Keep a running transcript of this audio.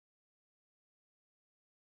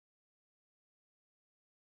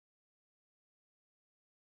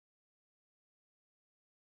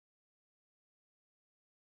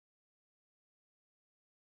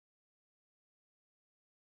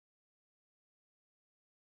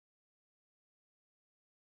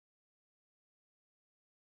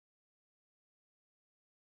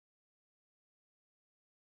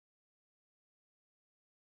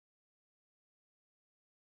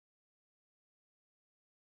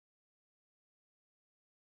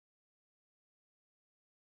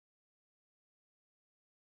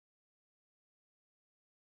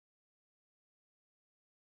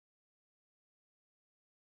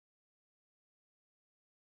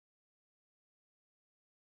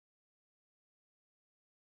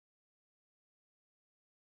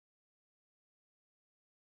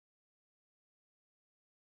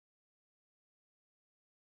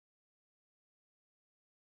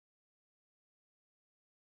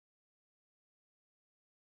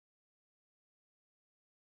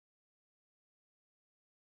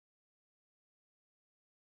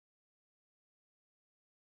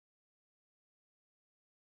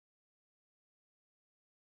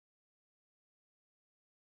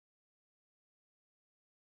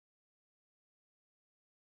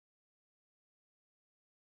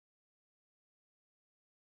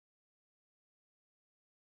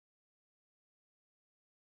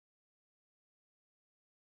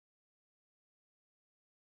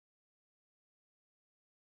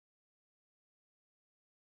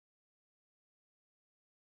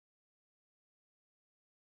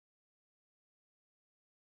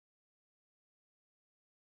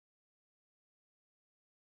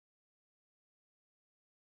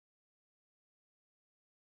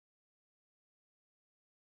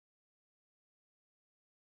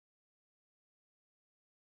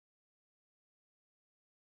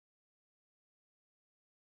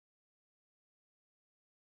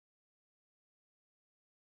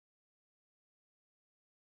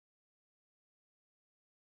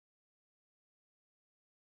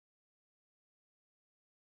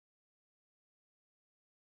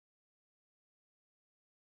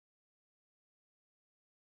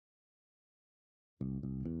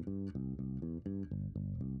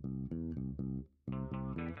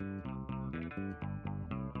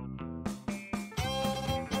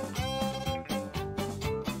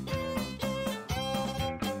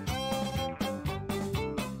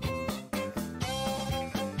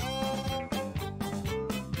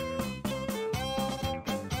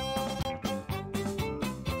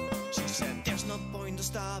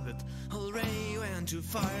stop it. Already went too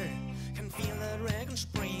far. Can feel the dragons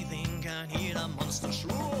breathing. Can hear the monsters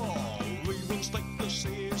roar. We won't stop the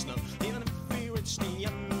seas now, even if we reach the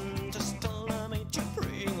end. Just tell them to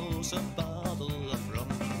bring us a bottle of rum.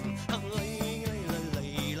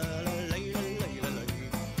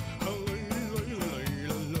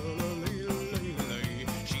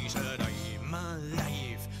 She said I'm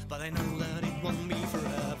alive, but I know that it won't be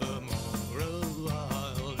forevermore.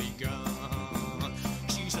 I'll be gone.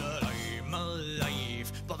 She said I'm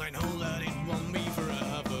alive, but I know that it won't be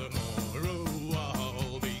forevermore.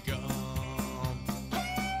 I'll be gone.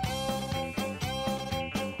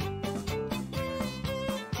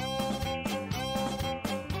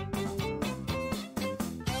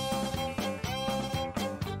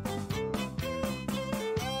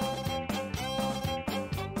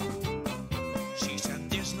 She said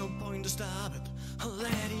there's no point to stop it.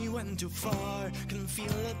 Already went too far. Can feel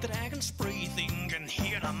the dragons breathing. Can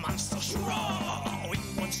hear the monsters roar. We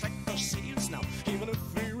won't set the seals now, even if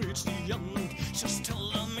we reach the end. Just tell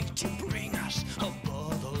them to bring us a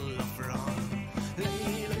bottle of rum. Lay,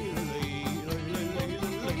 lay, lay, lay, lay, lay,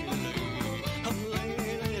 lay, lay.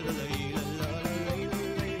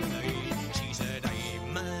 She said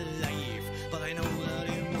I'm alive, but I know that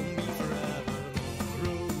it won't be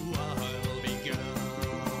forevermore. I'll be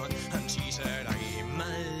gone. And she said I'm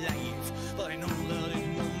alive, but I know that it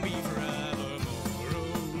won't be forevermore.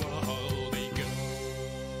 I'll be gone.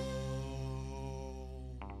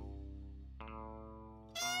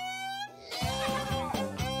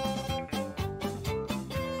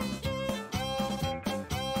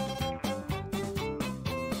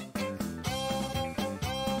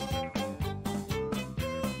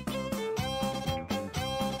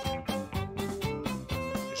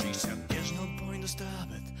 She said there's no point to stop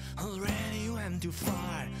it. Already went too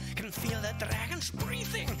far. Can feel the dragons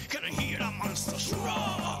breathing. Can hear the monsters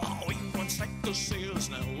roar. We won't set the sails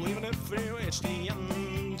now, even if we reach the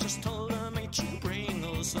end. Just tell them to bring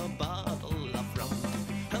us a bottle of rum.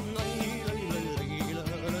 And lay, lay, lay, lay, lay,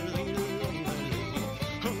 lay, lay, lay.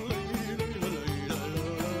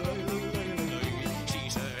 She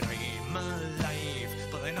said I'm alive,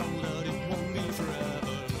 but I know that it won't be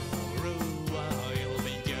forevermore. I'll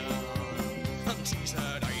be gone. And she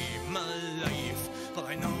said I'm alive, but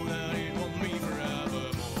I know that it won't be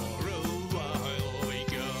forevermore. I'll be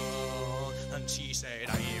gone. And she said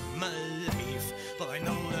I'm alive, but I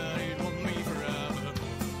know that it won't be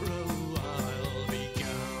forevermore. I'll be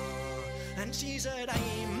gone. And she said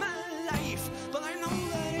I'm alive, but I know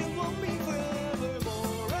that it won't be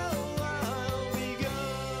forevermore. I'll be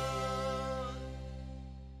gone.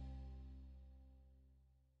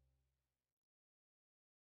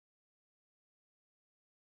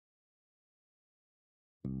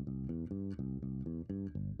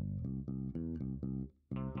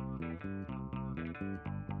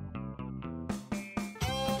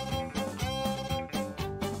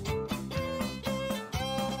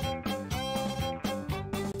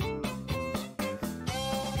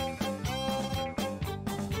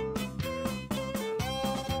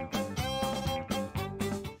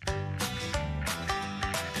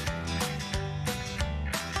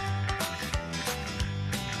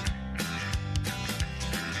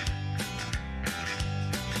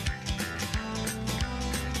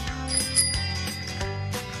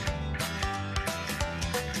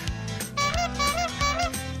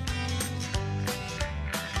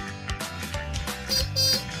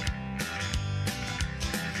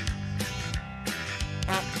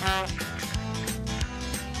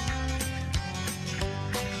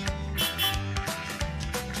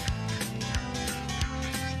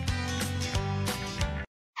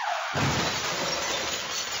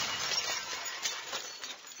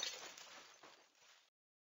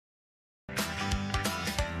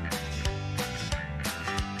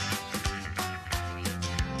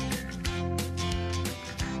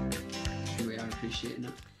 We are appreciating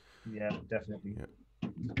it. Yeah, definitely. Yeah.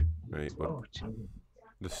 Right. Well, Oh, gee.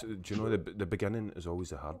 this, do you know the beginning is always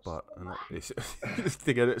the hard part, and it's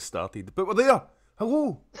to get it started. But we're there.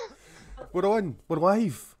 Hello. We're on. We're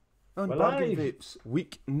live on We're Bargain live. Vapes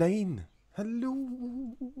Week 9.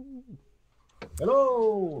 Hello.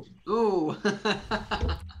 Hello. Oh,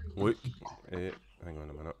 Look. Hang on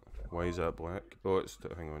a minute. Why is that black? Oh, it's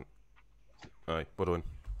hang on. Aye, we're on.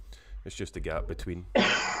 It's just a gap between.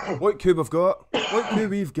 Look who we've got. Look who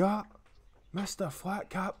we've got. Mr.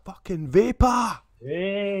 Flatcap fucking Vaper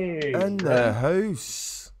Hey. in the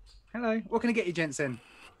house. Hello. What can I get you, gents, in?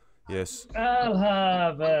 Yes. I'll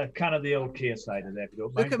have kind of the okay side of that, if you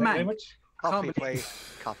don't mind. Look at Thank you very Manc. much. Coffee, please.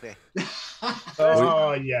 Coffee.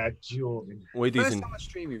 Oh, yeah, joking. Ladies First and time I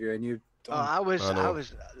stream with you, and you done.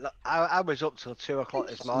 I was up till 2 o'clock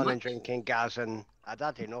this morning drinking gas, and I'd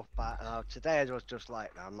had enough. But today I was just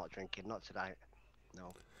like, no, I'm not drinking, not today.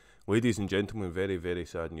 No. Ladies and gentlemen, very, very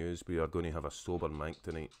sad news. We are going to have a sober Manc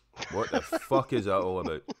tonight. What the fuck is that all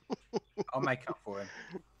about? I'll make up for him.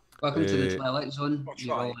 Welcome to the Twilight Zone. I'll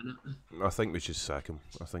You're try. all in it. I think we should sack him.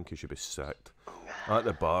 I think he should be sacked. At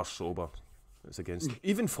the bar, sober. It's against...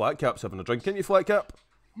 Even Flatcap's having a drink. Can't you, Flatcap?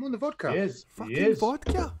 I'm on the vodka. He is. Fucking He is.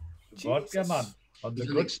 vodka. Vodka, man. On the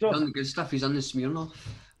He's good stuff. on the good stuff. He's on the Smirnoff.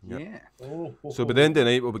 Yep. Yeah. So by the end of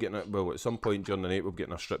the night, we'll be getting at some point during the night, we'll be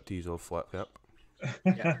getting a striptease off Flatcap.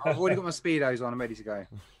 Yeah. I've already got my speedos on. I'm ready to go.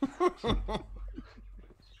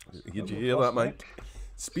 Did you hear that, Mike?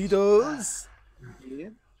 Speedos. Yeah.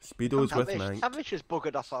 Speedos with Manc. McTavish is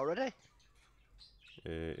buggered off already.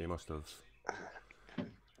 He must have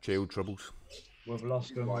child troubles. We've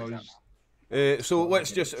lost him, boys. So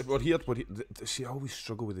let's just we're here. See, I always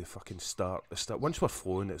struggle with the fucking start. The start. Once we're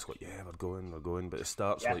flowing, it's like, yeah, we're going. But it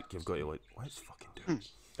starts like you've got to like, let's fucking do it.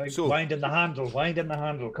 So Winding the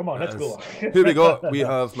handle. Come on, let's go. Who we got? We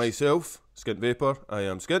have myself, Skint Vaper. I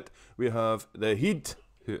am Skint. We have the Heed,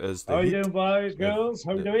 who is the How you Heed, doing, boys, girls?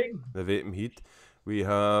 How you doing? the vaping Heed. We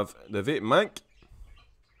have the vaping Manc.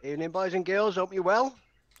 Evening, boys and girls. Hope you're well.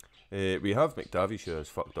 We have McTavish, who has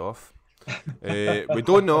fucked off. We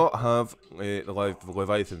do not have the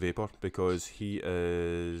Leviathan Vaper because he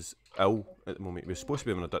is ill at the moment. He was supposed to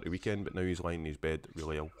be having a dirty weekend, but now he's lying in his bed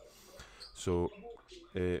really ill. So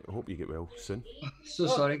I hope you get well soon. So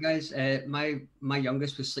sorry, guys. My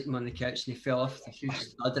youngest was sleeping on the couch and he fell off the huge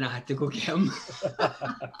stud and I had to go get him.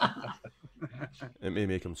 It may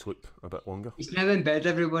make him sleep a bit longer. He's now in bed,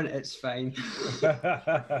 everyone. It's fine.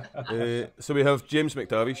 So we have James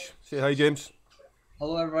McTavish. Say hi, James.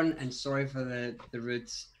 Hello, everyone, and sorry for the rude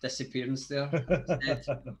disappearance there.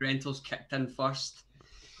 Rentals kicked in first.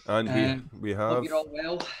 And we have... Hope you're all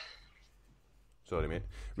well. Sorry, mate.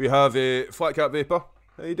 We have Flatcap Vaper.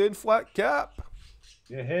 How you doing, Flatcap?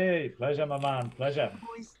 Yeah, hey, pleasure, my man, pleasure.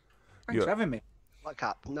 Thanks for having me.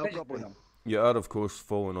 Flatcap, no problem. You are, of course,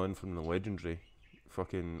 following on from the legendary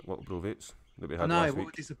fucking little Bro Vapes that we had No, last what a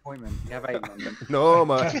week. disappointment. You have 8 on them. No,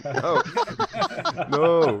 man. No.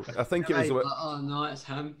 No. I think it was... Oh, no, it's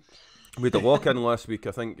him. We had a lock-in last week.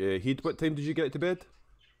 I think, Heed, what time did you get to bed?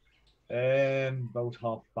 About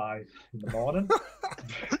 5:30 in the morning.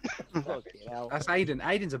 Fucking hell. That's Aiden.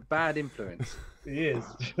 Aiden's a bad influence. He is.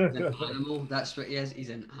 He's an animal. That's what he is. He's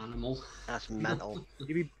an animal. That's mental. He'll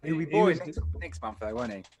be He bored was- next month, though,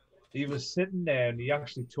 won't he? He was sitting there and he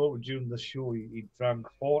actually told me during the show he drank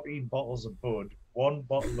 14 bottles of Bud, 1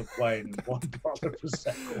 bottle of wine, and 1 bottle of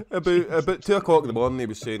Prosecco. About 2 o'clock in the morning, he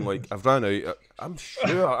was saying, like, I've ran out. I'm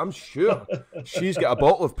sure. She's got a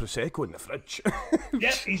bottle of Prosecco in the fridge.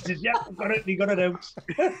 Yep, he said, yep, he got it out.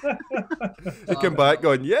 He came back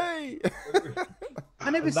going, yay!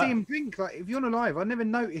 I never see him drink. Like, if you're on a live, I never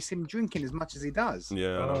notice him drinking as much as he does.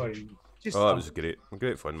 Yeah, I know. Just Oh, that was great.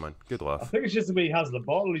 Great fun, man. Good I laugh. think it's just the way he has the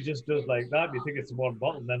bottle. He just does like that. You think it's 1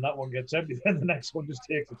 bottle, and then that one gets empty, then the next one just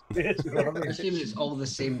takes its place. You know what I mean? Assuming it's all the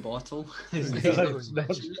same bottle. His It's name's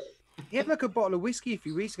not- He had like a bottle of whiskey a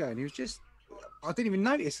few weeks ago, and he was just. I didn't even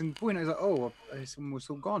notice. And boy, I was like, oh, this one was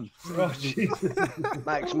all gone. Oh, Jesus.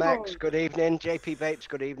 Max, good evening. JP Vapes,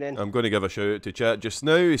 good evening. I'm going to give a shout out to chat just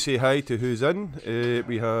now. Say hi to who's in.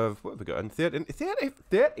 We have, what have we got in?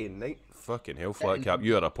 39. Fucking hell, Flatcap.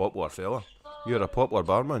 You are a popular fella. You're a popular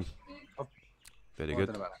barman. Very I good.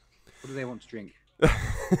 don't know about that. What do they want to drink?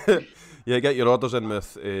 Yeah, get your orders in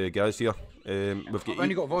with guys here. We've I've got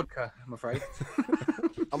only got vodka, I'm afraid.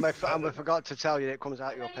 And we forgot to tell you that it comes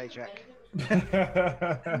out of your paycheck.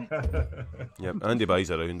 Yep, Andy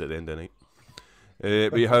buys around at the end of the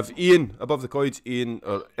night. We have Ian above the coins. Ian,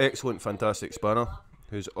 our excellent, fantastic spanner,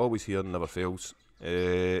 who's always here and never fails.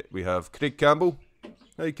 We have Craig Campbell.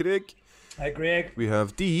 Hi, Craig. Hi, Greg. We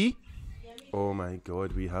have D. Oh my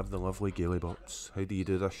God, we have the lovely Gaily Bots. How do you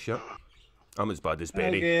do this shit? I'm as bad as Hi,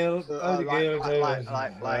 Benny. Gail. Hi, Gail.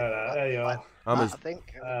 There you are. I'm as I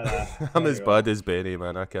think. I'm as bad as Benny,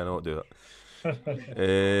 man. I cannot do it.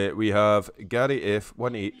 We have Gary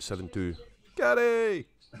F1872. Gary!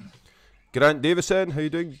 Grant Davison, how you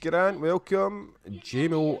doing, Grant? Welcome.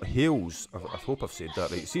 Jamil Hales. I hope I've said that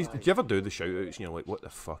right. See, did you ever do the shout outs and you're like, what the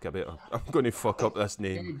fuck, I'm going to fuck up this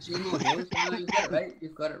name. Jamil Hills, you've got it right.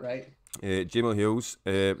 You've got it right. Jamil Hales.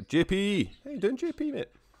 JP. How you doing, JP,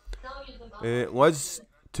 mate? Liz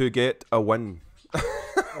to get a win.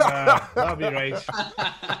 That'll be right.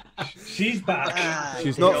 She's back.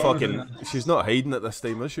 She's not fucking. She's not hiding at this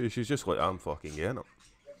time, is she? She's just like, I'm fucking getting it.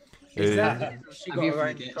 She got I'm here her for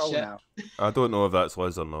own the control shit. now. I don't know if that's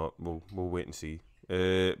Liz or not. We'll wait and see.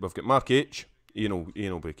 We've got Mark H. Ian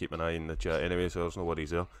will be keeping an eye in the chat anyway, so there's no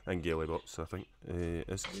worries there. And Gaily Bots, I think.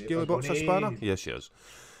 Is Gaily Bots a spanner? Yes, she is.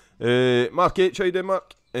 Mark H, how you doing,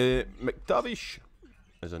 Mark? McTavish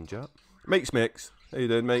is in chat. Mike's Mex, how you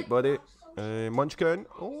doing, Mike, buddy? Munchkin,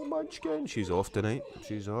 oh Munchkin, she's off tonight.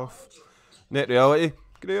 She's off. Net Reality,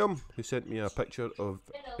 Graham, who sent me a picture of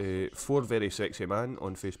 4 very sexy man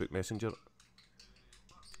on Facebook Messenger.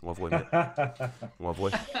 Lovely, mate.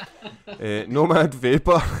 Lovely. Nomad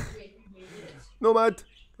Vaper. Nomad,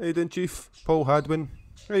 how you doing, Chief? Paul Hadwin,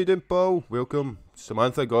 how you doing, Paul? Welcome.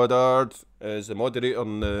 Samantha Goddard is the moderator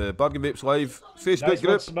on the Bargain Vapes Live Facebook Nice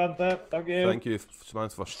group. one, Samantha. Thank you. Thank you,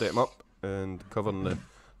 Samantha, for stepping up and covering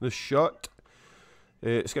the shot.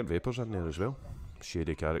 Skint Vapor's in there as well.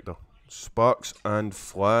 Shady character. Sparks and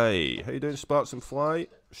Fly. How you doing, Sparks and Fly?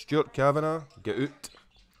 Stuart Kavanagh, get out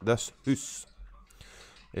this house.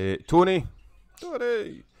 Tony.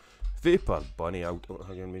 Vapor Bunny out.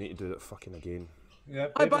 Again, we need to do that fucking again.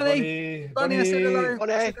 Yep, Hi, Vapor Bunny. Bunny, I said hello.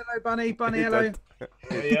 Bunny. I said hello, Bunny. Bunny, hello.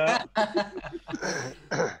 Yeah.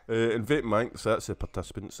 And Vape Manc, so that's the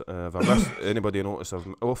participants. Have I missed anybody notice?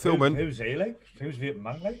 Oh, filming. Who's he like? Who's Vape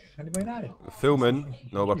Man like? Anybody know? Filming.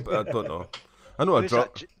 No, I don't know. I know a Who's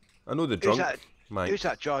drunk. that? I know the Who's drunk that? Manc. Who's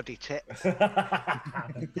that Geordie tit?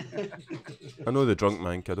 I know the drunk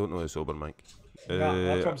Manc. I don't know the sober Manc.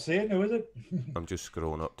 That's what I'm saying. Who is it? I'm just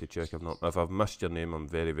scrolling up to check if I've missed your name. I'm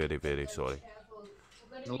very, very, very sorry.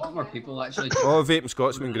 There's a lot more people actually. Oh, Vaping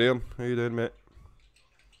Scotsman Graham, how you doing, mate?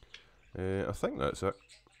 I think that's it.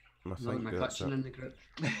 I think My that's collection it. in the group.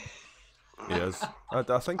 He is.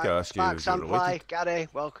 I think I asked you if Sparks you're and Fly, related. Gary,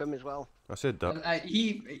 welcome as well. I said that.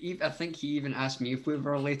 I think he even asked me if we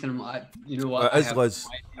were related. I'm like, you know what? It I is have Liz.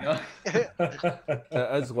 no idea.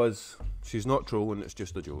 It is Liz. She's not trolling, it's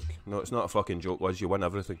just a joke. No, it's not a fucking joke, Liz. You win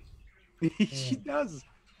everything. She does.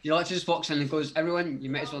 He like just walks in and goes, everyone, you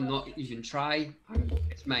might as well not even try.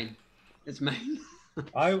 It's mine. It's mine.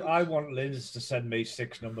 I want Liz to send me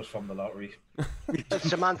 6 numbers from the lottery.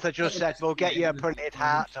 Samantha just said, we'll get you a printed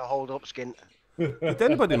hat to hold up, Skint. Did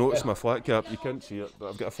anybody notice my flat cap? You can't see it, but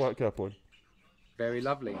I've got a flat cap on. Very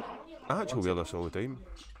lovely. I actually wear this all the time.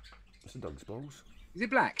 It's a Doug's balls. Is it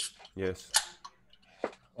black? Yes. Oh,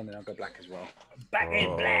 then I'll go black as well. Back in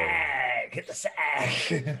Oh. black, hit the sack.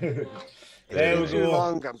 There we Too go.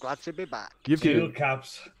 long, I'm glad to be back. You've Steel got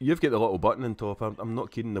caps. the little button on top. I'm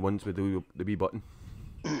not keen on the ones with the wee button.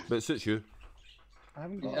 But it suits you. I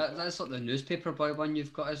haven't got. That's like the newspaper boy one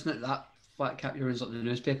you've got, isn't it? That flat cap you're in is like the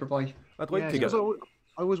newspaper boy. I'd like Yeah, to get.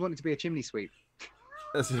 I always wanted to be a chimney sweep.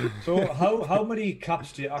 So how many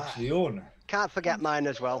caps do you actually own? Can't forget mine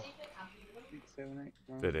as well. 6, 7, 8,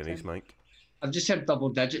 9, Very 10. nice, Mike. I've just heard double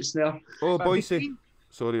digits there. Oh, About Boise. 15?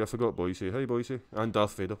 Sorry, I forgot Boise. Hi, Boise. And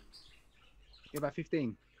Darth Vader. Yeah, about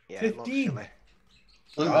 15. Yeah, it looks 15.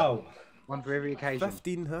 silly. Wow. One for every occasion.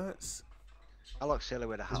 15 hats. I look silly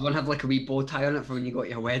with a Does hat. one have like a wee bow tie on it for when you go to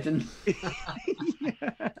your wedding?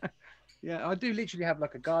 Yeah, I do literally have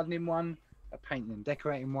like a gardening one, a painting and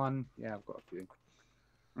decorating one. Yeah, I've got a few.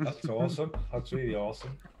 That's awesome. That's really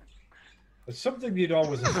awesome. It's something you'd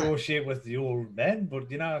always associate with the old men, but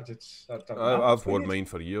you know, it's. I've worn mine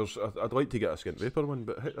for years. I'd like to get a Skint Vapor one,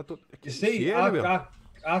 but I don't. I You can't see, it anywhere.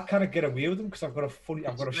 I kind of get away with them because I've got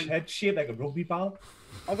a head shape like a rugby ball.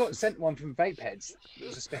 I got sent one from Vape Heads. It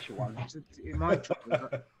was a special one. In my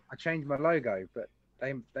I changed my logo, but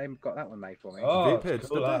they got that one made for me. Oh, Vape heads,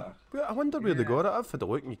 cool, did that. they? Well, I wonder where they Yeah. got it. I've had a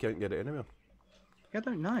look and you can't get it anywhere. I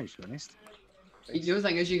don't know, to be honest. The other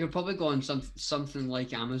thing is you could probably go on something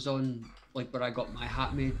like Amazon, like where I got my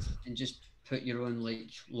hat made, and just put your own like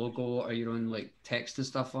logo or your own like text and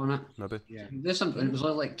stuff on it. Maybe. Yeah. There's something. It was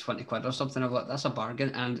only like 20 quid or something. I'm like, that's a bargain,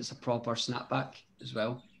 and it's a proper snapback as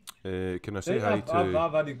well. Can I say See, hi I've to?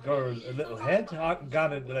 only got a little head. I can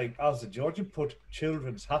get it like as a Georgian, put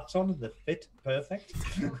children's hats on and they fit perfect.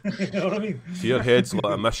 You know what I mean? So your head's like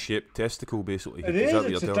a misshaped testicle, basically. It Is is. that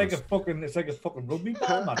what It's you're like telling it's like a fucking rugby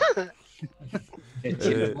ball, man.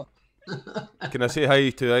 us? Can I say hi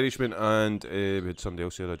to Irishman and we had somebody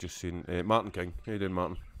else here I just seen. Martin King. How you doing,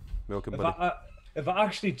 Martin? Welcome, buddy. If I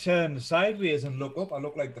actually turn sideways and look up, I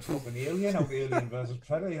look like the fucking alien out of Alien versus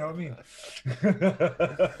Predator. You know what I mean?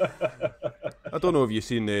 I don't know if you've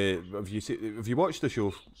seen. Have you watched the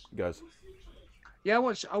show, guys? Yeah, I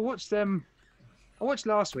watched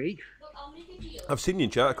last week. I've seen you in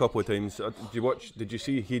chat a couple of times. Did you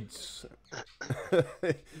see Heed's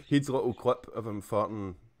Heed's little clip of him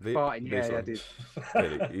farting? Farting, yeah, I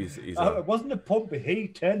did. He's It wasn't a pump, he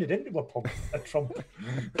turned it into a pump, a trump.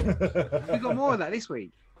 We got more of that this week.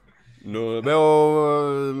 No,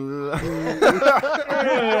 well.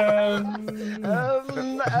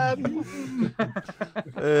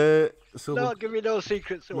 So Not give me no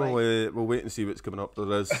secrets away. we'll wait and see what's coming up.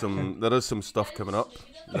 There is some stuff coming up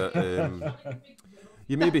that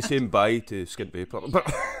you may be saying bye to Skint Vaper, but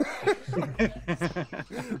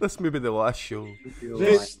this may be the last show.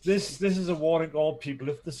 This is a warning to all people.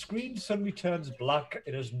 If the screen suddenly turns black,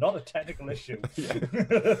 it is not a technical issue.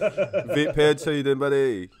 Vape heads, how you doing,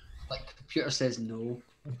 buddy? Like computer says no.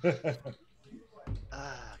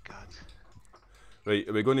 Ah, God. Right,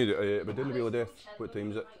 are we going to do, we're doing the Wheel of Death. What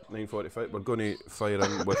time is it? 9:45. We're going to fire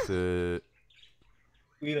in with the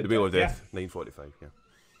Wheel of Death. 9:45. Yeah.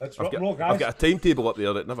 Let's rock and roll, guys. I've got a timetable up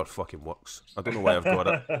there that never fucking works. I don't know why I've got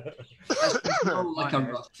it. It's not like a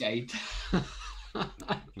rough guide.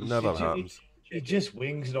 Never happens. He just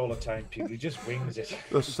wings it all the time, people. He just wings it.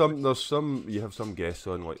 There's some. You have some guests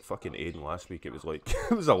on, like fucking Aiden last week. It was like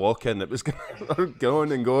it was a lock-in. It was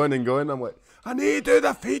going and going and going. I'm like, I need to do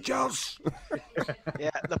the features.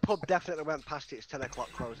 Yeah, the pub definitely went past its 10 o'clock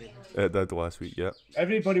closing. It did last week. Yeah.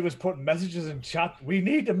 Everybody was putting messages in chat. We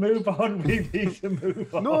need to move on. We need to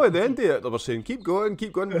move on. No, at the end of it, they were saying, keep going,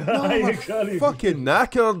 keep going. No, I'm Exactly. fucking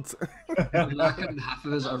knackered. Knackered and half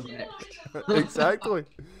of us are wrecked. Exactly.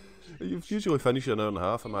 You usually finish an hour and a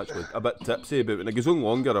half. I'm actually a bit tipsy, but when it goes on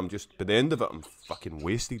longer, I'm just, by the end of it, I'm fucking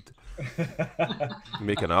wasted.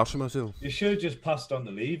 Make an arse of myself. You should have just passed on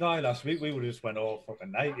to Levi last week. We would have just went all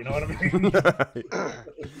fucking night, you know what I mean?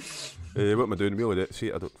 What am I doing? Wheel of Death.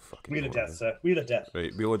 See, I don't fucking Wheel know of what I'm Death, sir. Wheel of Death. doing.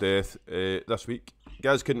 Right, Wheel of Death this week.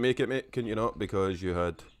 Guys couldn't make it, mate, couldn't you not? Because you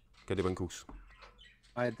had Kiddy Winkles.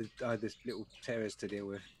 I had this little terrors to deal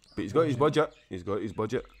with. But he's got his budget. He's got his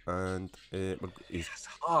budget, and he's That's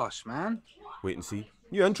harsh, man. wait and see.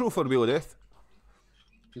 New intro for Wheel of Death.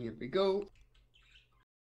 Here we go.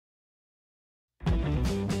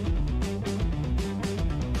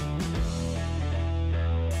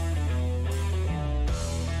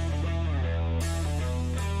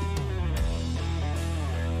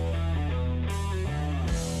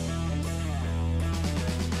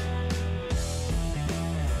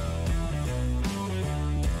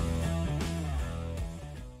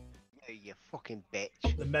 You fucking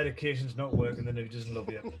bitch. The medication's not working, then he doesn't love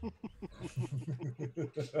you.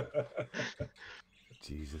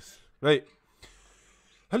 Jesus. Right.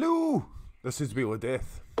 Hello. This is Wheel of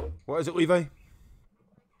Death. What is it, Levi?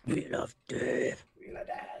 Wheel of Death. Wheel of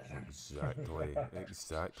Death. Exactly.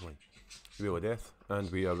 Exactly. Wheel of Death,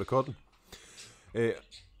 and we are recording.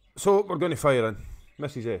 So we're going to fire in.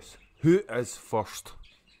 Mrs. S. Who is first?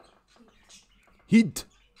 Heed.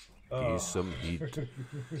 He's some heed.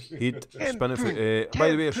 Heed. Spinning for, by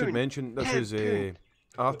the way, I should mention this is RTA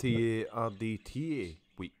RDTA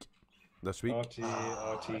week this week.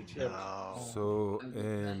 RDTA. So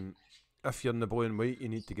if you're in the blue and white, you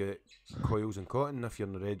need to get coils and cotton. If you're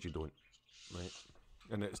in the red, you don't. Right,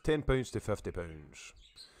 and it's £10 to £50.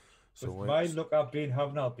 So With my luck I've been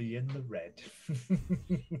having, I'll be in the red.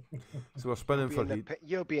 so we're spinning for heed.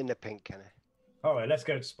 You'll be in the pink, Kenny. All right, let's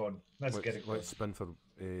get it spun. Let's get it. Let's spin for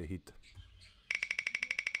heed.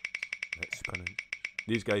 Let's spin in.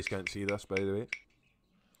 These guys can't see this, by the way,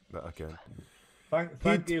 but I can.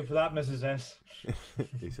 Thank you for that, Mrs. S.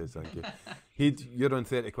 He says thank you. Heed, you're on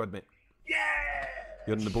 30 quid, mate. Yeah!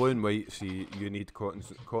 You're in the blue and white, so you need cotton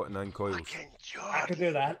and coils. I can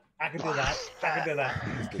do that. I can do that. I can do that.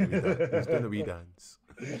 He's doing a wee dance.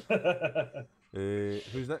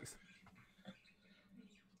 Who's next?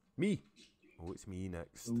 Me. Oh, it's me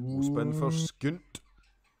next. We'll spin for Skint.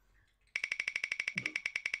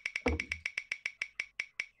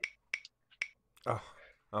 Ah,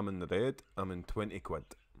 I'm in the red. I'm in 20 quid.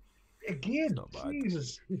 Again, not bad.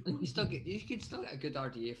 Jesus. You could still get a good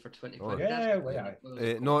RDA for 20 Oh, quid.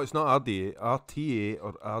 yeah, No, it's not RDA. RTA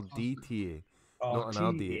or RDTA. Not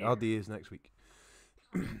an RDA. RDA is next week.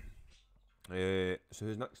 So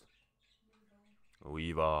who's next?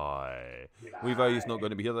 Levi. Levi's not going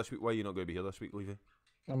to be here this week. Why are you not going to be here this week, Levi?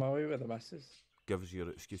 I'm away with the missus. Give us your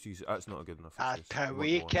excuses. That's not a good enough At excuse. the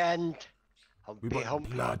weekend. We want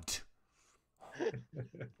blood.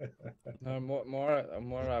 No, more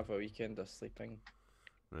of a weekend of sleeping.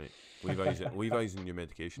 Right. Levi's in your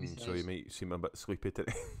medication, so he might seem a bit sleepy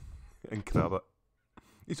today. And crab it.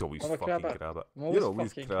 He's always I'm a fucking crab it. crab it. I'm always You're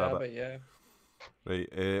always fucking crab it. yeah. Right,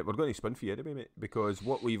 we're going to spin for you anyway, mate, because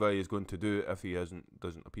what Levi is going to do if he doesn't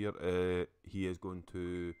appear, he is going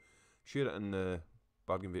to share it in the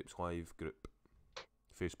Bargain Vapes live group,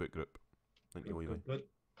 Facebook group. Thank you, Levi. Good.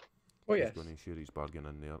 Oh yes. He's going to share his bargain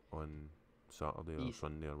in there on Saturday or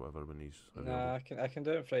Sunday or whatever when he's available. Nah, I can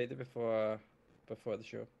do it Friday before the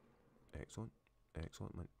show. Excellent,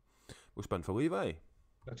 man. We'll spin for Levi.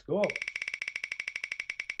 Let's go.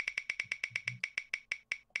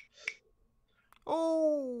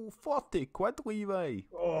 Oh, 40 quid, Levi.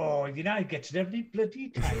 Oh, United gets it every bloody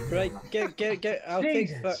time. Right, get. I'll take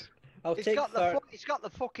Jesus. that. I'll He's take got that. he's got the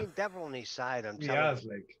fucking devil on his side. I'm He telling has,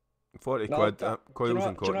 you. like. 40 No, quid, do you coils know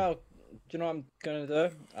and what- do you cotton. know? Do you know what I'm gonna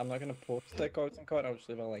do? I'm not gonna post the coils and cotton. I'll just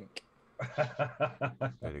leave a link.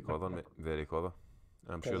 Very clever, mate. Very clever.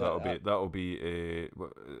 I'm sure Because that'll be.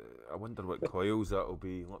 I wonder what coils that'll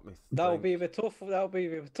be. Let me. That'll think. be the tofu. That'll be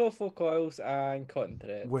with tofu coils and cotton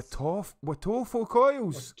threads. with tofu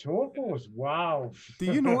coils. Topos, wow. Do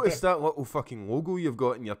you notice that little fucking logo you've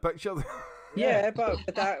got in your picture? Yeah, but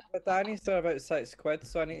Danny's are about £6,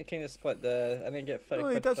 so I need to kind of split the. I need to get 30 No,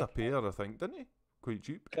 he quid does for a pair, I think, didn't he? Quite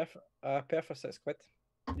cheap. a pair for £6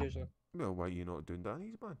 usually. Well, why are you not doing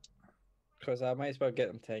Danny's, man? Because I might as well get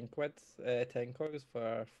them 10 quid, 10 coils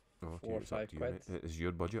for Oh, okay, 4 or it's up 5 to you, quid. mate. It is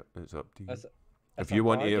your budget. It's up to you. That's- If that's you a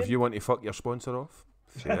want to, if bargain. you want to fuck your sponsor off,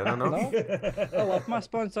 fair enough. No, I love my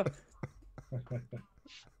sponsor.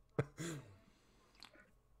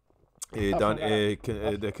 Dan,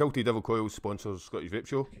 forgot. the Kilty Devil Coils sponsors Scottish Vape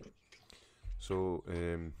Show. So,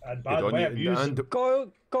 And good by the on way, you. I'm using,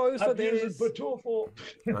 Coils for I'm using days. for tofu.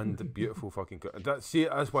 and the beautiful fucking. That's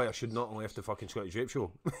why I should not have left the fucking Scottish Vape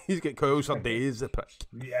Show. He's got coils for days. The pick.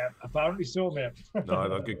 Yeah, apparently so, mate. No,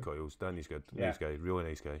 they're good coils. Danny's good. Yeah. Nice guy. Really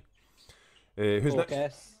nice guy. Who's next?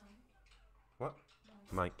 Focus. What?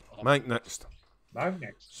 Manc. Manc next.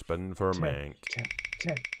 Magnets. Spin for Manc.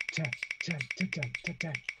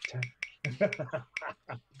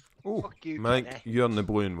 Oh, Fuck you, Manc, Kenny. you're in the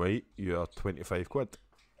blue and white. You're 25 quid.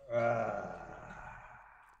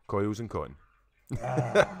 Coils and cotton.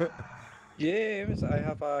 James, I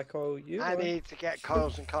have a call you. I one. need to get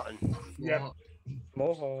coils and cotton. Yeah.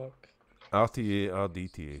 Mohawk. RTA,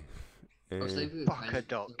 RDTA. I was thinking Fuck trying a to-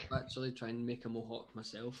 duck. Actually, try and make a mohawk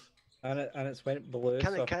myself. And it's went blue.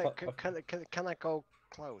 Can so I, can, I've can, put- can I go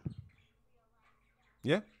clown?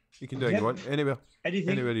 Yeah, you can do it Yeah. you want. Anywhere. Anything?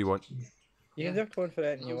 Anywhere you want. You can do a clone for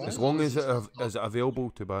anything you want. As long as is it available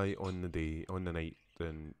to buy on the day, on the night,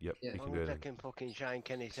 then yep, Yeah. you can I'm do it. taking fucking Shine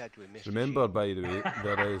Kenny's head with Mr. Remember, by the way,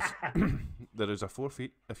 there is there is a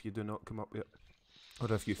forfeit if you do not come up with it,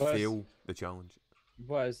 or if you What is- fail the challenge.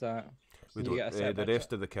 What is that? We You don't, get a set the budget.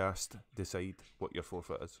 rest of the cast decide what your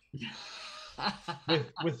forfeit is.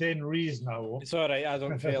 Within reason, I hope. It's alright, I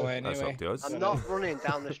don't fail That's anyway. up to us. I'm not running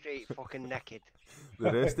down the street fucking naked.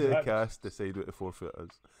 The rest of the cast decide what the forfeit is.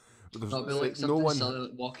 But there's That'll be like no something one. silly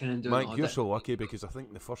like walking and doing Mike, an you're audit. so lucky because I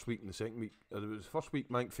think the first week and the second week, it was the first week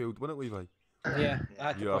Mike failed, wasn't it, Levi? Yeah, I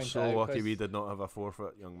had to You are point so out lucky 'cause- we did not have a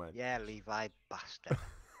forfeit, young man. Yeah, Levi bastard.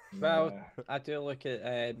 Well, I do look at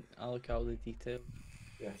I look at all the detail.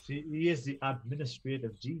 Yeah, see, he is the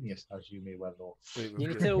administrative genius, as you may well know. You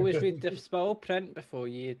need to always read the small print before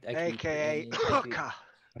you agree to AKA any agree- hooker.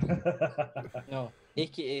 No,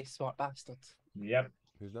 AKA smart bastard. Yep,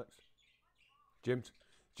 Who's next? James.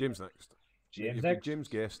 James next. James You've next. got James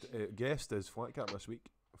guest. Guest is Flatcap this week.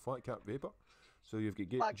 Flatcap Vaper. So you've got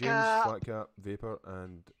Flatcap. James, Flatcap, Vaper,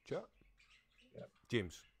 and Chat. Yep.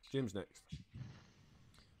 James. James next.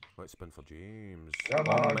 Let's spin for James. Come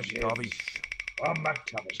on, McTavish. Oh,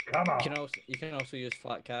 McTavish, come on. You can also use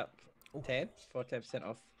Flatcap 10 for 10%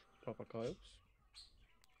 off proper coils.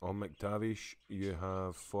 On McTavish, you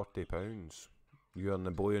have £40. You're in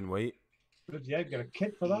the blue and white, But yeah, get a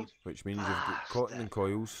kit for that. which means you've got cotton and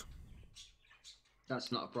coils.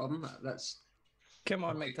 That's not a problem. That's Come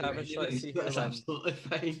on, McTavish, let's see That's who wins. absolutely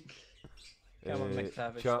fine. Come on,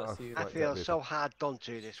 McTavish, Chat let's or see who I wins. feel Vapor? so hard done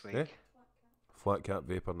to this week. Eh? Flatcap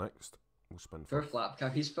Vaper next. We'll spin For for.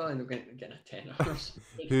 Flatcap, he's probably not getting a tenner.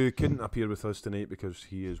 Who couldn't appear with us tonight because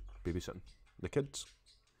he is babysitting the kids.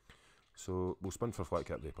 So we'll spin for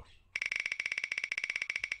Flatcap Vaper.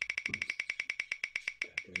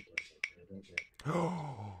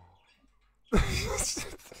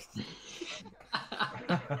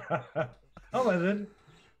 Oh, well then.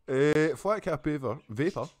 Flatcap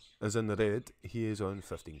Vaper is in the red. He is on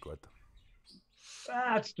 15 quid.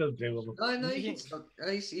 That's still doable. Oh no, he's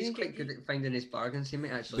quite good at finding his bargains. He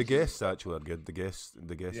might actually. The guests actually are good. The guests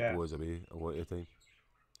Yeah. blows away a lot of the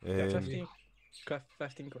time.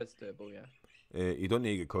 15 quid's doable, yeah. You don't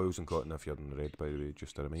need to get coils and cotton if you're in the red, by the way,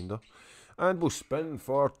 just a reminder. And we'll spin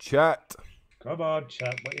for Chat. Come on,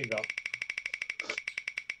 chat, what you got?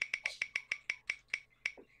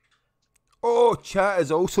 Oh, Chat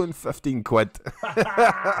is also in 15 quid.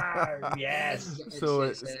 Yes. So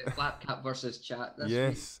it's Flatcap versus Chat. This week.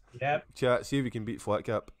 Yes. Yep. Chat, see if we can beat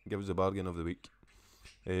Flatcap. Give us a bargain of the week.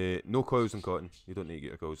 No coils and cotton. You don't need to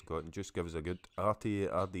get a coils and cotton. Just give us a good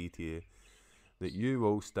RTA, RDTA that you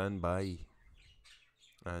will stand by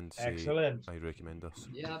and say, Excellent. I recommend us.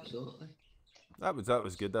 Yeah, absolutely. That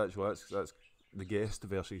was good actually. That's the guest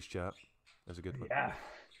versus chat. That's a good one. Yeah.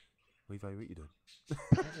 Levi, what you doing?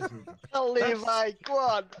 Levi, go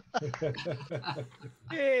on.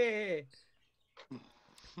 Hey.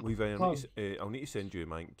 Levi, I'll need to send you a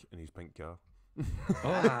Manc in his pink car.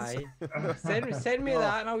 Aye. Send me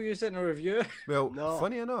that and I'll use it in a review. Well, No.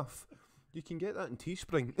 funny enough, you can get that in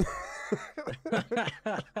Teespring.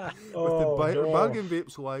 Oh, With the no. Bargain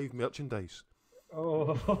Vapes live merchandise.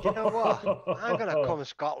 Oh. You know what? I'm gonna come to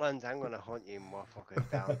Scotland. I'm gonna hunt you motherfuckers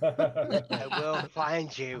down. I will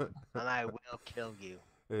find you and I will kill you.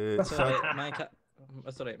 It's alright, Manc.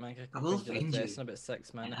 That's alright, Manc. I I can will find find the you. address in about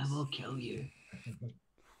 6 minutes. I will kill you.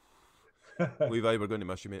 Levi, we're going to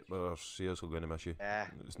miss you, mate. We're seriously going to miss you. Yeah.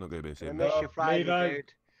 It's not going to be the I same. miss you Friday, Levi.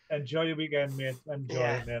 dude. Enjoy your weekend, mate. Enjoy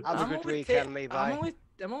Yeah. it, mate. Have a good weekend, Levi.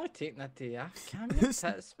 I'm only taking a day off. Can you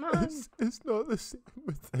tits, man? It's not the same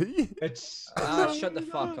with you. It's Shut the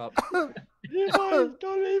fuck up. Levi,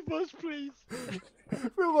 don't leave us, please.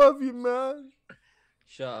 We love you, man.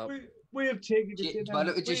 Shut up. we'll take you to Why dinner.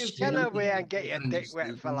 don't we just Get Yeah. away and get your Yeah. dick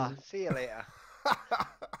wet, fella. See you later.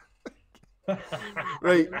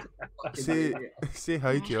 Right. Say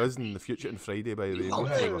hi to us in the future on Friday, by the way.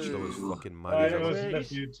 Hopefully we're still as fucking mad I as know. ever. in the Please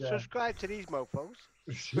future. subscribe to these mofos.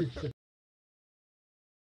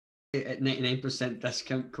 at 99%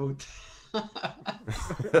 discount code.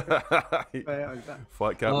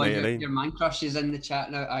 Flatcap Oh, 99. your man crush is in the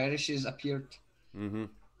chat now. Irish has appeared. Mm-hmm.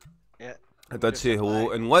 Yeah. I did say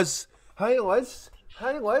hello. And Liz. Hi, Liz.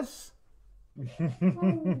 Hi, Liz.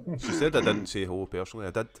 She said I didn't say hello personally.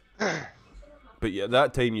 I did. But yeah, at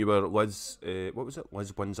that time you were Liz. What was it?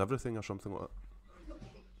 Liz wins everything or something like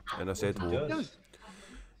that. And I said hello. does.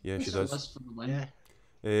 Yeah, she Liz does. for the win.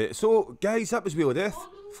 Yeah. So, guys, that was Wheel of Death.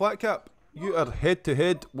 Flatcap, you are head to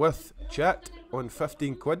head with Chat on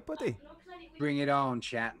 15 quid, buddy. Bring it on,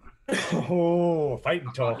 chat. Oh,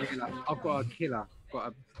 fighting talk. I've got a killer. I've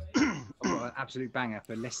got an absolute banger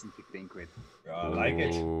for less than 15 quid. I like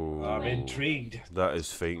it. Oh. I'm intrigued. That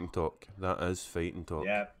is fighting talk. That is fighting talk.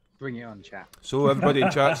 Yeah. Bring it on, chat. So, everybody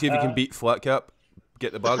in chat, see if you can beat Flatcap.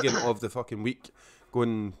 Get the bargain of the fucking week. Go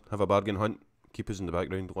and have a bargain hunt. Keep us in the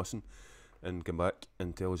background, listen, and come back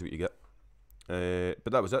and tell us what you get.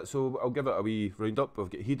 But that was it. So, I'll give it a wee round up. We've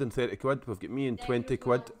got Heed in 30 quid. We've got me in 20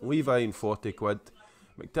 quid. Levi in 40 quid.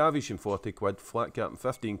 McTavish in 40 quid. Flatcap in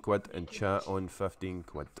 15 quid. And Chat on 15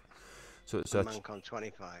 quid. So, it's a. Manc on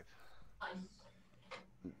 25.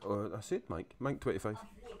 I said Mike. Mike 25.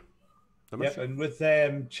 Yep, and with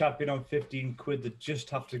chat being on 15 quid, they just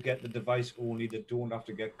have to get the device only. They don't have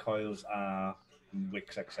to get coils,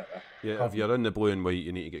 wicks, etc. Yeah, if you're in the blue and white,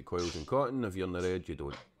 you need to get coils and cotton. If you're in the red, you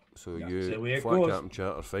don't. So Yeah, you, so the way it Flatcap goes. and Chat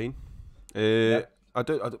are fine. Yep. I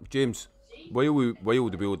do, James, while the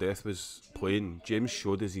Wheel of Death was playing, James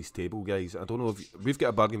showed us his table, guys. I don't know if we've got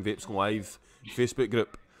a Bargain Vapes live Facebook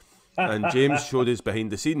group, and James showed us behind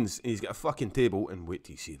the scenes. He's got a fucking table, and wait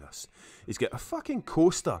till you see this. He's got a fucking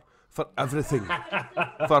coaster for everything,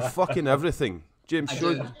 for fucking everything. James,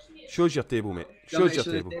 shows your table, mate. Do you want Shows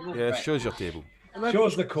me your to show the table. table? Yeah, Right. shows your table.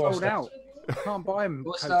 Shows the Sold cost. out. Can't buy them.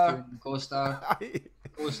 Coaster.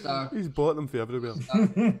 Coaster. He's bought them for everywhere.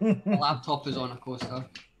 The laptop is on a coaster.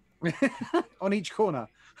 on each corner.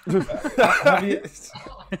 Have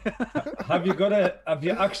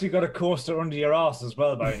you actually got a coaster under your arse as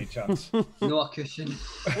well, by any chance? No a cushion.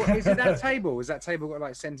 What, is it that table? Is that table got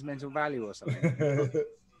like sentimental value or something?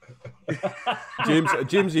 James,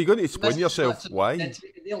 are you going to explain yourself? Why?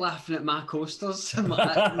 They're laughing at my coasters. I'm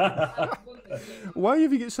like, Why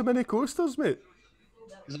have you got so many coasters, mate?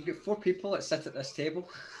 because I've got 4 people that sit at this table.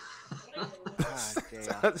 Ah, dear.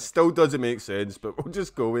 That still doesn't make sense, but we'll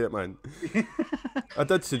just go with it, man. I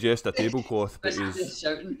did suggest a tablecloth, but This he's... is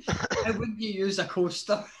shouting. How wouldn't you use a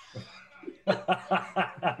coaster?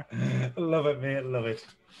 Love it, mate. Love it.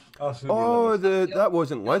 Absolutely Oh, love it. that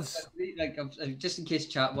wasn't Liz. Like, just in case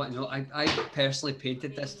chat want to know, I personally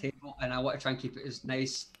painted this table and I want to try and keep it as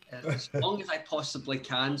nice as long as I possibly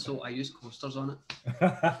can. So I use coasters on it.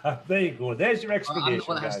 There you go. There's your I'm the explanation,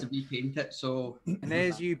 one that has guys. to be painted. So And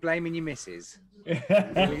there's you blaming your missus.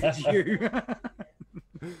 It's you.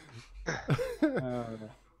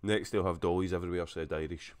 Next, they'll have dollies everywhere said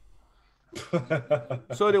Irish.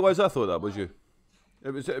 Sorry, Liz, I thought that was you.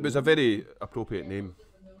 It was a very appropriate name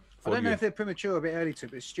I for don't know you. if they're premature, a bit early to,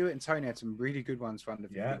 but Stuart and Tony had some really good ones for under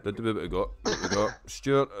 50. Yeah. Did what we got. What we got.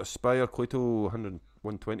 Stuart Aspire Cleto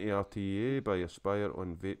 120 RTA by Aspire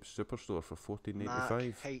on Vape Superstore for Mark,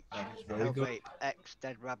 $14.85. Hate, very Hell good. Vape, X,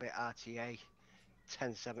 Dead Rabbit RTA,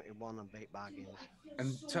 1071 on vape bargains.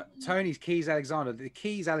 And Tony's Keys Alexander. The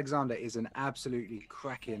Keys Alexander is an absolutely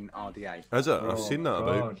cracking RDA. Is it? Oh, I've seen that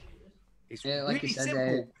about. God. It's Yeah, like really you said,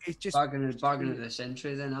 simple. It's just bargain of the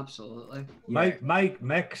century. Then absolutely. Mike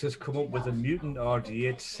Mech has come up with a mutant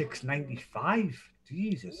RDA at 695.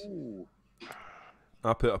 Jesus. Ooh.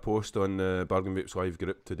 I put a post on the Bargain Vapes live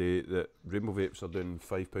group today that Rainbow Vapes are doing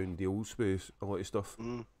 £5 deals with a lot of stuff.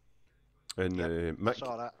 Mm. And I Mick,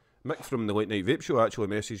 saw that. Mick from the Late Night Vape Show actually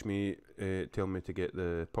messaged me telling me to get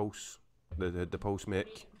the Pulse, the Pulse Mech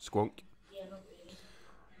Squonk.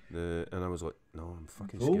 And I was like, no, I'm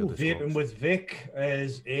fucking scared of Vaping Squonks. with Vic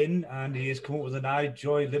is in, and he has come up with an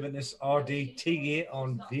iJoy Limitless RDTA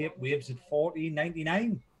on vape waves at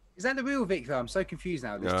 $14.99. Is that the real Vic though? I'm so confused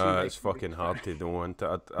now. There's two Nah, Vics. it's fucking hard to know.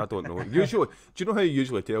 I don't know. Usually, do you know how you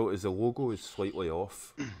usually tell is the logo is slightly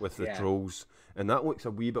off with the Yeah. trolls, and that looks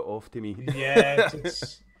a wee bit off to me. Yeah,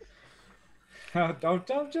 it's. I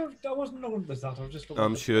wasn't looking at that. I was just looking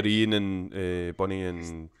I'm at the sure face. Ian and Bunny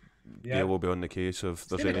and Gail will be on the case if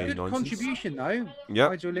there's Still a any good nonsense. contribution though. Yeah.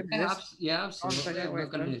 iJoy Limitless. Absolutely.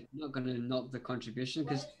 I'm Not gonna knock the contribution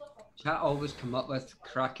because chat always come up with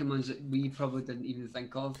cracking ones that we probably didn't even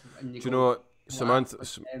think of. And Do you know what? Samantha,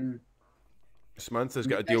 Um, Samantha's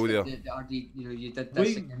got a deal there. The RD, you know, you did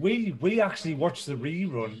this. We actually watched the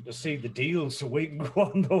rerun to see the deal, so we can go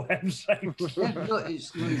on the website. Yeah, no,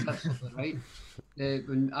 it's absolutely right.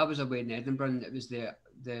 When I was away in Edinburgh, and it was the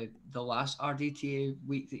last RDTA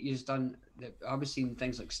week that you've done. I was seeing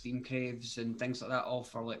things like Steam Craves and things like that all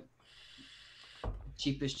for like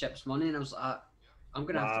cheapest chips money, and I was like, I'm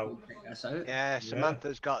gonna have to go check this out. Yeah,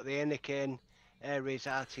 Samantha's got the Anakin Aries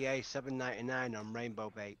RTA 799 on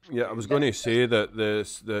Rainbow Vapes. Yeah, I was going to say that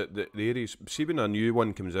the Aries. See, when a new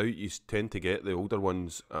one comes out, you tend to get the older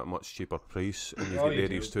ones at a much cheaper price, and you've got the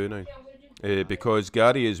Aries too now. Because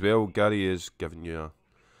Gary as well. Gary is giving you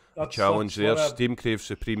a challenge there. Steam Crave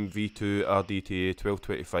Supreme V2 RDTA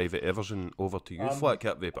 1225 at Everson. Over to you,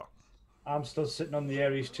 Flatcap Vaper. I'm still sitting on the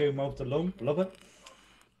Aries 2 mouth to lump. Love it.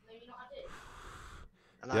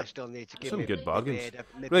 And I still need to give some me good bargains.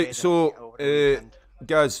 my Right, beard so over the weekend.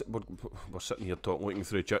 guys, we're sitting here looking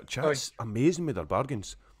through chat. Chat's amazing with their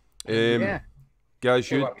bargains. Yeah.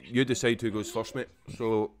 Guys, you decide who goes first, mate.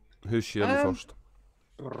 So who's sharing first?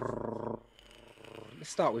 Let's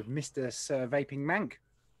start with Mr. Sir Vaping Manc.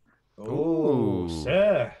 Oh,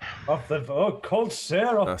 sir. Called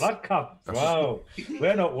Sir off Flatcap. Wow.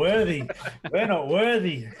 We're not worthy. We're not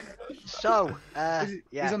worthy. So,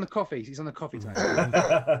 He's on the coffee. He's on the coffee time.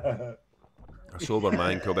 A sober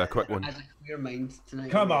man could be a quick one. Has a clear mind tonight.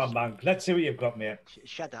 Come on, man. Let's see what you've got, mate.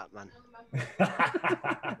 Shut up, man.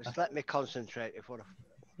 Just let me concentrate before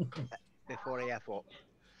I F up.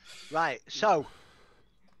 Right, so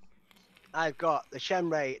I've got the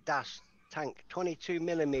Shenray Das Tank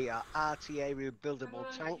 22mm RTA rebuildable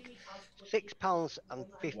tank,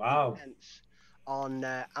 £6.50 on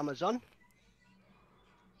Amazon.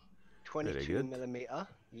 22mm.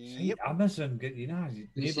 See, Amazon, nobody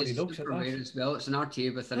looks at that. As well. It's an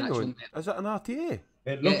RTA with an Hang actual. on, is it an RTA?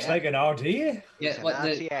 It looks like an RDA. Yeah, It's an like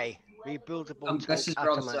RTA rebuildable tank this is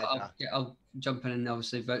where atomizer. I'll jump in and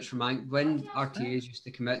obviously vouch for mine. When RTAs used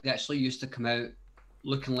to come out, they actually used to come out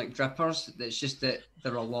looking like drippers. It's just that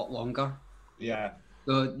they're a lot longer. Yeah.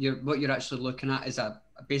 So what you're actually looking at is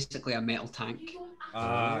basically a metal tank.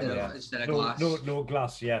 Instead of glass. No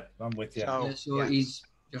glass. Yeah, I'm with you. So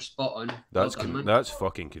you're spot on. That's Well done, man. that's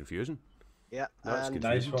fucking confusing. Yeah, That's and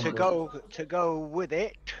confusing. to go with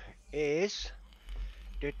it is.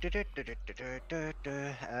 Come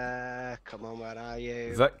on, where are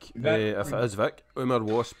you? Vic, if it is Vic, Umar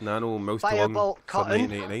Wasp Nano Mouth to Lung Firebolt for cotton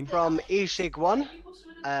 $9.99. from eSig One.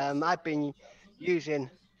 I've been using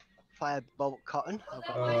Firebolt cotton.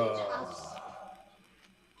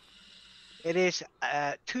 It is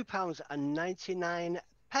 £2.99.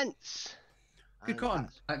 Good cotton.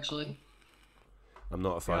 Actually, I'm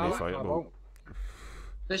not a fan of Firebolt.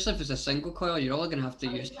 especially if it's a single coil, you're only going to have to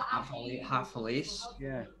use half a lace.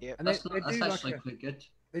 Yeah. Yep. And That's do actually like quite good.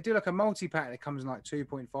 they do like a multi-pack that comes in like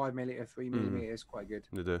 2.5mm, 3mm. It's quite good.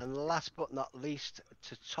 They do. And last but not least,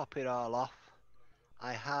 to top it all off,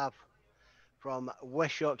 I have from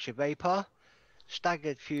West Yorkshire Vapor,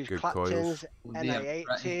 staggered fuse Good Claptons, coils. Yeah,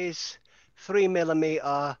 NI80s,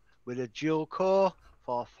 3mm with a dual core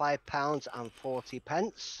for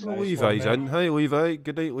 £5.40. Well, Levi's in. Hi, Levi.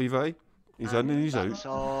 Good night, Levi. He's in and he's That's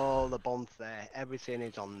out. all the bump there. Everything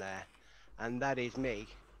is on there. And that is me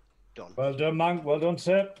done. Well done, man. Well done,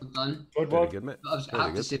 sir. Well done. Good Very one. good, mate. I Very have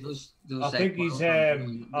to good. say those I think coils he's. are-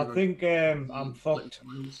 I think I'm split fucked.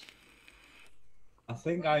 ones. I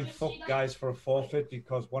think I'm fucked, guys, for a forfeit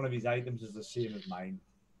because one of his items is the same as mine.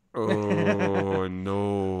 Oh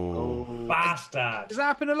no! Bastard! Does that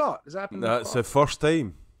happen a lot? Does that happen? That's the first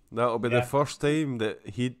time. That'll be the Yeah. first time that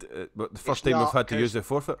he'd. But the first It's time we've not, had to use 'cause the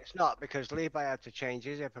forfeit. It's not because Levi had to change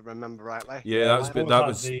his, if I remember rightly. Yeah, that was both that had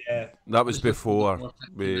was the, that was Just before the before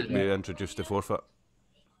forfeit we came in. introduced the forfeit.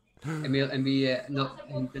 And we not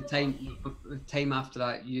in the time after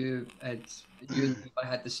that, you and Levi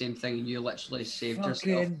had the same thing, and you literally saved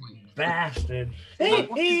yourself. fucking bastard.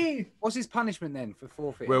 What's his punishment then for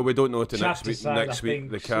forfeit? Well, we don't know till Chat next week. decide, I Next week,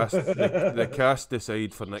 think. the cast, the cast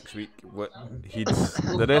decide for next week what Heed's.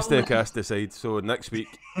 The rest of the cast decide. So next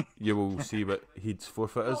week, you will see what Heed's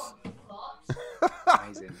forfeit is.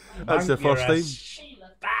 Amazing. That's the Manc, you're first a time.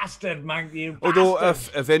 Bastard, Manc, you Although,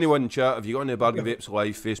 bastard. if anyone in chat, if you go on the Bargain Vapes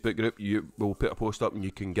live Facebook group, you will put a post up and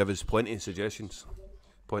you can give us plenty of suggestions.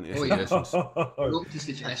 Plenty of Oh, yeah. suggestions. Note to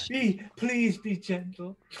suggestion. Please be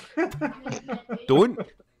gentle. Don't.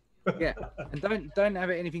 Yeah, and don't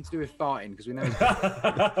have it anything to do with farting because we know.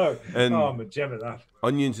 And Oh, I'm a gem of that.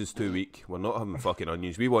 onions is too weak. We're not having fucking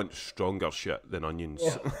onions. We want stronger shit than onions.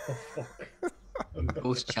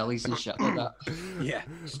 Ghost chilies and shit like that. Yeah,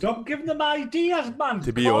 Stop giving them ideas, man.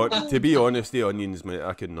 To be honest, the onions, mate,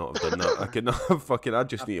 I could not have done that. I could not have fucking. I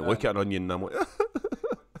just need to look at an onion and I'm like,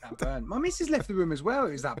 that burn. My missus left the room as well.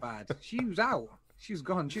 It was that bad. She was out. She was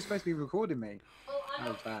gone. She was supposed to be recording me. That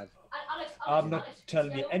was bad. I'm not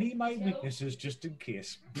telling you any of my weaknesses just in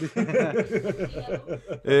case.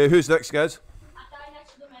 who's next, guys?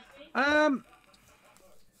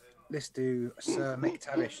 Let's do Sir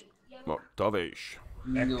McTavish. McTavish.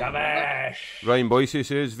 McTavish. Ryan Boyce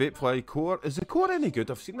says Vapefly core. Is the core any good?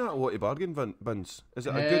 I've seen that a lot of bargain bins. Is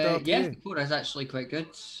it a good RDTA? Yeah, the core is actually quite good.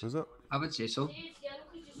 Is it? I would say so.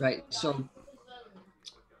 Right, so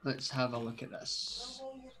let's have a look at this.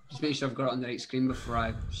 Just make sure I've got it on the right screen before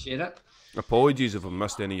I share it. Apologies if I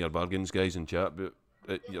missed any of your bargains, guys, in chat, but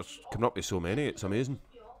you're coming up with so many. It's amazing.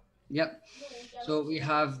 Yep. So we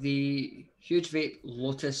have the Huge Vape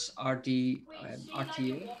Lotus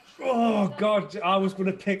RDTA. Oh, God, I was going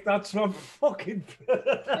to pick that, so I'm fucking...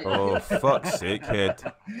 Oh, fuck's sake, head.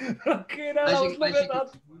 Fucking hell, I was looking at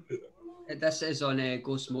that. This is on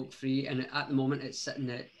Go Smoke Free, and at the moment it's sitting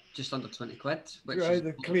at just under 20 quid. Which Right, is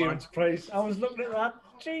the clearance price. I was looking at that.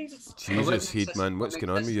 Jesus. Jesus, Heed, man, what's going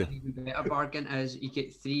on with you? A better bargain is you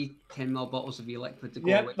get 3 10ml bottles of e-liquid to go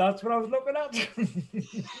Yep, with. that's what I was looking at.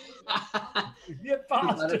 You I'd have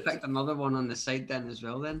bastard. picked another one on the side then as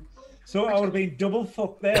well then. So I would have been double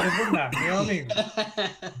fucked there, wouldn't I? You know what I mean?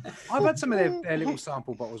 I've had some of their little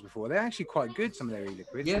sample bottles before. They're actually quite good. Some of their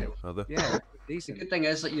e-liquids. Yeah. Are they? Yeah, The decent. good thing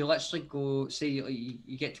is that you literally go, say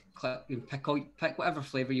you get to pick whatever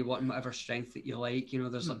flavour you want and whatever strength that you like. You know,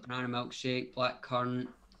 there's like banana milkshake, black currant,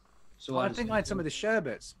 so on. I think I had some of the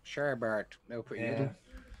sherbets. Sherbet. They were pretty Yeah.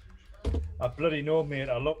 good. I bloody know, mate.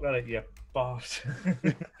 I looked at it, you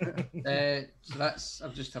bastard. So that's,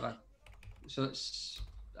 I've just have a, so it's,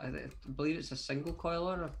 I believe it's a single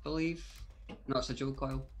coiler, I believe. No, it's a dual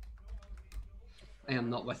coil. I am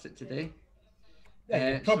not with it today.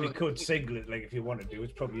 Yeah, you probably so- could single it, like, if you want to do.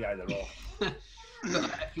 It's probably either or.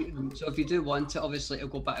 So if you do want it, obviously it'll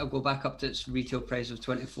go back up to its retail price of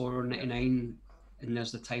 $24.99, and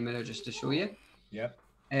there's the timer there just to show you. Yep.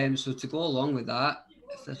 So to go along with that,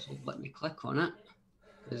 if this will let me click on it,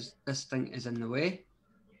 because this thing is in the way.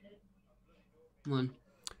 Come on.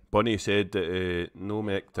 Bunny said that no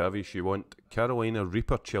McTavish, you want Carolina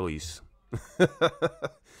Reaper chilies.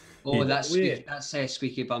 Oh, that's Wait.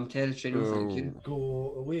 squeaky bum territory. No, thank you.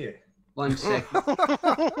 Go away. 1 second.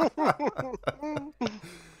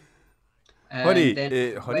 Honey,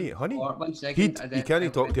 Then honey. 1 second. Heed, and you then I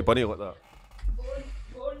can't talk went- to Bunny like that.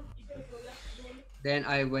 Then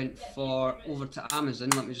I went for over to Amazon.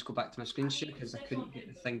 Let me just go back to my screen share because I couldn't get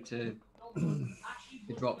the thing to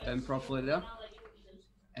drop down properly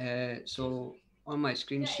there. So on my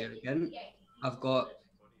screen share again, I've got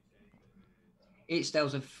 8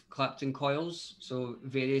 styles of Clapton coils, so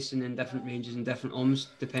various and in different ranges and different ohms,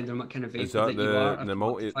 depending on what kind of Is vapor that that you are. the If you want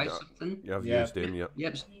multi? to try something. Yeah, I've Yeah. used them. Yep.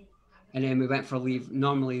 Yep. And then we went for Levi.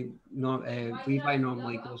 Normally, Levi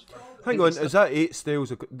normally goes for. Hang on, is that 8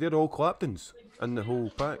 styles? They're all Claptons in the whole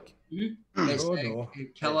pack. It's Oh, no.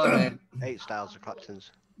 killer. 8 styles of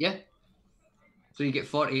Claptons. Yeah. So you get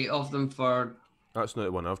 48 of them for. That's not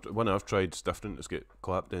the one I've tried. It's different. It's got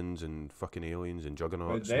Claptons and fucking aliens and But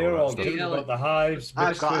juggernauts. they're and all all that different. stuff. You've got the hives. I've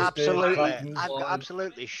mixed got twisted, absolutely, Claptons. I've got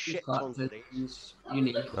absolutely shit tons of these. Claptons, you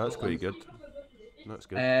need. That's quite good. That's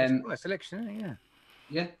good. Quite a selection, isn't it? Yeah.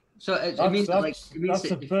 Yeah. So it That's, means that, like, that's, it means that's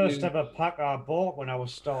that the if first you- ever pack I bought when I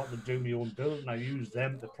was starting to do my own build, and I used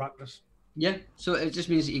them to practice. Yeah, so it just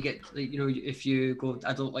means that you get, like, you know, if you go,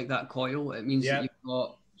 I don't like that coil, it means Yeah. that you've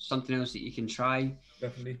got something else that you can try.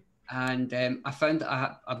 Definitely. And I found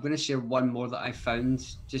that I'm going to share one more that I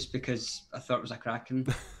found just because I thought it was a cracking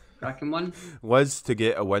one. Wiz to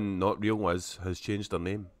get a win, not real Wiz, has changed her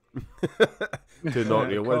name to not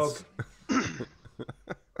real Wiz.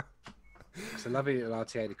 It's a lovely little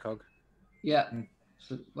RDTA cog. Yeah.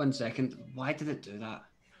 So 1 second. Why did it do that?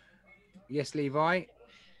 Yes, Levi.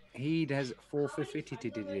 Heed has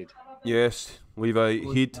forfeited. Yes, Levi,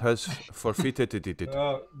 Heed has forfeited.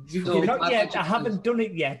 So, Not yet. I haven't done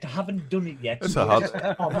it yet. It's a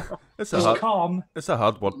hard, Calm. it's a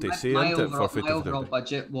hard word to say, My isn't it? overall, my Forfeited. overall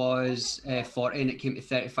budget was 40, and it came to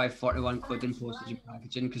 35.41 including postage and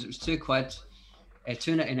packaging because it was £2,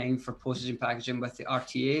 £2.99 for postage and packaging with the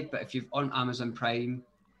RTA. But if you've on Amazon Prime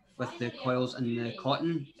with the coils and the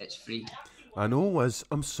cotton, it's free. I know, Wiz.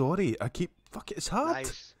 I'm sorry. Fuck it, it's hard.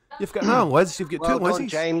 Nice. You've got now, Wiz. You've got Well two done, Wizzies.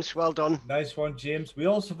 James. Well done. Nice one, James. We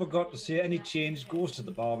also forgot to say any change goes to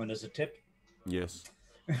the barman as a tip. Yes.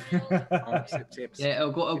 Tips. Yeah,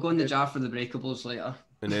 it'll go in the jar for the breakables later.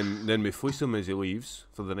 And then we fleece him as he leaves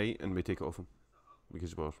for the night, and we take it off him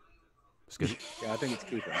because we're skint. Yeah, I think it's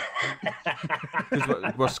keeping. Because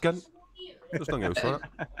we're skint. There's nothing else for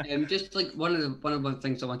it. Just like one of the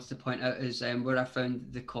things I wanted to point out is where I found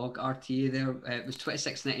the cog RTA there. It was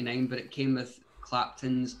 $26.99, but it came with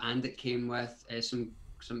Claptons and it came with some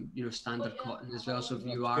standard cotton as well. So if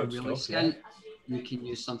you are good really stuff, skint, you can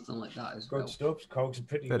use something like that as well. Good stuff. Cogs are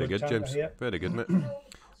pretty Very good, tanker James. here. Very good, mate.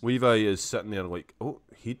 Levi is sitting there like, oh,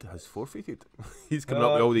 Heed has forfeited. He's coming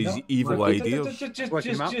up with all these evil ideas.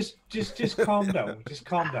 Just calm down. Just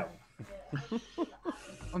calm down.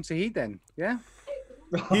 On to Heed then, yeah?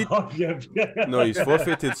 No, he's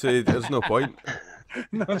forfeited, so there's no point.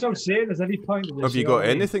 That's what I'm saying. There's any point in this. Have you got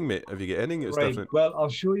anything, mate? Have you got anything that's Right. different? Well, I'll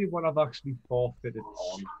show you what I've actually forfeited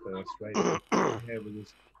on first. Right. Here with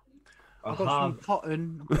this. I've got some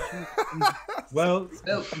cotton, Well,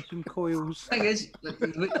 Well, some coils. the thing is,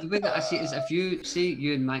 the way that I see it is, if you say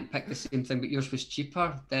you and Manc picked the same thing, but yours was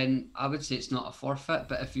cheaper, then I would say it's not a forfeit.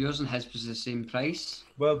 But if yours and his was the same price,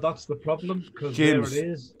 well, that's the problem because James, there it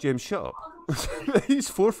is. James, shut up. He's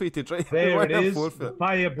forfeited, right? There Why it not is. forfeit?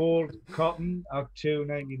 Fireball cotton at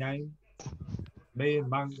 $2.99. Me and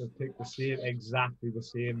Manc have picked exactly the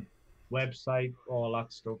same website, all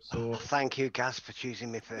that stuff. So Thank you, Gaz, for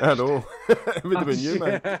choosing me first. I know. It would have been you,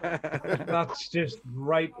 man. that's just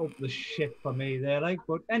right up the shit for me there, like.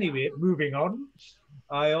 But anyway, moving on.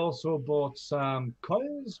 I also bought some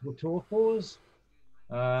coils with Tofos.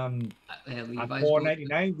 At Levi's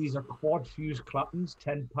 $4.99. These are quad fuse Claptons,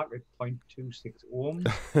 10 pack at 0.26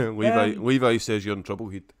 ohms. Levi says you're in trouble,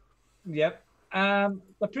 Heed. Yep.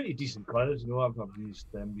 They're pretty decent coils, you know. I've used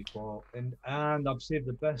them before, and I've saved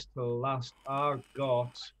the best for last. I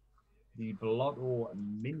got the Blotto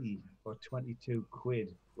Mini for 22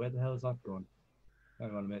 quid. Where the hell's that gone?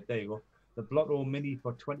 Hang on a minute. There you go. The Blotto Mini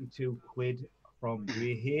for 22 quid from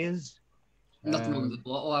Grey Haze. Nothing wrong with the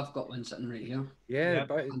bottle. I've got one sitting right here. Yeah, Yeah.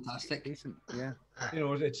 Fantastic. decent. Yeah. You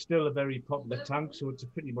know, it's still a very popular tank, so it's a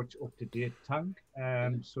pretty much up-to-date tank.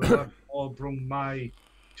 So that all brought my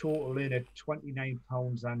total in at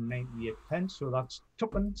 £29.98. So that's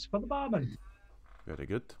tuppence for the barman. Very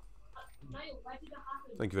good.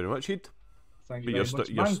 Thank you very much, Heed. Thank But you very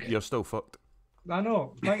much, Manc. you're still fucked. I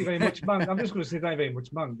know. Thank you very much, Manc. I'm just going to say thank you very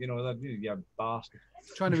much, Manc. You know, that you bastard.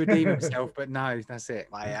 Trying to redeem himself, but no, that's it.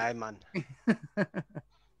 Aye, man.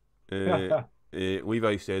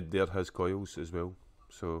 Levi said there has coils as well.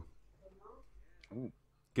 So,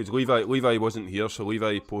 because Levi wasn't here, so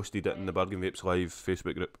Levi posted it in the Bargain Vapes live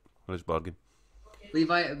Facebook group on his bargain.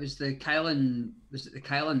 Levi, it was the Kylan. Was it the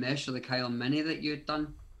Kylan Mesh or the Kylan Mini that you had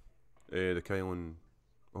done? The Kylan.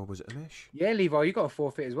 Oh, was it a mesh? Yeah, Levi, you got a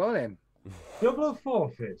forfeit as well then. Double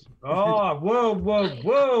forfeit. Oh, whoa.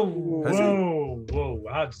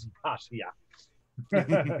 That's yeah.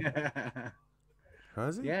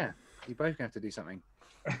 Has he? Yeah, you both have to do something.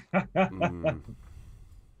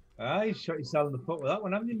 You shot yourself in the foot with that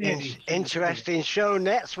one, haven't you, matey? Interesting show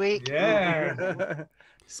next week. Yeah.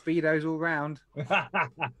 Speedos all round.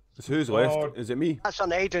 So who's left? Is it me? That's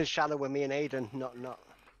on Aiden's channel with me and Aiden, not on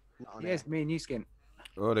Yes, me and you, Skint.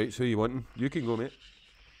 All right, so you wanting? You can go, mate.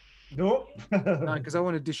 No. No, because I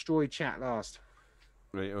want to destroy chat last.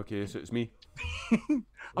 Right, okay, so it's me.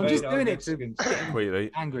 I'm just doing it to get get Quite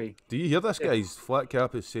right. angry. Do you hear this, guys?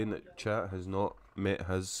 Flatcap is saying that chat has not met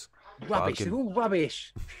his Rubbish. bargain. They're all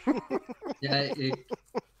rubbish. Yeah.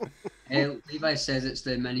 Levi says it's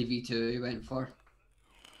the Mini V2 he went for.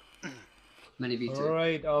 Mini V2.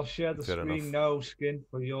 Alright, I'll share the Fair screen enough. now, Skint,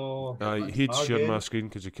 for your... He'd share my Bargain. screen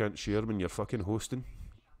because you can't share when you're fucking hosting.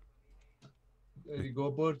 There you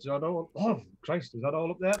go, bud. Is that all? Oh, Christ, is that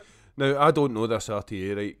all up there? Now, I don't know this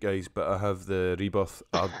RTA, right, guys, but I have the Rebirth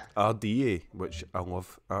RDA, which I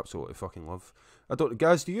love, absolutely fucking love. I don't,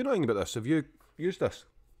 guys, do you know anything about this? Have you used this?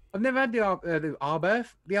 I've never had the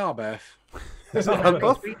Arbirth. The Arbirth. Is it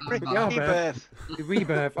Rebirth? The Arbirth. Rebirth. The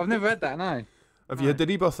Rebirth. I've never had that, no. Have you had the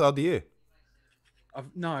Rebirth RDA? I've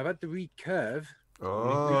had the Recurve.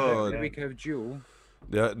 Oh, The Recurve Dual.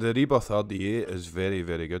 the Rebirth RDA is very,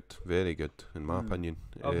 very good. Very good, in my opinion.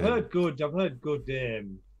 I've heard good.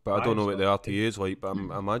 But I don't know what the vibes RTA is like, but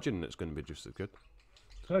I imagine it's going to be just as good.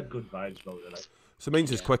 Heard good vibes about it. Like. So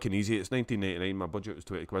mine's is quick and easy. It's 19.99. My budget was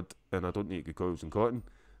 20 quid, and I don't need good coils and cotton.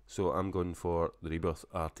 So I'm going for the Rebirth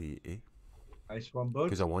RTA Nice one, bud.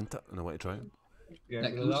 because I want it and I want to try it. Yeah,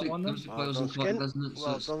 That do that one then. comes with Well coils done, and cotton, Skint. doesn't it? So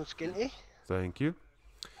Well it's- done, Skinty. Thank you.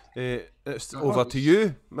 It's Oh, over to it's-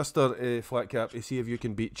 you, Mr. Flatcap, to see if you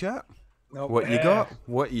can beat chat. No, What you got?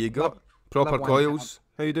 What you got? Proper love one coils.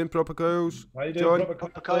 How you doing, proper coils? How you John? doing,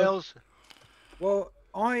 Proper coils. Well,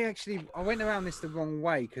 I went around this the wrong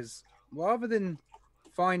way because rather than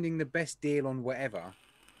finding the best deal on whatever,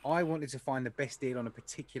 I wanted to find the best deal on a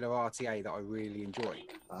particular RTA that I really enjoy,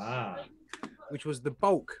 Ah. which was the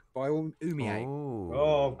Bulk by Umie. Oh,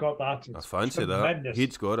 Oh, I've got that. I It's fancy that. tremendous.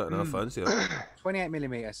 He'd got it, and I fancy it.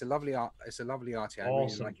 28mm. It's a lovely RTA. I really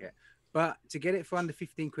Awesome. like it. But to get it for under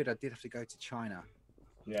 15 quid, I did have to go to China.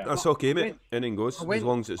 Yeah. That's okay, mate. Anything goes, I went- as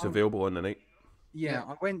long as it's available on the night. Yeah,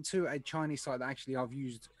 I went to a Chinese site that actually I've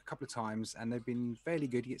used a couple of times, and they've been fairly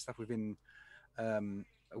good. You get stuff within a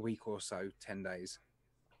week or so, 10 days.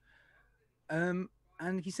 And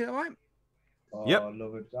he said, all right, Oh, Yep. I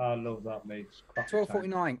love it. I love that, mate. It's cracking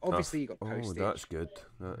time. $12.49. Obviously, you got Oh, postage. that's good.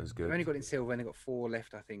 That is I've only good. got it in silver, and I've got 4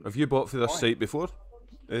 left, I think. Have you bought for this Fine. site before?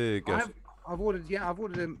 Guess. I've ordered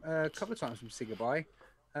them a couple of times from Sigabuy.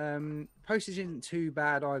 Postage isn't too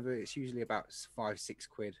bad either. It's usually about 5-6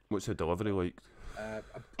 quid. What's the delivery like?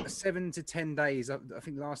 7 to 10 days. I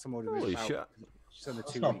think the last time I ordered was Holy about shit. just under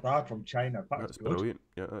That's 2 not weeks. bad from China. That's good. brilliant.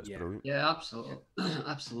 Yeah, that's Yeah. brilliant. Yeah, absolutely.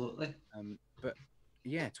 Absolutely. But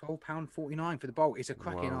yeah, £12.49 for the bolt. It's a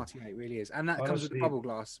cracking Wow. RTA, it really is. And that comes with the Honestly. bubble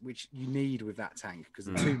glass, which you need with that tank because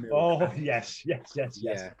the Mm. 2 mil. Oh, yes. Yeah,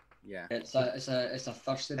 yeah. It's a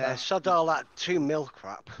thirsty bastard. Sod all that 2 mil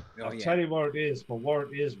crap. Oh, I'll yeah. tell you what it is. For what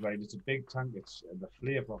it is, right? It's a big tank. It's the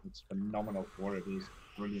flavour of it's phenomenal for what it is.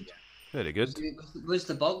 Brilliant. Very good. Was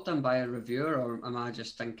the bulk done by a reviewer, or am I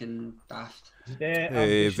just thinking daft?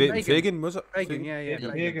 Vegan, was it? Vegan, yeah, Vegan.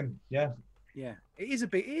 vegan. Vegan, yeah. Yeah, it is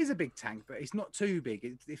a big tank, but it's not too big.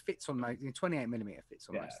 It fits on most 28mm fits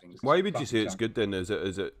on Yeah. most things. Why would you say Cracking it's tank. good then? Is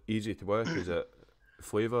it easy to work? Is it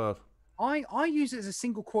flavour? I use it as a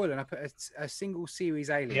single coil, and I put a single series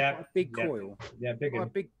alien, Yeah, quite a big yeah. coil, Yeah, big. quite a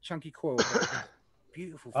big chunky coil. But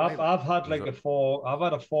beautiful I've flavour. I've had like Is I've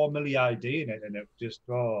had a 4 milli ID in it, and it just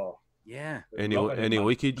Yeah, Any love it, any man.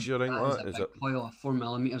 leakage or anything That like is that? a Is big it? coil,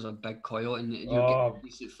 4mm is a big coil, and you Oh. get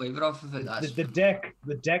decent flavour off of it. That's The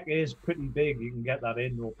deck is pretty big. You can get that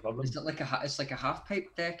in, no problem. is it like it's like a half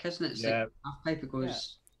pipe deck, isn't it? It's Yeah. like half pipe. It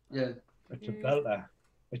goes. Yeah. It's a belter.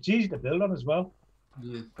 It's easy to build on as well.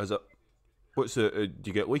 Yeah. Is it? What's the? Do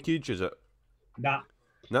you get leakage? Is it? Nah,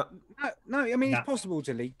 No. no, I mean Nah. it's possible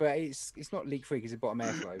to leak, but it's not leak free because it's bottom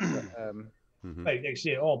airflow. But, Mhm. like they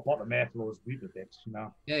say, oh, bottom airflow is weak with it. You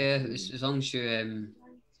know, Yeah, yeah. It's, as long as you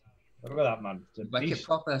look at that, man. It's a wick it beast.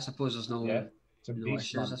 proper, I suppose there's no. Yeah, it's a no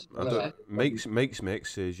beast, man. issues. I don't, Mike's Mech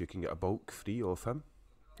says you can get a bulk free off him.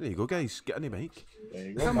 There you go, guys. Get any Mike. There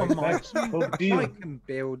you go. Come on, Mike. Mike. Full deal. I can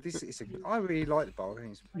build this. I really like the bulk. I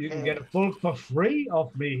think it's You can get a bulk for free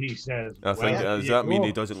off me, he says. I think Well, does there that you mean go.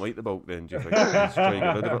 he doesn't like the bulk then? Do you think he's trying to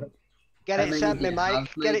get rid of it? Get I it mean, sent me, yeah, Mike.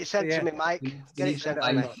 I've Get like- it sent yeah. to me, Mike. Get it sent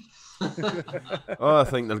to me. Oh, I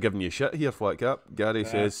think they're giving you shit here, Flatcap. Gary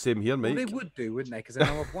says same here, well, they Mike. would do, wouldn't they? Because they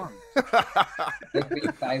know I've won. There'd be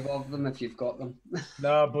 5 of them if you've got them.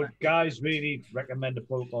 No, but guys, really recommend a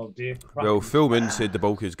bulk all day. Well, Phil Min said the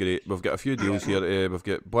bulk is great. We've got a few deals here. We've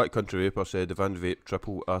got Black Country Vapor said the Van Vape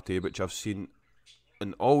Triple RT, which I've seen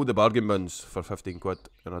in all the bargain bins for 15 quid,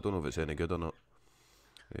 and I don't know if it's any good or not.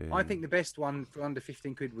 I think the best one for under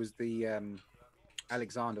 15 quid was the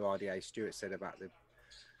Alexander RDA. Stuart said about the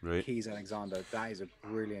Right. Keys Alexander. That is a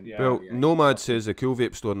brilliant. Yeah. Well, RDA. Nomad says the Cool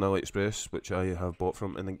Vape store in AliExpress, which I have bought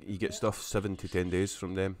from, and you get stuff 7 to 10 days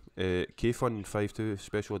from them. K-Fun 5.2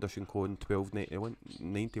 special edition clone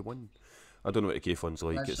 1291. I don't know what a K-Fun's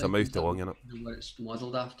like. That's It's a mouth to like lung in it. what it's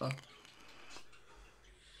modelled after.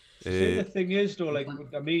 See, the thing is though, like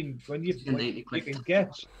I mean, when you Yeah, 90 you quid.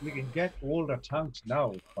 can get older tanks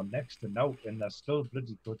now for next to now, and they're still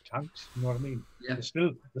bloody good tanks. You know what I mean? Yeah.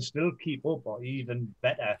 They still keep up, or even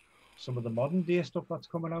better, some of the modern day stuff that's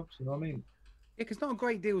coming out. You know what I mean? Yeah, because not a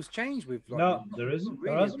great deal's changed with. Like, No, there isn't.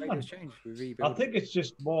 Really, There isn't, a great man. deal's changed with I rebuilding. think it's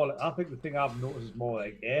just more. I think the thing I've noticed is more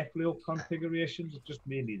like airflow configurations. It's just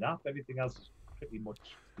mainly that. Everything else is pretty much.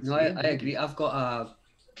 the No, I same, agree. I've got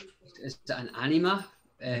is it an Anima,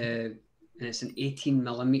 and it's an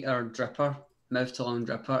 18mm dripper, mouth to lung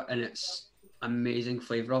dripper, and it's amazing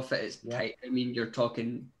flavour of it. It's Yeah. tight. I mean, you're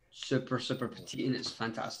talking super petite, and it's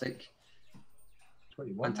fantastic. That's what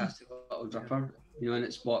you want. Fantastic little dripper. You know, and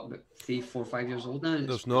it's what, about 3, 4, 5 years old now. and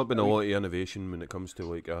There's it's not been a really- lot of innovation when it comes to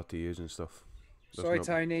like RTAs and stuff. There's Sorry, not-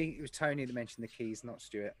 Tony. It was Tony that mentioned the keys, not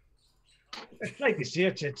Stuart. It's like you say,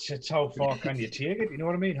 it's how far can you take it? You know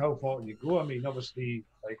what I mean? How far can you go? I mean, obviously,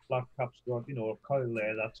 like Flatcap's got, you know, a coil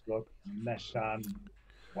there that's got mesh and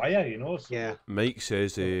wire, you know. So Yeah. Mike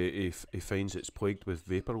says he finds it's plagued with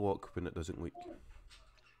vapor lock when it doesn't leak.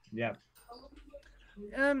 yeah.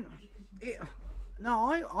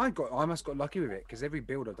 No, I must got lucky with it because every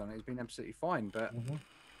build I've done has been absolutely fine. But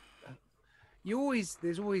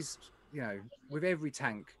there's always, you know, with every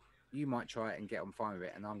tank, you might try it and get on fine with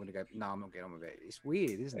it, and I'm going to go, no, I'm not getting on with it. It's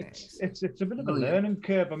weird, isn't it? It's a bit of a Oh, yeah. learning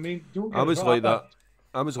curve. I mean, don't get I me was wrong, like that.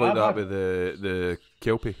 I was like I've that had- with the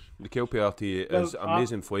Kelpie. The Kelpie RTA is Well,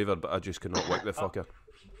 amazing flavour, but I just could not wick the fucker.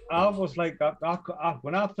 I was like that.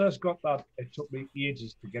 When I first got that, it took me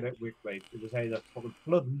ages to get it wicked right. It was either fucking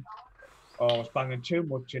flooding, or I was banging too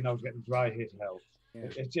much, and I was getting dry hit hell. Yeah.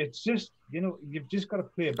 It's just, you know, you've just got to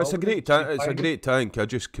play about. It's a with great it. tank. You It's a find it. great tank. I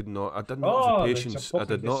just could not. I did not Oh, have the it's a patience. I fucking-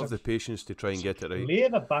 did not it's have a- the patience to try and get it right.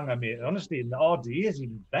 Labour banger, mate. Honestly, and the RDA is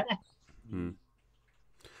even better.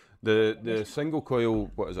 The single coil.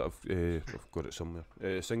 What is it? I've got it somewhere.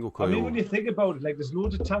 Single coil. I mean, when you think about it, like there's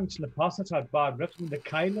loads of tanks in the past that had bad reps. I mean, the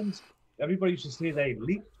Kylands, everybody used to say they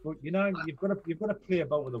leaked, but you know, you've got to play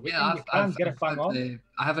about with the wicking. Yeah, You can't get it bang on.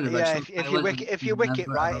 I have an original. Yeah, if you one wick it, and if you wick it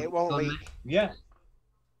never right, ever it won't leaked on leak. me. Yeah.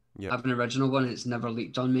 Yeah. I have an original one. It's never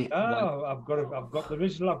leaked on me. Oh, I've got the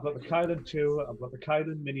original. I've got the Kylan 2. I've got the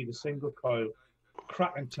Kylan Mini, the single coil,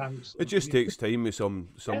 cracking tanks. It just takes time with some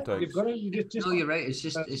Yeah, tanks. you've got to. You just No, you're right. It's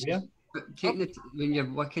just, yeah. but taking it when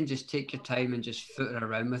you're wicking, just take your time and just foot it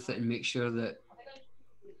around with it and make sure that,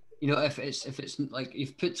 you know, if it's like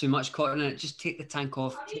you've put too much cotton in it, just take the tank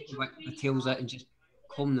off, take the tails out, and just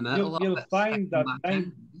comb them out a little You'll bit. find stick them that back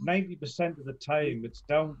in. 90% of the time it's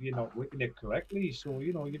down to you not wicking it correctly. So,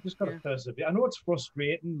 you know, you've just got to persevere. I know it's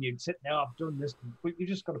frustrating. You'd sit there, I've done this, but you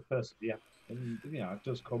just got to persevere. And, you know, it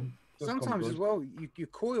does come. Sometimes as well, your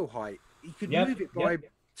coil height, you could Yep, move it by yep.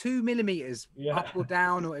 2 millimeters Yeah. up or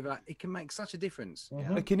down or whatever. It can make such a difference.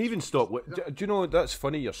 It can even stop. Do you know that's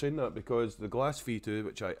funny you're saying that because the Glass V2,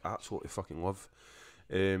 which I absolutely fucking love,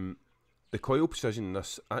 the coil precision in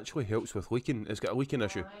this actually helps with leaking. It's got a leaking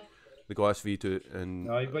issue, the Glass V2, and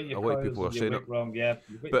No, you've got your a lot of coils people are and your saying wick it. wrong, yeah.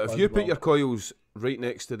 You've got But your if coils you put wrong. your coils right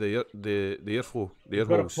next to the airflow, the air You've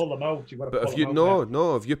got to holes, pull them out. You've got to but pull if you them out,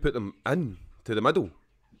 no, if you put them in to the middle,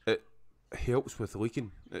 it helps with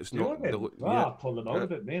leaking. It's yeah. not. I'll pull them out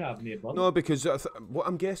of it, mate. I've made one. No, because what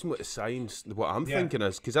I'm guessing what the science, what I'm Yeah. thinking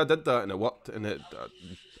is, because I did that and it worked, and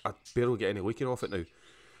I barely get any leaking off it now.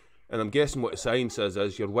 And I'm guessing what the science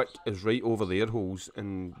is your wick is right over the air holes,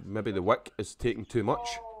 and maybe the wick is taking too much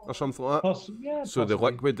or something like that. Yeah, So the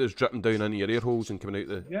possibly. liquid is dripping down into your air holes and coming out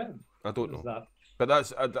the. Yeah, I don't there's know, that. but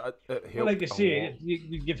that's it helped Well, like you a say, lot.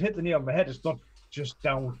 you've hit the nail on the head. It's not just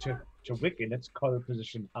down to wicking; it's coil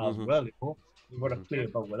position as Mhm. well. You know, you've got to play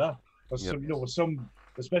about with that. Because Yep. some, you know, with some,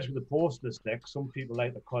 especially with the postless deck, some people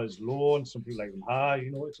like the coils low and some people like them high.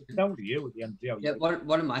 You know, it's down to you at the end of the day. Yeah,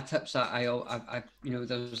 one of my tips that I you know,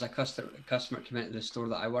 there was a customer came into the store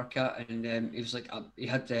that I work at, and he was like, he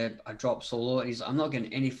had a drop solo, and he's like, I'm not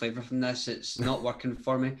getting any flavour from this. It's not working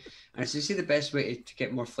for me. And I said, see, the best way to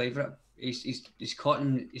get more flavour, his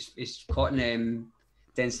cotton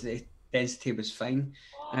density was fine.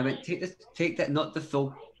 And I went, take that, not the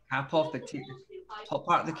full cap off, but take the top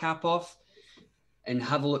part of the cap off, and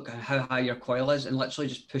have a look at how high your coil is, and literally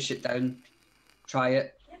just push it down, try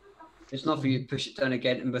it. It's not for you to push it down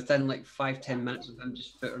again, and within like 5-10 minutes of him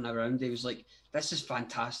just footering around, he was like, this is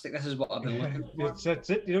fantastic, this is what I've been looking for. That's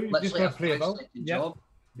it. You know, you just Literally got a to play about. 5-second Yeah, job.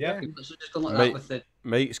 yeah. Literally just going like Mate, that with the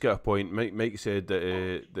Mike's got a point. Mike said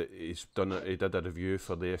that he's done it. He did a review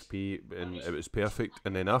for the FP and it was perfect.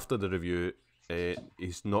 And then after the review,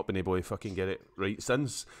 he's not been able to fucking get it right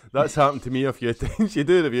since. That's happened to me a few times. You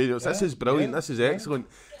do the videos, this is brilliant, this is excellent,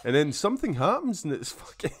 and then something happens and it's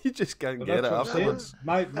fucking, you just can't get it afterwards.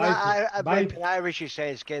 In Irish you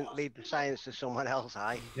say Skint, leave the science to someone else,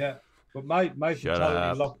 aye. Yeah, but my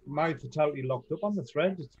fatality locked up on the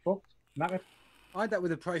thread. It's fucked. Knackered. I had that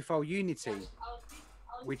with the Profile Unity,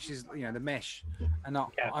 which is, you know, the mesh, and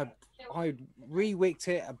I re-wicked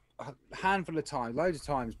it a handful of times, loads of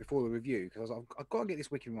times before the review, because I was like, I've got to get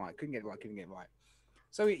this wicking right. Couldn't get it right.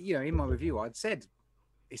 So, you know, in my review, I'd said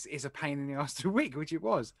it's a pain in the ass to wick, which it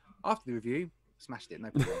was. After the review, smashed it,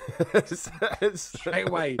 no problem. Straight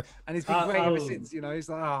away, and it's been great ever since. You know, it's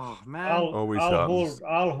like, oh man.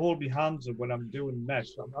 I'll hold my hands up when I'm doing mesh.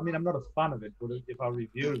 I mean, I'm not a fan of it, but if I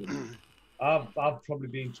review them. I've probably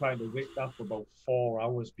been trying to wick that for about 4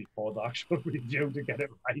 hours before the actual review to get it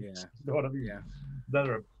right. Yeah. You know what I mean? Yeah.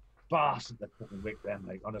 They're a bastard that fucking wick them,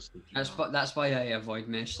 like, honestly. That's why I avoid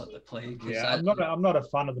mesh like the plague. Yeah, I'm not a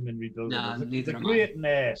fan of them in rebuildables. Nah, they're great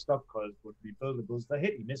in stock cars, but rebuildables, they're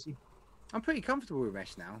hitty missy. I'm pretty comfortable with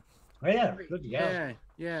mesh now. Oh, yeah, good. Yeah.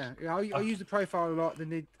 I use the Profile a lot.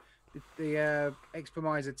 Then the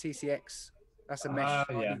Expomizer TCX. That's a mesh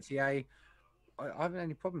RDTA. I haven't had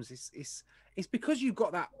any problems. It's because you've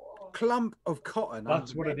got that clump of cotton.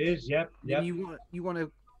 That's what it is. Yep. You want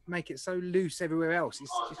to make it so loose everywhere else.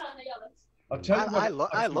 It's just... I'll tell you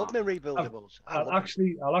what, I love my rebuildables. I'll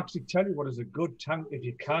actually tell you what is a good tank if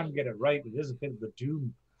you can get it right. It is a bit of the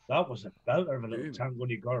doom. That was a belter of a little tank when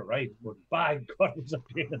you got it right. But by God, it was a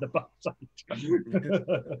pain in the backside.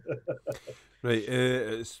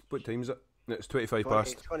 Right. What time is it? It's 25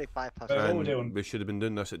 past. 25 past. And we should have been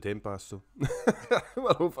doing this at 10 past, so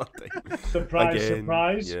we're over time.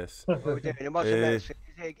 Surprise! Yes. What are we doing?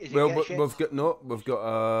 We've got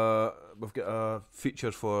a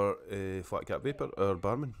feature for Flatcap Vaper, our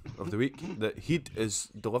barman of the week, that Heed is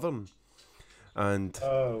delivering, and is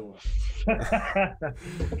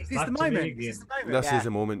this the moment? This is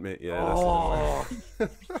the moment, mate. Yeah.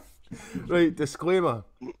 Right, disclaimer.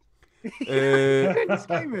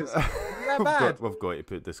 Disclaimers. We've got to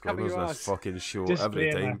put disclaimers on this fucking show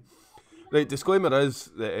every time. Right, disclaimer is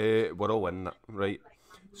that we're all in that, right?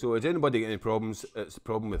 So, is anybody got any problems? It's the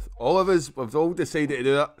problem with all of us. We've all decided to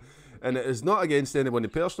do that, and it is not against anyone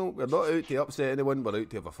personal. We're not out to upset anyone. We're out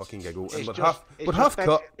to have a fucking giggle, and we're half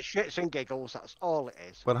cut. Shits and giggles. That's all it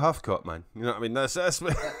is. We're half cut, man. You know what I mean? That's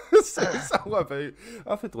all about.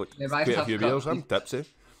 I've had quite a few beers. I'm tipsy.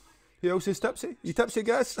 Who else is tipsy? You tipsy,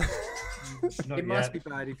 guys? It must be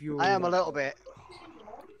bad if you're... I am a little bit.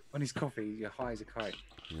 On his coffee, you're high as a kite.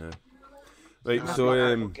 Yeah. Right,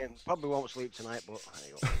 so... probably won't sleep tonight, but...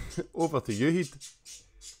 Over to you, Heed.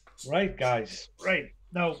 Right, guys. Right.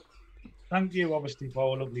 Now, thank you, obviously,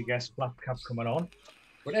 for our lovely guest, Flatcap, coming on.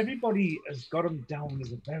 But everybody has got him down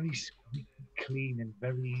as a very squeaky clean and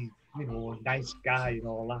very, nice guy and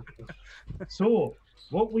all that. So,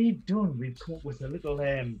 what we've done, we've come up with a little...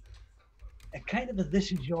 a kind of a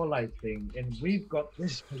This Is Your Life thing, and we've got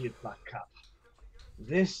this for you, Flatcap.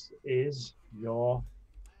 This is your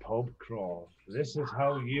pub crawl. This is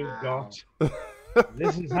how you got.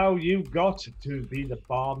 This is how you got to be the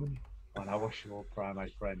barman on our show, my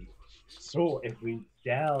friend. So if we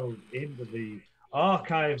delve into the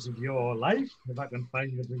archives of your life, if I can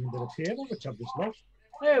find the bit of paper, which I've just lost,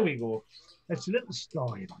 there we go. It's a little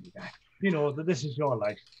story about that. That This Is Your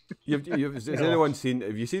Life. Has anyone seen?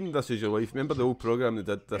 Have you seen This Is Your Life? Remember the old program that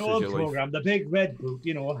did This Is Your Life? The Big Red Book.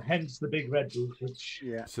 Hence the Big Red Book. Which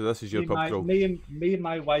So this is your pub crawl. Me and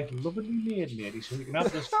my wife lovingly made, matey, so we can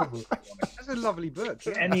have this trouble. That's a lovely book.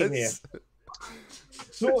 Yeah. Anyway,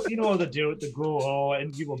 so they do it. They go,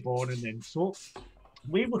 and you were born, and then so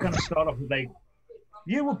we were going to start off with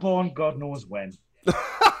you were born, God knows when.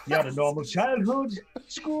 You had a normal childhood,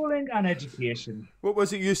 schooling, and education. What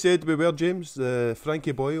was it you said we were, James? The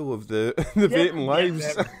Frankie Boyle of the vaping lives.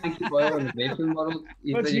 Yeah. Frankie Boyle in the vaping world.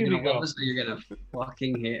 You're going to love us, or you're going to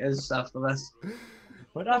fucking hate us after this.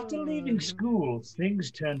 But after leaving school, things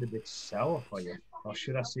turned a bit sour for you. Or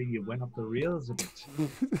should I say you went off the rails a bit.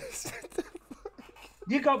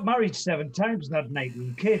 You got married 7 times and had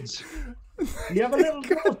 19 kids. You have a little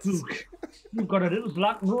notebook. You've got a little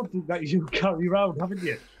black notebook that you carry around, haven't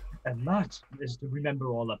you? And that is to remember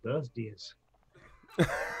all the birthdays.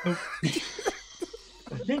 The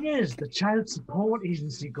thing is, the child support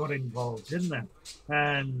agency got involved, didn't they?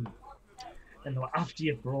 And they were after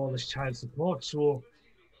you for all this child support. So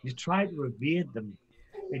you tried to evade them,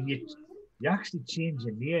 and you actually changed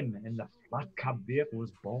your name, and the Flatcap Vaper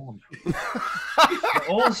was born. You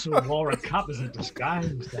also wore a cap as a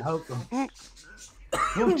disguise to help them. But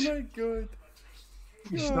oh my God.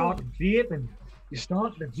 You started vaping you're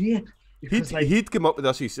starting to vape. Because, like, He'd come up with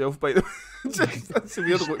this himself, by the way. That's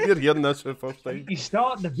we're hearing this for the first time. he's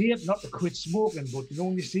starting to vape, not to quit smoking, but you know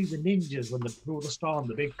when you see the ninjas when they throw the storm,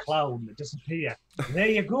 the big cloud that disappear. There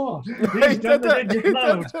you go. He's done the ninja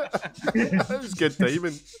cloud. That was good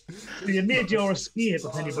timing. So you made your escape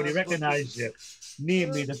if anybody recognised you,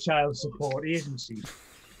 namely the Child Support Agency.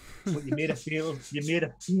 But you made a fatal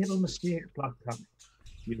mistake, Flatcap.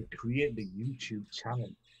 You created a YouTube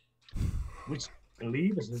channel, which,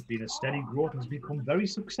 believe us, has been a steady growth, has become very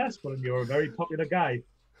successful, and you're a very popular guy.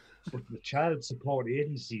 But the Child Support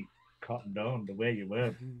Agency cottoned on to where you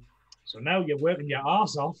were. So now you're working your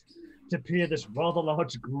arse off to pay this rather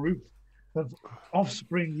large group of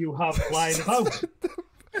offspring you have flying about.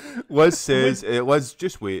 Liz says, Liz,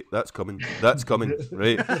 just wait, that's coming,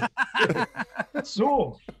 right?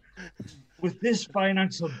 So, with this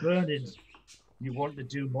financial burden, you want to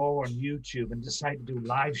do more on YouTube and decide to do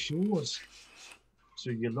live shows. So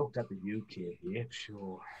you looked at the UKVS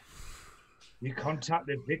show. You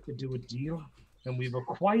contacted Vic to do a deal, and we've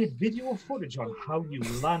acquired video footage on how you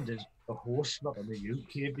landed a horse slot on the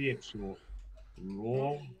UKVS show.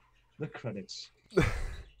 Roll the credits.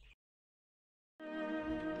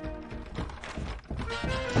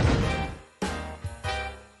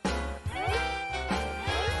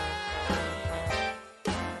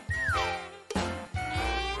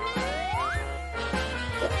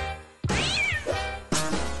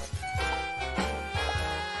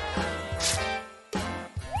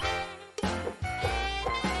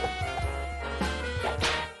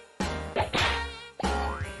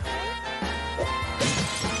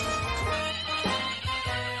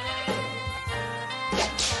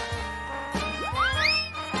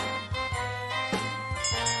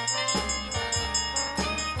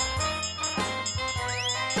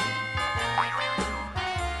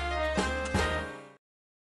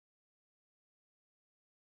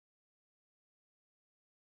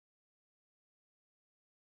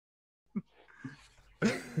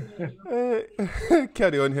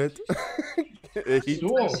 Carry on, Head. We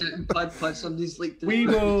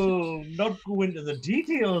will not go into the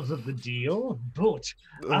details of the deal, but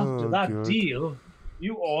after that deal,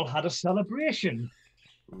 you all had a celebration.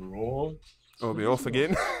 Roll. Oh, we off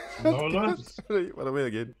again? No, lads. Right, we're away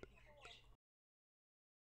again.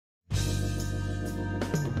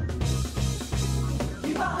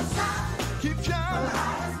 Keep shining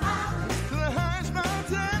to the highest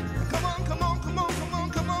mountain. Come on, come on, come on, come on,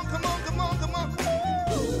 come on, come on, come on, come on.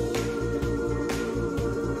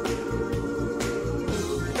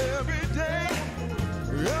 Every day,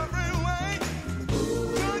 every way.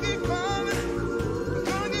 Gonna keep climbing,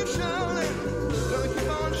 gonna keep shouting, gonna keep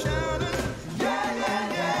on shouting. Yeah, yeah,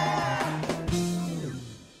 yeah.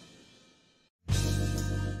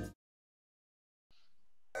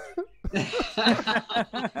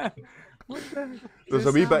 There's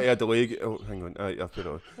a wee bit of a delay. Oh, hang on. I've put it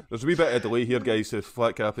on. There's a wee bit of a delay here, guys. So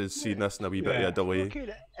Flatcap is seeing this in a wee bit of a delay. Look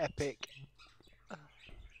at epic.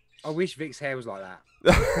 I wish Vic's hair was like that.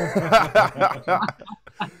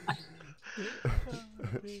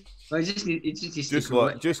 Well, just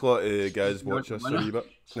let guys watch us a wee bit.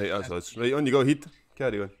 Right, that's us. Right, on you go, Heed.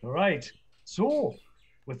 Carry on. All right. So,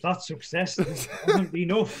 with that success, it wasn't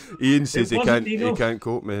enough. Ian says he can't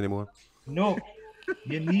cope me anymore. No,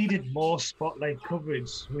 you needed more spotlight coverage.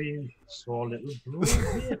 So you saw little Bro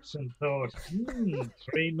Vapes and thought,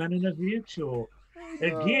 3 men in a vape show.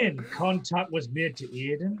 Again, contact was made to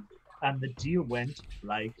Aiden, and the deal went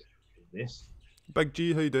like this. Big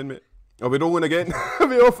G, how you doing, mate? Are we rolling again? Are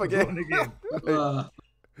we off again?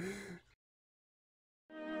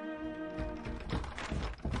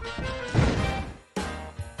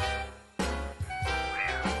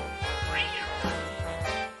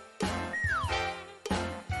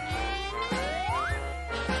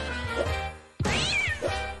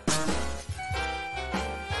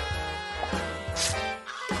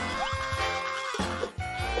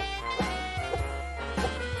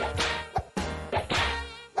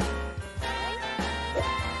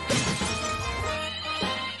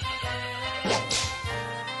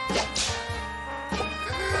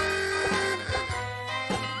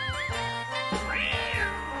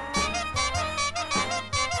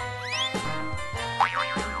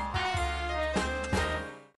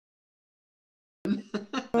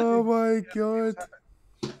 Oh my god.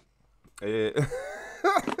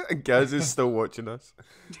 Gaz is still watching us.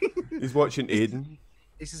 He's watching Aiden.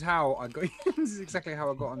 This is how I got. This is exactly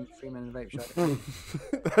how I got on 3 Men in a Vape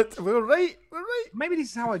show. We're right. We're right. Maybe this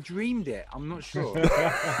is how I dreamed it. I'm not sure.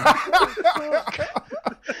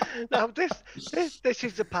 Now this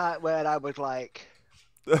is the part where I was like,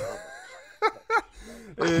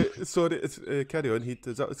 Sorry, it's, carry on, Heed.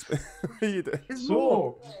 Is that Heed?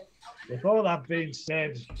 So, with all that being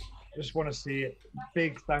said, just want to say a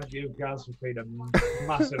big thank you, guys, for being a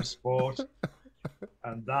massive sport.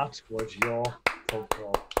 And that was your pub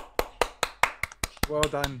crawl. Well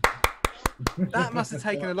done. That must have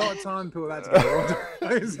taken a lot of time to put that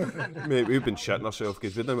together. Mate, we've been shitting ourselves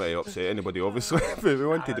because we didn't want to upset anybody, obviously. But we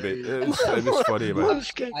wanted to be. It was funny, man.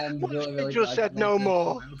 Munchkin just said no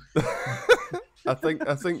more. I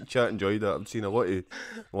think chat enjoyed that. I've seen a lot of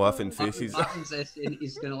laughing faces.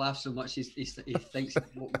 He's going to laugh so much he thinks he's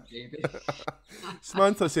walking baby.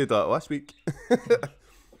 Samantha said that last week.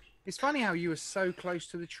 It's funny how you were so close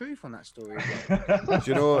to the truth on that story. Do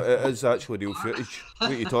you know, it is actually real footage.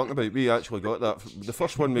 What are you talking about? We actually got that. The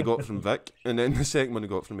first one we got from Vic, and then the second one we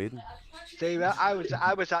got from Aiden. See,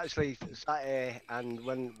 I was actually sat here, and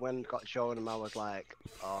when got shown him, I was like,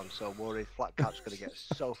 oh, I'm so worried. Flatcap's gonna get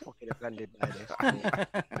so fucking offended by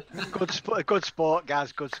this. Good sport,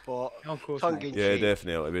 guys. Good sport. Oh, of course, yeah,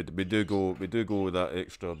 definitely. We do go with that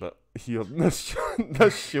extra bit here in this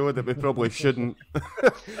show that we probably shouldn't.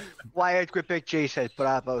 Wired with Big G says,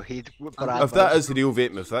 bravo, bravo. If that is the real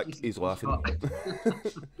vape with Vic, he's laughing.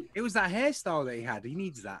 It was that hairstyle that he had. He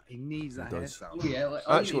needs that. He needs that hairstyle. Oh, yeah, like,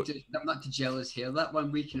 actually, I'm not too jealous here. That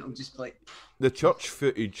 1 week, and it'll just be like. The church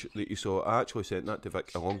footage that you saw, I actually sent that to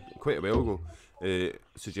Vic quite a while ago,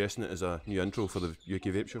 suggesting it as a new intro for the UK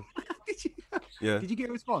Vape show. Did you? Yeah. Did you get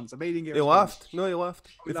a response? I bet you didn't get a response. response. He laughed. No, he laughed.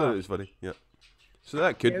 He thought it was funny. Yeah. So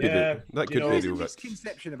that could be the real Vic. There's a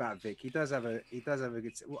misconception about Vic. He does have a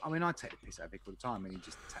good. Well, I mean, I take the piss out of Vic all the time, and he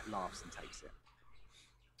just laughs and takes it.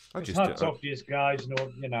 It's hats off to you guys,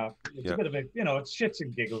 you know, it's a bit of a, it's shits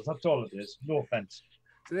and giggles. That's all it is. No offense.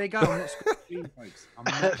 So there you go.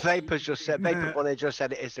 Vapor's just said. Vapor Bunny just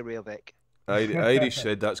said it is the real Vic. Irish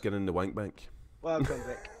said that's getting in the wank bank. Welcome,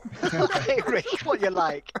 Vic. Hey, Rich, what you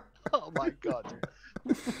like? Oh my god.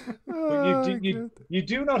 You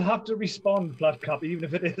do not have to respond, Flatcap, even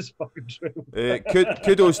if it is fucking true.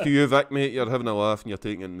 Kudos to you, Vic, mate. You're having a laugh and you're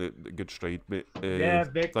taking the good stride, mate. Yeah,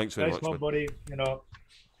 Vic. Thanks very much, man. buddy.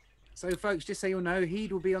 So, folks, just so you'll know,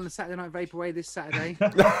 Heed will be on the Saturday Night Vaporway this Saturday.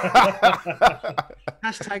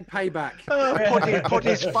 Hashtag payback.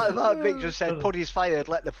 Vic just said, Puddy's fired,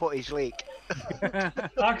 let the footage leak.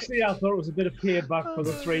 Actually, I thought it was a bit of payback for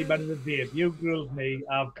the 3 men in the vape. You grilled me,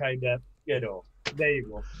 I've kind of, there you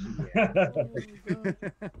go.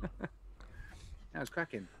 That was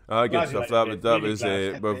cracking. Good stuff. That was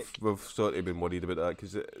we've sort of been worried about that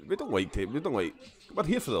because we don't like. We're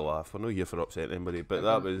here for the laugh. We're not here for upsetting anybody. But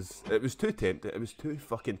it was too tempting. It was too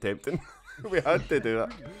fucking tempting. We had to do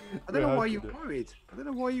that. I don't know why you were worried.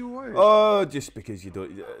 Oh, just because you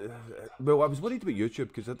don't. Well, I was worried about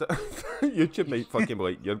YouTube because YouTube might fucking be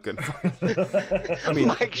like, you're going. I mean,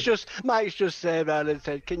 Mike's just turned around and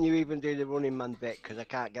said, "Can you even do the Running Man bit? Because I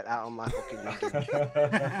can't get that on my fucking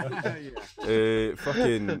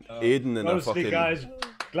fucking Aiden and honestly, fucking guys,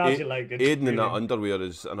 glad you liked it. Aiden in that underwear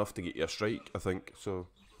is enough to get you a strike, I think. So.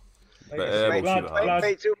 But,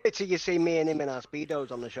 wait till you see me and him in our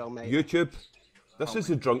speedos on the show, mate. YouTube, this is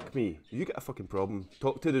the drunk me. You get a fucking problem.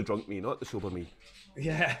 Talk to the drunk me, not the sober me.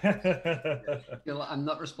 Yeah. I'm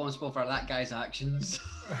not responsible for that guy's actions.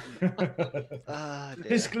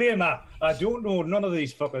 Disclaimer: I don't know none of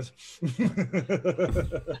these fuckers.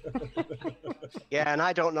 Yeah, and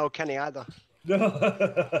I don't know Kenny either.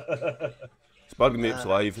 It's Bargain Vapes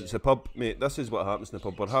live. It's a pub, mate. This is what happens in the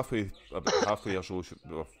pub. We're about halfway or so,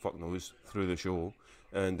 or fuck knows, through the show,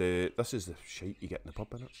 and this is the shite you get in the pub,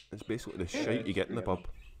 innit? It's basically the shite you get in the pub.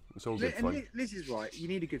 It's all good fun. Liz is right. You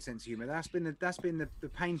need a good sense of humour. That's been the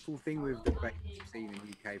painful thing with the vape scene in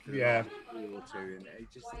the UK for the last year or two, and it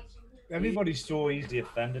just everybody's so easily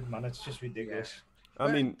offended, man. It's just ridiculous. Yeah.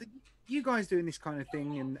 I mean, you guys doing this kind of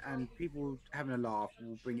thing and people having a laugh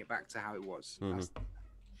will bring it back to how it was.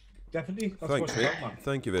 Definitely. Thanks, mate.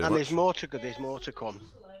 Thank you very much. And there's more to come.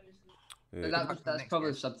 That's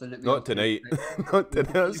probably something that not tonight. Not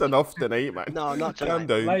tonight. That's enough tonight, man. No, not tonight.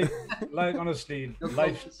 Calm down. Like honestly,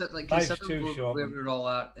 life's too short. Where we're all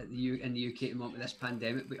at in the UK at the moment with this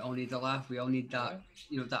pandemic, we all need a laugh. We all need that,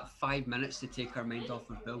 that 5 minutes to take our mind off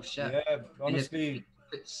of bullshit. Yeah, honestly. And if we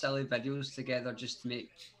put silly videos together just to make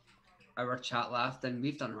our chat laugh, then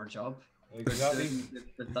we've done our job. Exactly.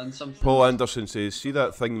 We've done something. Paul Anderson says, "See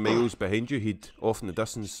that thing miles behind you, Heed, off in the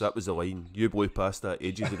distance? That was the line. You blew past that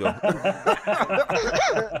ages ago."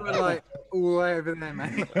 We're like all the way over there,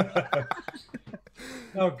 mate.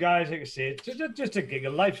 No, guys, like I said, just a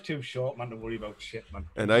giggle. Life's too short, man, to worry about shit, man.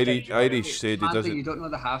 And Irish said he doesn't. You don't know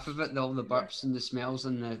the half of it, all the burps and the smells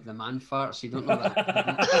and the man farts. You don't know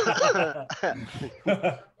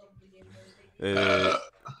that.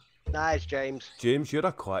 Nice, James. James, you're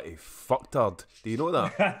a quality fucktard. Do you know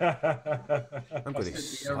that? I'm going to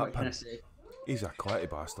slap him. He's a quality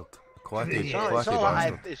bastard. A quality, It's quality all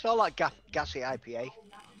like, bastard. it's all like gassy IPA.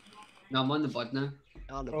 No, I'm on the bud now.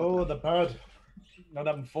 On the Oh, bottom. the bird. Not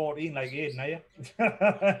having 14 like Aiden, are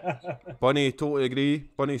you? Bunny, totally agree.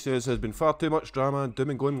 Bunny says there's been far too much drama and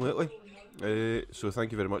doom and gloom lately. So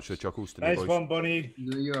thank you very much for the chuckles tonight, Nice boys. one, Bunny.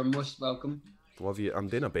 No, you are most welcome. Love you. I'm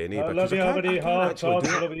doing a Benny. I because love you, I can't buddy. actually Hard, do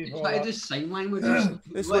it. love you. Try to do sign language.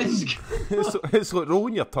 It's like, it's like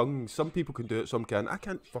rolling your tongue. Some people can do it, some can't. I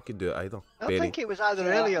can't fucking do it either. I Benny. think it was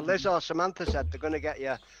either earlier Liz or Samantha said they're going to get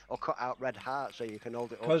you or cut out red heart so you can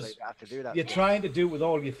hold it up so you Because don't have to do that. you're trying to do it with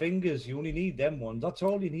all your fingers. You only need them ones. That's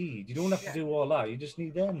all you need. You don't have to do all that. You just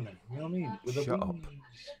need them. You know what I mean? With the Shut up. wings.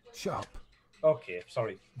 Shut up. Okay,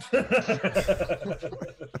 sorry.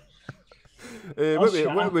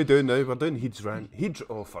 What are we doing now? We're doing Heed's rant. Heed,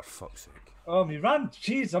 oh, for fuck's sake. Oh, me rant.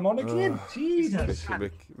 Jeez, I'm on again. Jesus.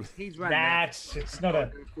 He's right. That's it's not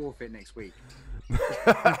a forfeit next week.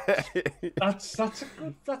 that's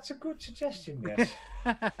a good suggestion, yes.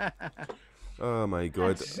 Oh my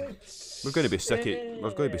god. We're going to be sick of,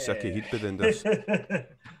 we're going to be sick of Heed by the end of this.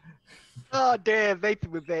 Oh dear, vaping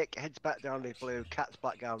with Vic, heads back down the blue, cats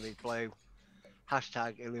back down the blue.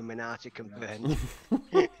 Hashtag Illuminati confirmed.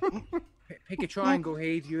 Pick a triangle,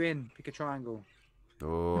 Heed. You in? Pick a triangle.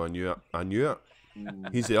 Oh, I knew it. I knew it.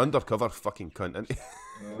 He's the undercover fucking cunt, isn't he?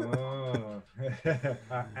 Oh.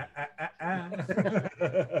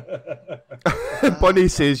 Bunny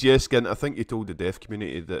says yes, Skint. I think you told the deaf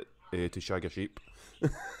community that to shag a sheep.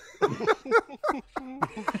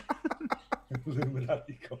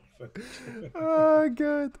 Illuminati confirmed. Oh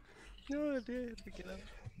god. Oh dear, pick it up.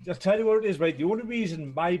 I'll tell you what it is, right? The only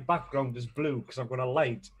reason my background is blue because I've got a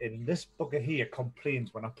light, and this bugger here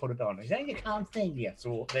complains when I put it on. He says, you can't see yet,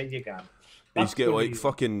 so there you go. He's got like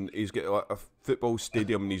fucking. He's got like a football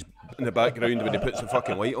stadium, and he's in the background when he puts the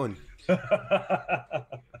fucking light on.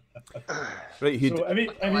 Right, Heed. So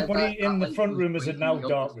everybody in the front room is in now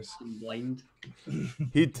darkness. Blind.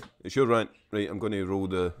 Heed, it's your rant. Right, I'm going to roll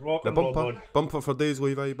the Rock and roll, bumper. bud. Bumper for days,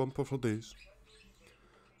 Levi. Bumper for days.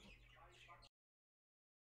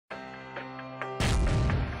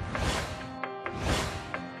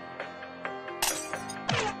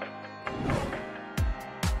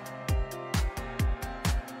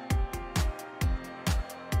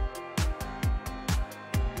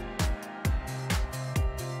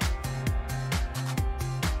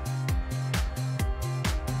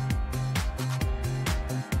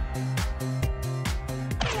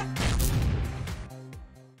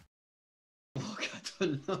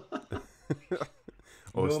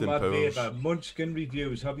 Austin Nomad Powers. Vaper, Munchkin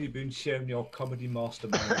Reviews. Have you been sharing your comedy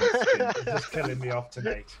mastermind? Just killing me off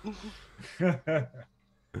tonight.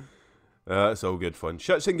 That's all good fun.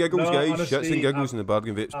 Shits and giggles, No, guys. honestly, Shits and giggles in the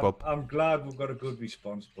Bargain Vapes pub. I'm glad we've got a good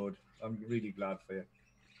response, bud. I'm really glad for you.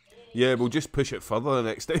 Yeah, we'll just push it further the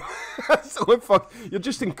next time. So fuck, you're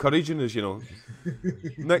just encouraging us, you know.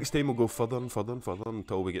 Next time we'll go further and further and further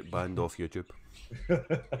until we get banned off YouTube.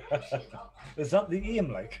 Is that the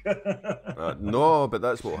aim, like? No, but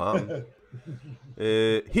that's what happened.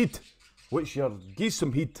 Heed. What's your... Give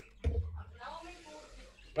some heed.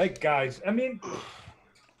 Right, guys. I mean,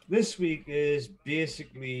 this week is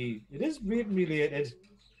basically... It is vape related.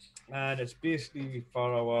 And it's basically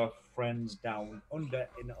for our friends down under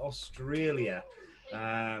in Australia.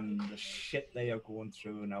 The shit they are going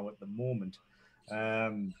through now at the moment.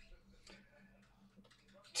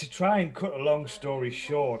 To try and cut a long story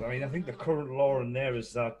short, I mean, I think the current law in there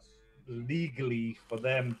is that legally for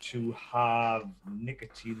them to have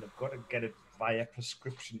nicotine, they've got to get it via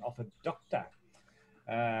prescription of a doctor.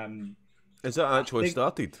 Is that actually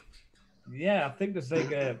started? Yeah, I think there's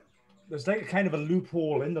like a kind of a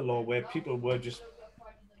loophole in the law where people were just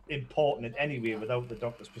importing it anyway without the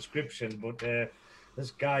doctor's prescription. But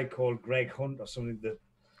this guy called Greg Hunt or something,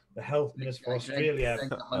 the health minister for Australia,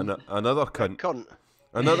 Another cunt. Cunt.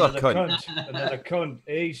 Another cunt. Another cunt.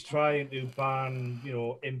 He's trying to ban,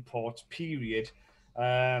 imports, period,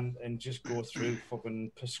 and just go through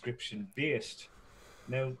fucking prescription based.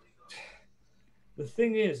 Now, the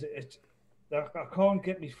thing is, I can't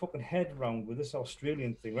get my fucking head round with this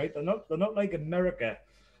Australian thing, right? They're not like America,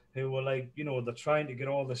 who were like, they're trying to get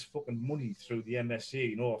all this fucking money through the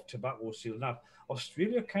MSA, of tobacco sales. Now,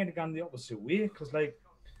 Australia kind of gone the opposite way because, like,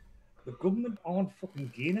 the government aren't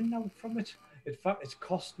fucking gaining now from it. In fact, it's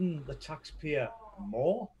costing the taxpayer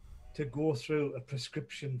more to go through a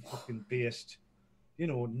prescription fucking based,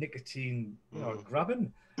 nicotine,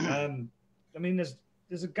 grabbing. I mean,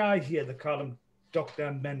 there's a guy here, they call him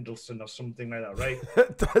Dr. Mendelsohn or something like that,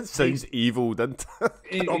 right? That sounds evil, doesn't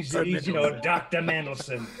it? He's you know, Dr.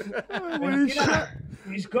 Mendelsohn. And, you know,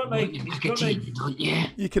 he's got like don't you?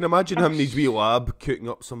 You can imagine him in his wee lab cooking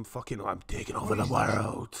up some fucking, I'm taking over the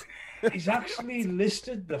world. he's actually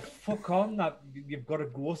listed the fuck on that you've got to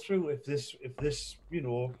go through if this you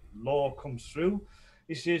know law comes through.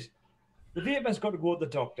 He says the vapor's got to go to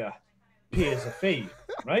the doctor, pays a fee,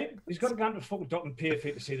 right? He's got to go to the fucking doctor and pay a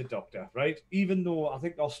fee to see the doctor, right? Even though I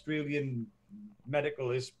think Australian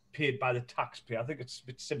medical is paid by the taxpayer. I think it's a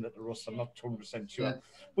bit similar to us. I'm not 100% sure. Yeah.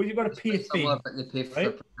 But you've got to pay a fee,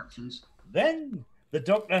 right? Then the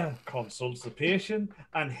doctor consults the patient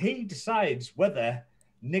and he decides whether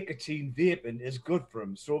nicotine vaping is good for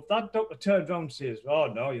him. So if that doctor turns around and says, oh,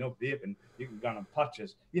 no, you're not vaping, you can go on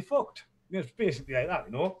patches, you're fucked. You know, it's basically like that,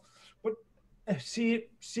 you know. But see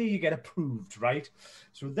you get approved, right?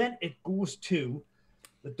 So then it goes to,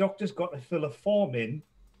 the doctor's got to fill a form in,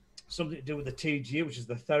 something to do with the TGA, which is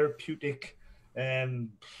the therapeutic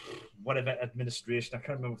whatever administration, I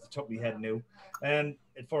can't remember off the top of my head now,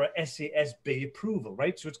 for a SASB approval,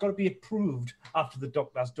 right? So it's got to be approved after the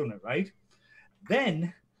doctor's done it, right?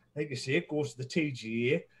 Then, like you say, it goes to the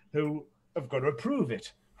TGA, who have got to approve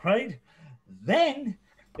it, right? Then,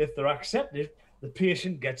 if they're accepted, the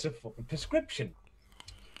patient gets a fucking prescription,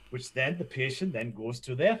 which then the patient then goes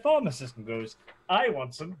to their pharmacist and goes, I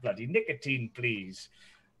want some bloody nicotine, please.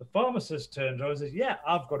 The pharmacist turns around and says, yeah,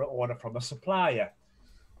 I've got to order from a supplier.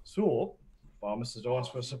 So, the pharmacist orders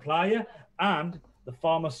for a supplier, and the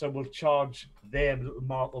pharmacist will charge their little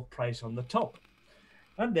markup price on the top.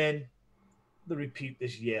 And then they repeat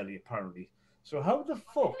this yearly, apparently. So how the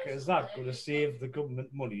fuck is that going to save the government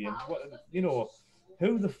money? And what, you know,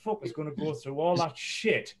 who the fuck is going to go through all that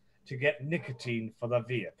shit to get nicotine for the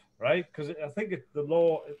vape, right? Because I think the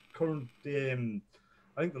law current,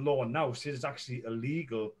 I think the law now says it's actually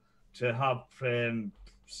illegal to have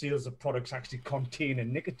sales of products actually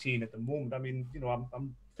containing nicotine at the moment. I mean, you know,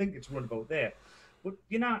 I'm think it's run about there, but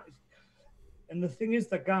you know, and the thing is,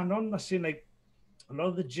 they're going on. They're saying like a lot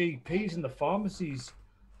of the GPs and the pharmacies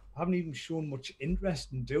haven't even shown much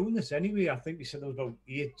interest in doing this anyway. I think they said there was about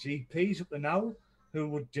 8 GPs up to now who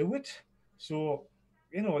would do it. So,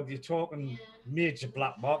 you know, you're talking major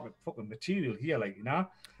black market fucking material here, like, you know.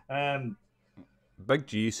 Big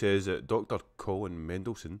G says that Dr. Colin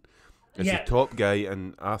Mendelsohn is the top guy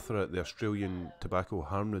in ATHRA, the Australian Tobacco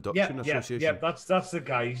Harm Reduction Association. Yeah, that's the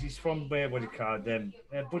guy. He's from where what do you call them?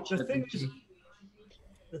 But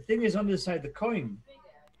the thing is, on the other side of the coin,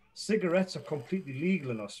 cigarettes are completely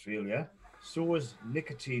legal in Australia. So is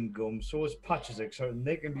nicotine gum. So is patches, etc. And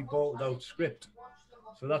they can be bought without script.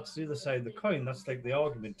 So that's the other side of the coin. That's like the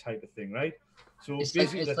argument type of thing, right? So it's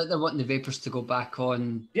like they're wanting the vapors to go back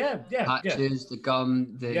on. Patches, the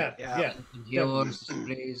gum, the inhalers, the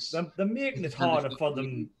sprays. They're making it harder for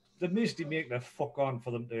them. They're basically making it fuck on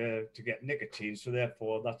for them to get nicotine. So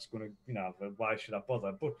therefore, that's going to, you know, why should I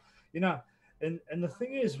bother? But you know, and the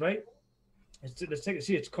thing is, right?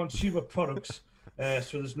 It's consumer products.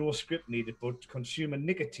 So there's no script needed, but consumer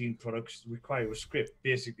nicotine products require a script,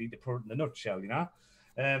 basically, to put it in a nutshell, you know.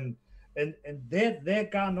 And they're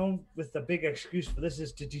going on with the big excuse for this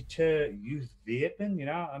is to deter youth vaping, you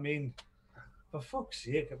know. I mean, for fuck's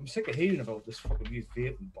sake, I'm sick of hearing about this fucking youth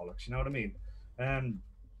vaping bollocks, you know what I mean? And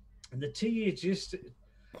the THS,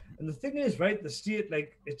 and the thing is, right, the state,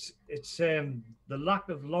 like, it's the lack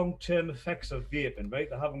of long-term effects of vaping, right?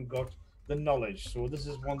 They haven't got the knowledge, so this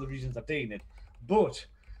is one of the reasons they're doing it. But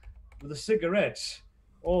with the cigarettes,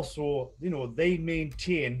 also, you know, they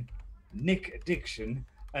maintain nic addiction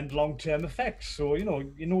and long-term effects. So, you know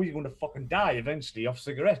you're going to fucking die eventually off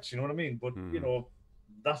cigarettes, you know what I mean? But, you know,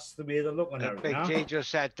 that's the way they're looking at it. Big G just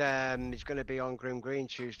said he's going to be on Grim Green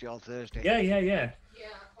Tuesday or Thursday. Yeah.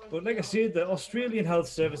 But like I said, the Australian Health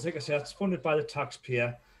Service, like I said, it's funded by the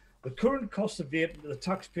taxpayer. The current cost of vaping to the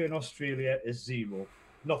taxpayer in Australia is zero.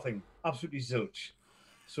 Nothing. Absolutely zilch.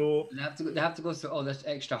 So they have to go through all this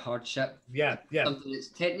extra hardship. Yeah. Something that's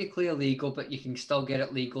technically illegal, but you can still get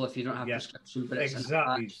it legal if you don't have prescription. But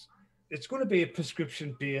exactly, it's going to be a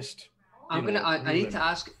prescription based. I need to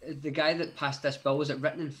ask the guy that passed this bill. Was it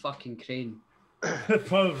written in fucking crayon?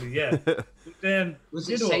 Probably, yeah. Was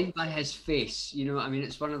it signed by his face? You know what I mean?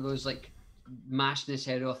 It's one of those like mashing his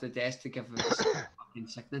head off the desk to give him his fucking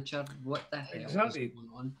signature. What the hell is going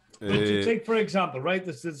on? But to take, for example, right,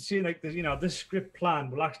 this script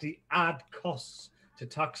plan will actually add costs to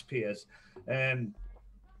taxpayers.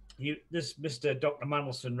 This Mr. Dr.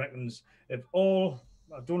 Mandelson reckons if all,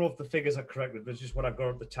 I don't know if the figures are correct, but it's just what I got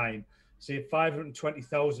at the time, say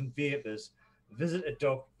 520,000 vapers visit a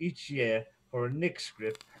doc each year for a NIC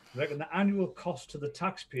script, I reckon the annual cost to the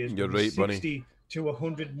taxpayers You're will be right, Bunny. 60 to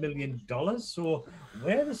 $100 million. So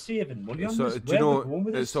where are they saving money on So, this? do you Where are know, they going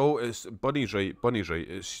with it's this? all, it's, Bunny's right,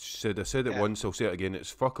 I said it Yeah. once, I'll say it again,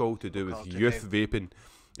 it's fuck all to do Fuck all with to youth vaping.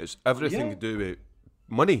 It's everything Yeah. to do with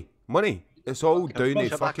money. It's all down to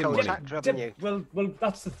Tobacco fucking money. tax revenue. Well,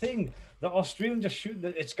 that's the thing. The Australians are shooting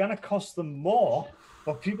that it's going to cost them more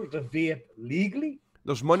for people to vape legally.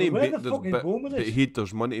 There's money, So where ba- the there's, fucking but, going with but this? Heed,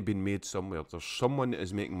 there's money being made somewhere. There's someone that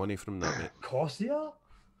is making money from that, mate. Of course they are.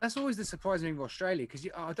 That's always the surprising thing with Australia, because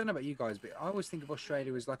I don't know about you guys, but I always think of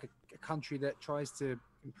Australia as like a country that tries to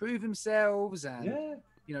improve themselves and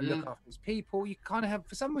Yeah. look after its people. You kind of have,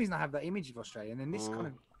 for some reason, I have that image of Australia, and then this kind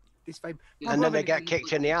of this vape. And then they get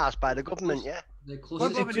kicked in the ass by the government, yeah? The Well,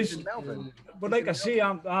 closest it thing just- to, Melbourne. But like I say,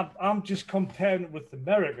 I'm just comparing it with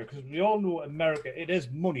America, because we all know America, it is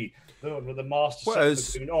money. With the master What settlers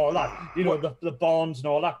is- doing all that, the bonds and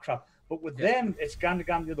all that crap. But with them, it's going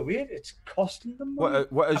the other way. It's costing them money.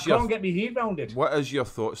 What is I can't get me head around it. What is your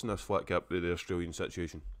thoughts on this Flatcap with the Australian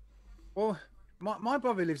situation? Well, my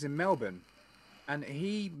brother lives in Melbourne, and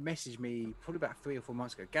he messaged me probably about 3 or 4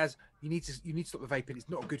 months ago. Gaz, you need to stop the vaping. It's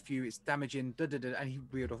not good for you. It's damaging. Da, da, da. And he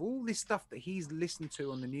reeled off all this stuff that he's listened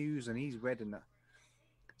to on the news and he's read and that.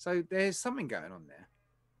 So there's something going on there.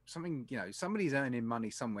 Something, somebody's earning money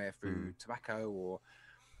somewhere through tobacco or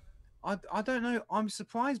I don't know. I'm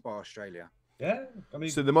surprised by Australia. Yeah, I mean,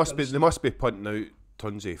 So they must be punting out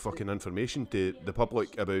tons of fucking information to the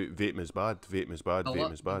public about vaping is bad, vaping is bad,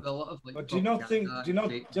 vaping is bad. But do you not think? Do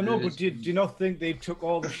you not think they took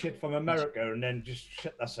all the shit from America and then just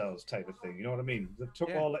shit themselves, type of thing? You know what I mean? They took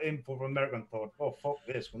all the info from America and thought, "Oh fuck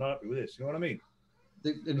this, we're not happy with this." You know what I mean?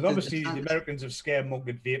 Because obviously the Americans have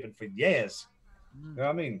scaremongered vaping for years. You know what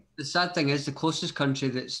I mean? The sad thing is, the closest country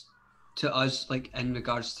that's to us, like in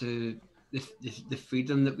regards to the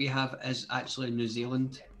freedom that we have, is actually New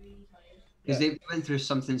Zealand. Because they went through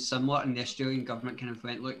something similar, and the Australian government kind of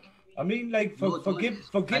went, "Look." I mean, like,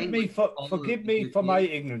 forgive me for my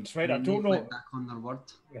ignorance, right? I don't know. Back on their word.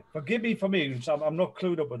 Yeah, forgive me for my ignorance. I'm not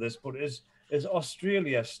clued up with this, but is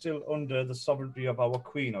Australia still under the sovereignty of our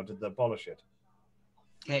Queen, or did they abolish it?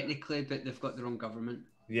 Technically, but they've got their own government.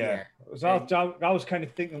 Yeah. So I was kind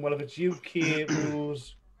of thinking, well, if it's UK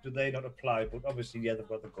rules, do they not apply? But obviously, yeah, they've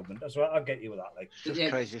got the government. That's right. I'll get you with that. Like, It's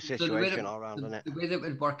just crazy situation all around, isn't it? The way that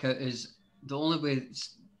would work out is the only way.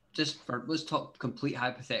 Let's talk complete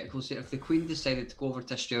hypotheticals here. If the Queen decided to go over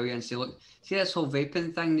to Australia and say, "Look, see this whole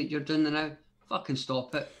vaping thing that you're doing now, fucking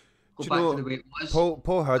stop it. Go back to the way it was."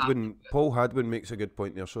 Paul Hadwin makes a good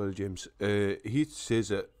point there. Sorry, James. He says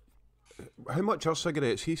that. How much are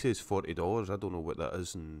cigarettes? He says $40. I don't know what that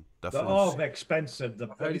is in difference. they're all expensive.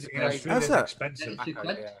 Everything in Australia is expensive.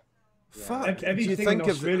 Everything in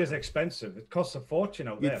Australia is expensive. It costs a fortune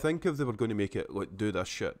out there. You'd think if they were going to make it do this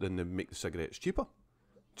shit, then they'd make the cigarettes cheaper.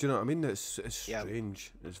 Do you know what I mean? It's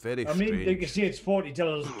strange. It's very strange. I mean, like you see, it's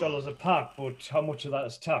 $40 a pack, but how much of that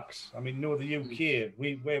is tax? I mean, no, the UK,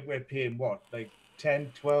 we're paying what, like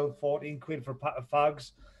 10, 12, 14 quid for a pack of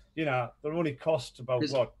fags. You know, they're only cost about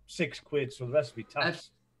what, 6 quid, so the rest will be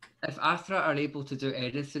tax. If AFRA are able to do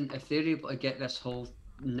anything, if they're able to get this whole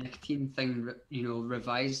nicotine thing,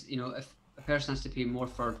 revised, if a person has to pay more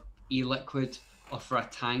for e-liquid or for a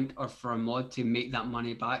tank or for a mod to make that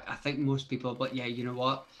money back, I think most people are like, yeah, you know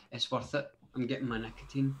what, it's worth it. I'm getting my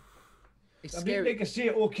nicotine. It's mean, like I say,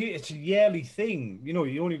 okay, it's a yearly thing. You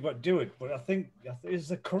only got to do it. But I think is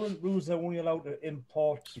the current rules they're only allowed to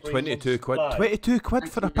import 22 quid. 22 quid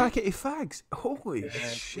for a packet of fags. Holy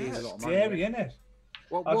shit! It's scary, isn't it?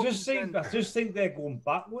 I just think they're going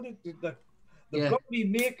backward. They've got to be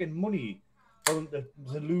making money for them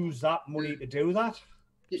to lose that money to do that.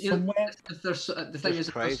 Somewhere. The thing is,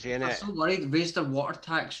 crazy, they're so worried. Raise their water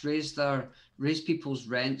tax. Raise people's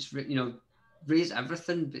rents. Raise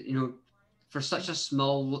everything. But for such a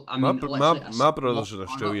small, my brother's in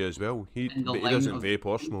Australia as well. He doesn't vape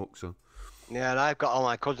or smoke, so. Yeah, and I've got all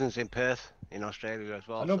my cousins in Perth, in Australia as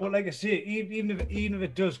well. I know, but like I say, even if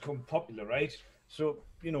it does come popular, right? So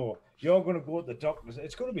you're going to go to the doctors.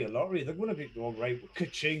 It's going to be a lottery. They're going to be all right.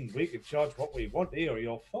 Ka-ching, we can charge what we want here, or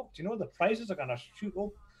you're fucked. The prices are going to shoot up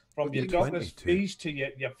from your doctor's fees to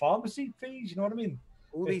your pharmacy fees. You know what I mean?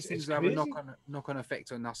 All these things have a knock-on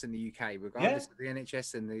effect on us in the UK, regardless of the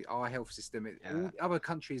NHS and our health system. All other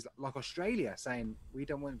countries like Australia saying we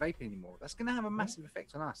don't want vaping anymore. That's going to have a massive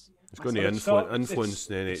effect on us. It's going to influence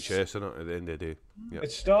the NHS, isn't it, at the end of the day? Yep.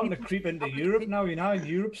 It's starting to creep into Europe now.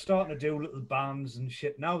 Europe's starting to do little bans and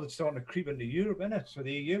shit now. That's starting to creep into Europe, isn't it? So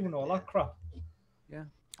the EU and all that crap. Yeah.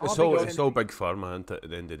 It's all big pharma, isn't it, at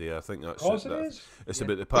the end of the day? I think that's of course it is. It's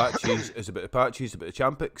about the patches, it's about the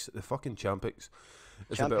Champix, the fucking Champix.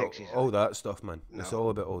 It's Champ about Pixies, all that stuff, man. It's No. all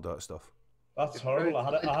about all that stuff. That's horrible.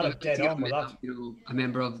 I had it dead on with that. You know, a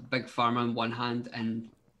member of Big Pharma on one hand and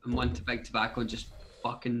one to Big Tobacco just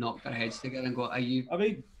fucking knock their heads together and go, "Are you? I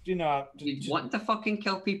mean, you know, You want to fucking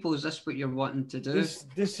kill people? Is this what you're wanting to do?"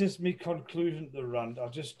 this is my conclusion to the rant. I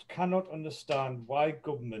just cannot understand why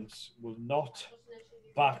governments will not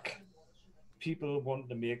back people wanting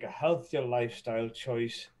to make a healthier lifestyle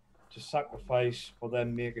choice to sacrifice for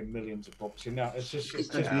them making millions of bucks. You know, it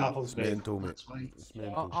just baffles me. Mental, mate. That's why. It's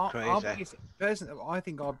mental. Our biggest, personally, I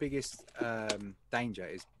think our biggest danger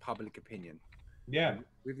is public opinion. Yeah.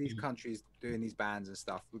 With these countries doing these bans and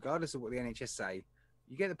stuff, regardless of what the NHS say,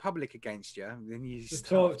 you get the public against you, then you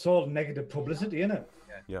It's all negative publicity, isn't it?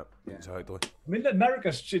 Yeah, exactly. I mean,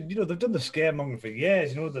 America's, you know, they've done the scaremongering for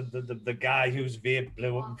years. You know, the guy whose vape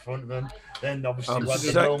blew up in front of him. Then obviously, I'm went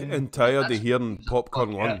sick along, and tired of hearing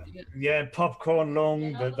popcorn lung. yeah, popcorn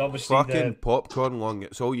lung. But obviously, Fucking popcorn lung.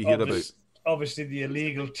 It's all you hear about. Obviously, the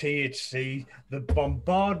illegal THC, the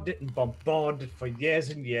bombarded for years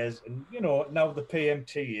and years, and you know now the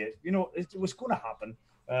PMT. You know, it was going to happen.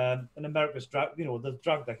 And America's dragged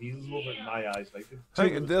their heels over it in my eyes. Like,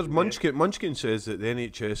 Hey, there's Munchkin says that the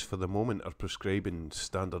NHS for the moment are prescribing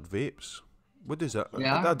standard vapes. What is that?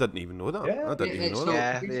 Yeah. I didn't even know that. Yeah. I didn't even know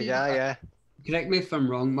that. Yeah. Correct me if I'm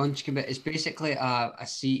wrong, Munchkin, but it's basically a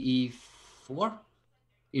CE4.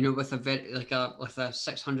 You know, with a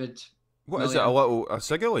 600. What is it? A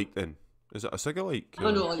cig-alike then? Is it a cig-alike? No,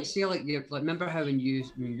 like say like remember how when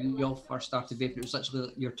we all first started vaping, it was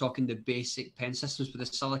literally you're talking the basic pen systems with the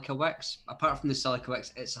silica wicks. Apart from the silica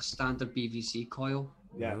wicks, it's a standard BVC coil.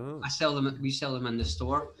 Yeah. We sell them in the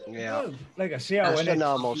store. Yeah. Well, like I say, how That's the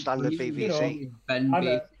normal standard BVC.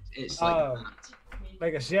 It's like that.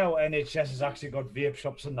 Like I say, how NHS has actually got vape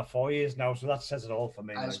shops in the foyers now, so that says it all for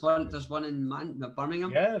me. There's Like. one in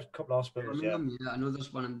Birmingham. Yeah, there's a couple of hospitals. Birmingham, yeah, I know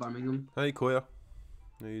there's one in Birmingham. Hi, Claire.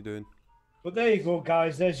 How you doing? But there you go,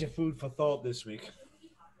 guys. There's your food for thought this week.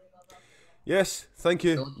 Yes, thank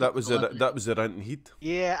you. That was the Ranting Heed.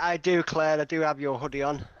 Yeah, I do, Claire. I do have your hoodie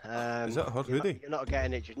on. Is that her hoodie? You're not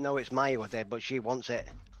getting it. No, it's my hoodie, but she wants it.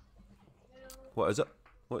 What is it?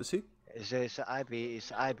 What is he? It's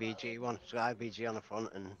IBG one. So IBG on the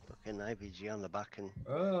front and fucking IBG on the back. And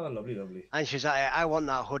Lovely, lovely. And she's like, I want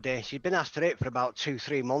that hoodie. She's been after it for about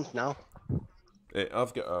 2-3 months now.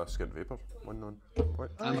 I've got a Skint Vaper. One on.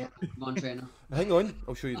 What? I'm on trainer. Hang on,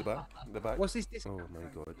 I'll show you the back. The back. What's this? Oh my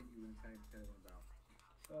god.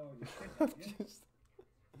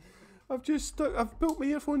 I've built my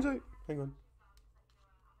earphones out. Hang on.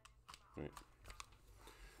 Right.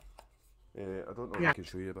 I don't know if I can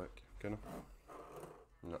show you the back. Can I?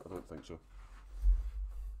 No, I don't think so.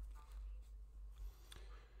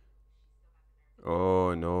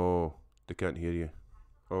 Oh no, they can't hear you.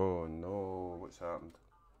 Oh no, what's happened?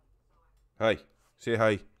 Hi, say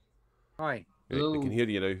hi. Hi. Right, they can hear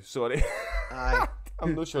you now. Sorry. Aye.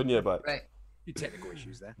 I'm not showing you back. Right. Few technical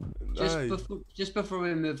issues there. Just before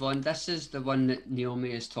we move on, this is the one that Naomi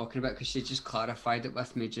is talking about because she just clarified it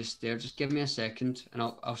with me just there. Just give me a second, and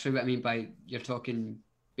I'll show you what I mean by you're talking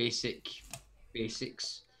basics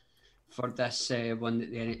for this one that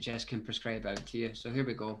the NHS can prescribe out to you. So here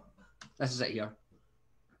we go. This is it here.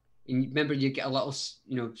 And remember, you get a little,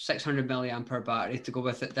 600 milliampere battery to go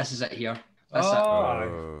with it. This is it here. That's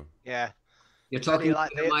it. Yeah. You're talking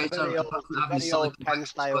like the old pen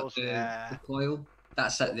styles. The coil.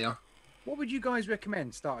 That's it there. What would you guys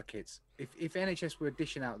recommend starter kits if NHS were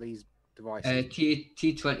dishing out these devices?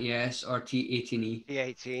 T20S or T18E.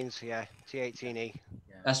 T18s, yeah. T18E.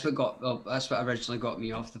 Yeah. That's what originally got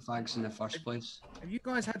me off the fags in the first place. Have you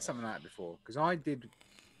guys had something like that before? Because I did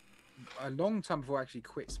a long time before I actually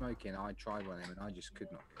quit smoking. I tried one of them and I just could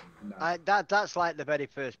not. No. That's like the very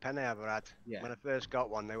first pen I ever had. Yeah. When I first got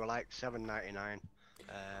one, they were like $7.99.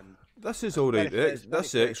 This is all right.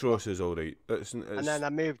 This X-Ross is all right. And then I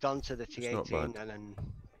moved on to the not T18 bad. and then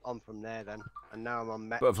on from there then. And now I'm on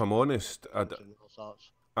Mech. But if I'm honest, and all sorts.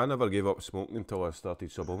 I never gave up smoking until I started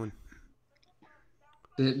subbing.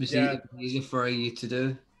 It was easy for you to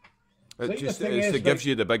do. It gives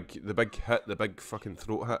you the big hit, the big fucking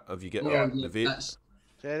throat hit if you get the vape.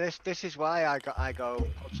 So this is why I go,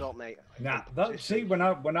 what's up, mate? Nah,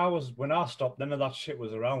 when I stopped, none of that shit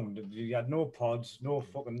was around. You had no pods, no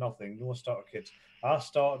fucking nothing, no starter kits. I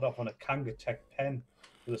started off on a Kangatech pen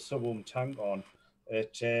with a sub-ohm tank on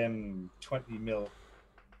at 20 mil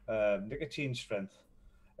nicotine strength,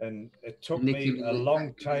 and it took me a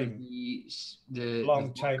long time.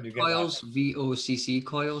 To get coils, VOCC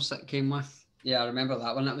coils that came with. Yeah, I remember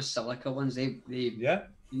that one. That was silica ones. You need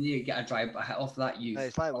to get a hit off that.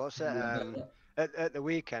 It's like, what's it? at the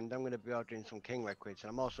weekend, I'm going to be ordering some King liquids, and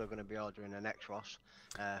I'm also going to be ordering an X-Ross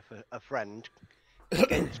for a friend.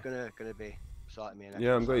 Skint's going to be sorting me an X-Ross.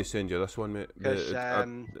 Yeah, I'm going to send you this one, mate. Because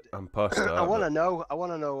I'm past that. I want to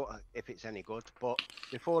but- know if it's any good. But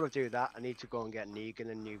before I do that, I need to go and get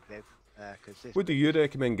Negan and new Viv. What do you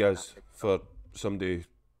recommend, guys, for somebody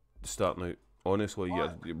starting out? Honestly,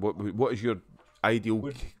 what is your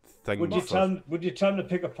ideal thing? Would you tell them to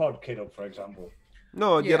pick a pod kit up, for example?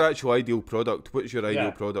 No, your Yeah. actual ideal product. What's your ideal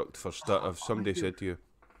Yeah. product for start? If somebody said to you,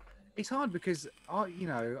 It's hard because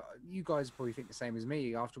you guys probably think the same as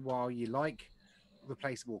me. After a while, you like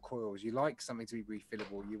replaceable coils, you like something to be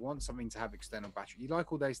refillable, you want something to have external battery, you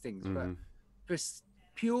like all those things. But for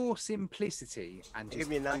pure simplicity and Give just,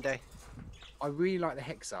 me a Nande. I really like the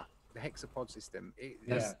Hexa pod system.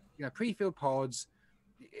 It's pre-filled pods.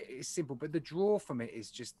 It's simple, but the draw from it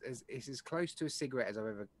is just it's as close to a cigarette as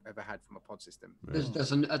I've ever had from a pod system.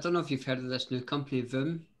 I don't know if you've heard of this new company,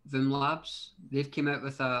 Voom Labs. They've came out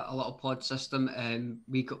with a little pod system, and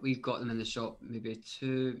we've got them in the shop maybe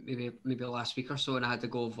last week or so, and I had to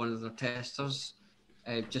go with one of their testers,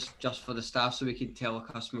 just for the staff, so we could tell a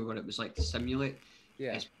customer what it was like to simulate.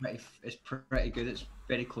 Yeah, it's pretty good. It's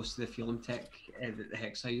very close to the Feeling Tech that the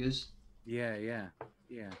Hexa use. yeah.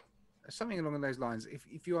 Something along those lines.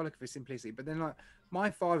 If you are looking for simplicity, but then like my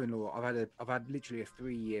father-in-law, I've had literally a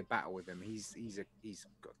 3-year battle with him. He's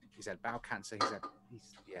had bowel cancer.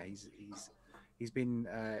 He's been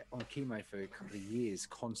on chemo for a couple of years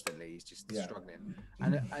constantly. He's just struggling,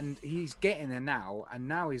 and he's getting there now. And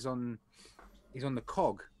now he's on the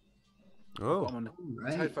cog. oh, I'm on the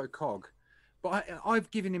Tofo cog. But I've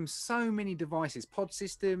given him so many devices, pod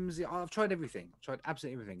systems. I've tried everything. Tried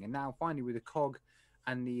absolutely everything, and now finally with the cog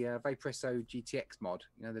and the Vapresso GTX mod,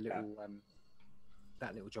 the little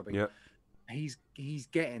that little jobbing. yeah. He's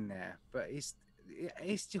getting there, but it's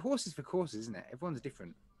horses for courses, isn't it? Everyone's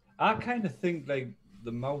different. I kind of think like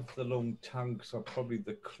the mouth-alone tanks are probably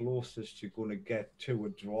the closest you're going to get to a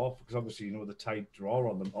draw, because obviously the tight draw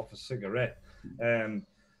on them off a cigarette.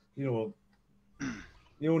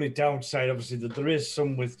 The only downside, obviously, that there is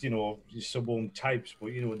some with, your sub-ohm types,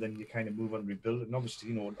 but, then you kind of move on to rebuild it. And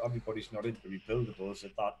obviously, everybody's not into rebuildables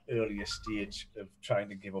at that earlier stage of trying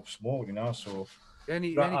to give up smoke, so... The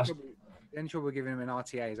only trouble with giving him an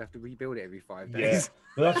RTA is I have to rebuild it every 5 days. Yeah,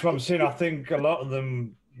 but that's what I'm saying. I think a lot of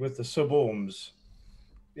them with the sub-ohms,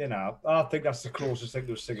 I think that's the closest thing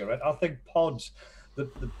to a cigarette. I think pods, the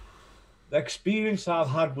experience I've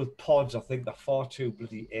had with pods, I think they're far too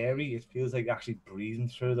bloody airy. It feels like actually breathing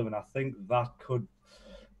through them, and I think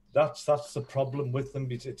that's the problem with them.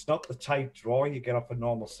 It's not the tight draw you get off a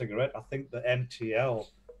normal cigarette. I think the MTL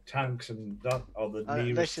tanks and that are the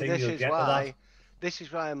nearest thing you'll get to that. This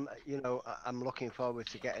is why I'm looking forward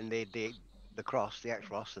to getting the Cross, the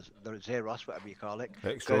X-Ross, the Zeros, whatever you call it.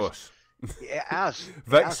 X-Ross. It has.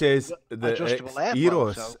 Vic says the adjustable airflow,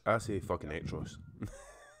 Eros. so- I say fucking X-Ross.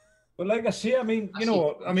 But like I say, I'm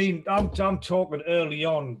talking early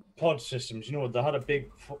on pod systems. They had a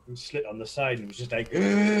big fucking slit on the side, and it was just like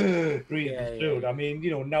breathing through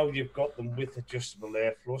it. Now you've got them with adjustable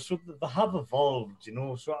airflow, so they have evolved.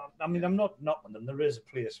 So I'm not knocking them. There is a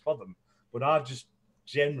place for them, but I just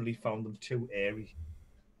generally found them too airy.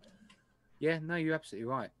 Yeah, no, you're absolutely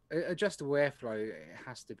right. Adjustable airflow, it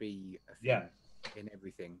has to be a thing. Yeah. In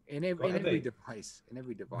everything, in every device. I've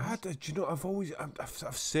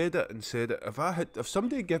said it and said it. If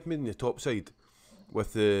somebody give me the top side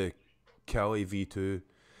with the Cali V2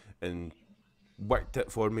 and wicked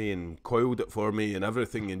it for me and coiled it for me and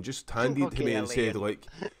everything and just handed it to me and said like,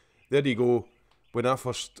 there you go. When I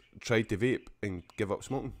first tried to vape and give up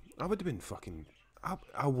smoking, I would have been fucking.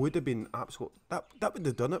 I would have been absolute. That would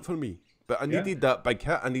have done it for me. But I needed that big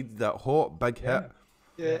hit. I needed that hot big hit.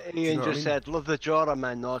 Yeah, Ian just said, love the jaw on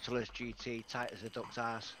my Nautilus GT, tight as a duck's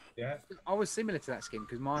ass. Yeah. I was similar to that, Skin,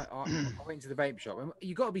 because I went to the vape shop. And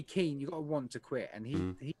you got to be keen, you got to want to quit. And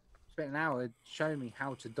he spent an hour showing me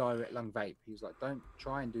how to direct lung vape. He was like, don't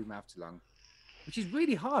try and do mouth to lung, which is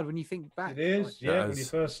really hard when you think back. It is, when you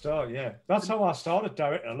first start, That's how I started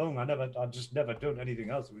direct lung. I just never done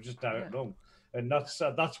anything else. It was just direct lung. And that's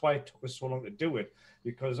why it took us so long to do it,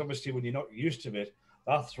 because obviously when you're not used to it,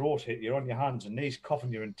 that throat hit, you're on your hands and knees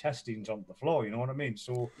coughing your intestines onto the floor, you know what I mean?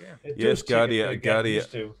 So yes, Gary,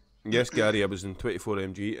 yes, Gary, I was in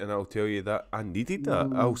 24mg, and I'll tell you that I needed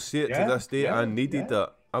that. I'll say it to this day, I needed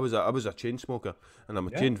that. I was a chain smoker, and I'm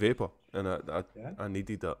a chain vapor, and I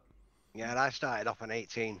needed that. Yeah, and I started off on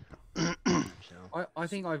 18. I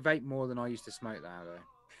think I vape more than I used to smoke now, though.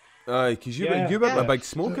 Aye, because you weren't a big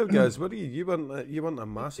smoker, guys, were you? You weren't a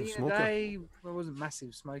massive smoker. I wasn't a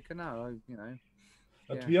massive smoker, no.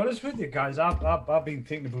 To be honest with you guys, I've been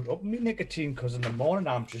thinking about upping my nicotine because in the morning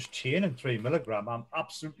I'm just chaining 3 milligram. I'm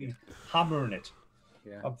absolutely hammering it.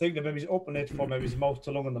 Yeah. I'm thinking of maybe upping it for maybe mouth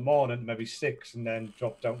to lung in the morning, maybe 6, and then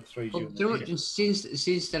drop down to 3 Well, during do you know the what, day.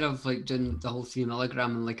 see, instead of like doing the whole 3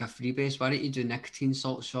 milligram and like a freebase, why don't you do nicotine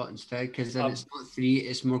salt shot instead? Because then it's not 3,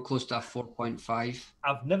 it's more close to a 4.5.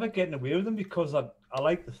 I've never gotten away with them because I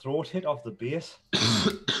like the throat hit off the base.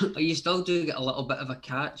 You still do get a little bit of a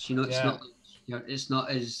catch, you know. It's Yeah. not, you know, it's not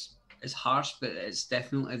as harsh, but it's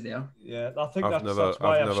definitely there. Yeah, I think I've that's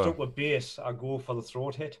why never- I've stuck with base. I go for the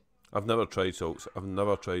throat hit. I've never tried salts. And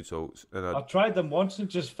I've tried them once and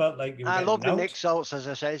just felt like you were I getting love my out. Nick salts, as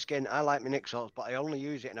I say, Skin. I like my Nick salts, but I only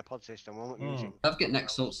use it in a pod system. I won't Hmm. use it. I've got Nick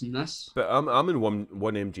salts in this. But I'm in one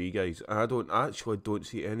mg, guys. I don't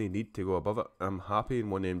see any need to go above it. I'm happy in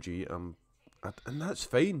 1 mg. And that's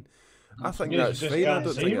fine. I think Yeah, that's you just fine. I can't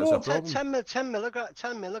don't see think it's a what? problem.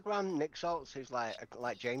 10 milligram Nick salts is like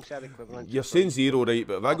James said, equivalent. to You're saying 0, right?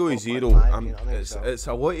 But if I go to 0, 4.5, you know what I mean? So- it's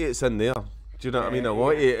a lot of it's in there. Do you know what I mean? A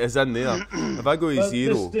lot of it is in there. If I go to Well,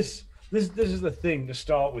 0, This is the thing to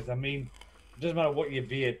start with. I mean, it doesn't matter what you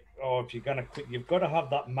be or if you're gonna quit, you've got to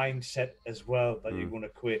have that mindset as well that you're going to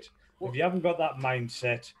quit. If you haven't got that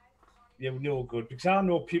mindset, you're no good. Because I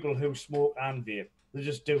know people who smoke and vape. They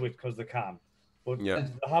just do it because they can. But Yeah.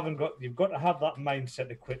 they haven't got. You've got to have that mindset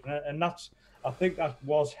to quit, and that's. I think that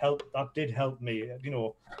did help me. You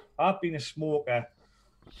know, I've been a smoker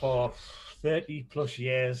for 30 plus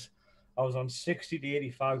years. I was on 60 to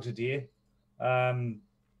 80 fags a day.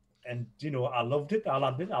 And, you know, I loved it. I'll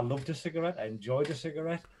admit, I loved a cigarette. I enjoyed a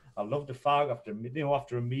cigarette. I loved a fag after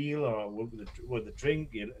a meal or with a drink.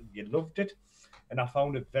 You loved it. And I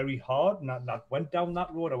found it very hard. And I went down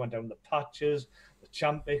that road. I went down the patches, the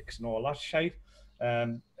Champics and all that shit.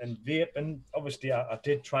 And vaping, obviously, I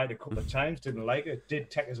did try it a couple of times. Didn't like it. It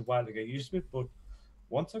did take us a while to get used to it. But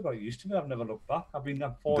once I got used to it, I've never looked back. I've been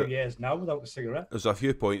there 4 years now without a cigarette. there's a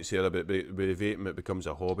few points here about with vaping. It becomes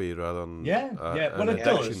a hobby rather than Well, an it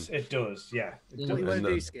addiction. does. It does. Yeah. What do you want to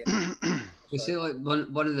do, Skip? You see, like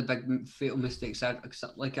one of the big fatal mistakes,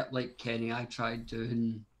 like Kenny, I tried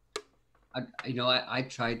doing. I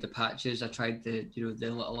tried the patches. I tried the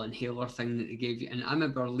little inhaler thing that they gave you, and I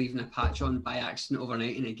remember leaving a patch on by accident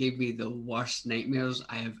overnight, and it gave me the worst nightmares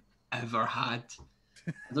I have ever had.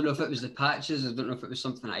 I don't know if it was the patches. I don't know if it was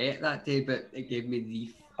something I ate that day, but it gave me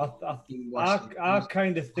the. I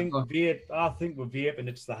kind of think vape. I think with vaping,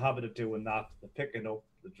 it's the habit of doing that. The picking up,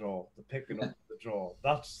 the draw, the picking up, the draw.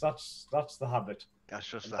 That's the habit. That's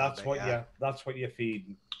just the That's habit, what you're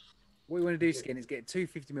feeding. What we want to do, Skin, is get 2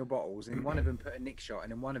 50ml bottles, and in one of them put a Nick shot,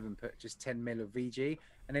 and in one of them put just 10 ml of VG,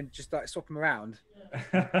 and then just like swap them around.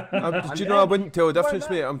 Do you know, I wouldn't tell the difference,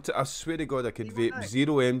 mate. I swear to God, I could vape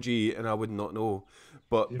 0 mg and I would not know.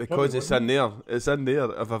 But because it's in there. If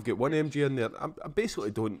I've got 1 mg in there, I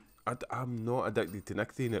basically don't. I'm not addicted to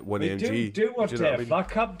nicotine at 1 mg. Do what you know what I mean?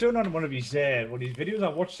 Flatcap done on one of his videos. I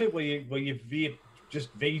watched it where you vape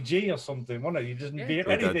just VG or something, wasn't it? You didn't vape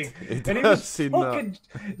anything. And he was fucking,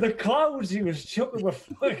 the clouds he was chucking were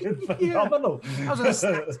fucking phenomenal. That was a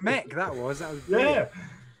stacked Mech, that was yeah.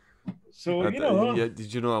 So, yeah,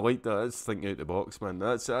 did you know I like that? It's thinking out the box, man.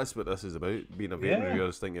 That's what this is about. Being a vape reviewer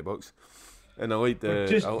is thinking out the box. And I like the...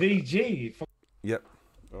 Just VG. Yep.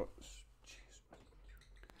 Oh,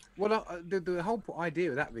 Well, the whole idea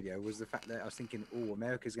of that video was the fact that I was thinking, oh,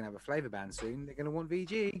 America's going to have a flavour ban soon. They're going to want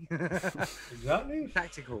VG. Exactly.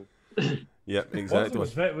 Tactical. Yeah, exactly.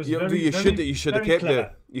 You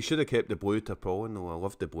should have kept the blue tarpaulin though. I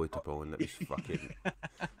loved the blue tarpaulin. That was fucking.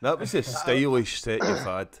 That was a stylish set you've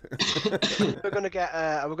had. We're gonna get.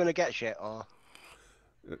 Are we gonna get shit or?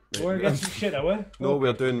 We're gonna get some shit, are we? No,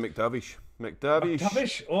 we're doing McTavish.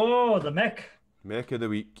 McTavish. Oh, the Mech. Mech of the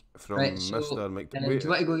week from so, Mr. McTavish. Do you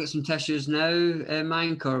want to go get some tissues now,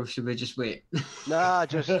 Manc, or should we just wait? Nah,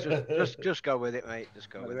 just go with it, mate. Just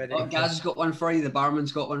go with it. Oh, Gaz has got one for you. The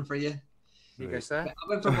barman's got one for you. You go, sir. I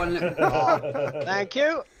went for one. Thank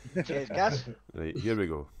you. Cheers, Gaz. Right, here we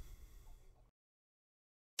go.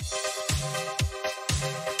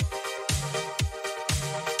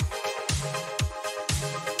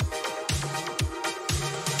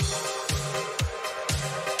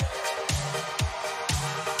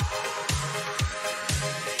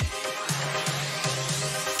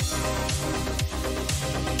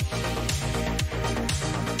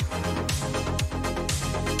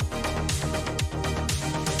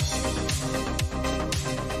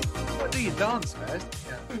 Dance first.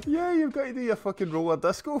 Yeah, you've got to do your fucking roller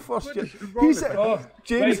disco first.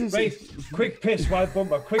 James is quick piss, wild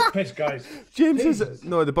bumper, quick piss, guys. James is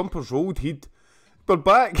no, the bumper's rolled. We're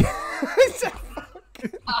back.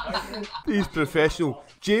 He's professional.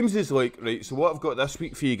 James is like, right, so what I've got this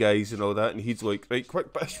week for you guys and all that, and he's like, right,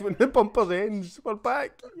 quick bish when the bumper ends. We're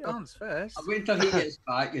back. Dance first. I'll wait till he gets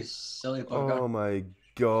back, you silly bugger. Oh my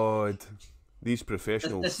god. These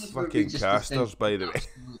professional This is where we fucking just casters, by the way.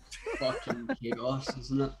 Fucking chaos,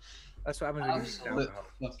 isn't it? That's what happens when you use Absolute alcohol.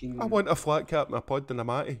 fucking. I want a flat cap and a pod and a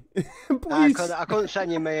matty. I Please. couldn't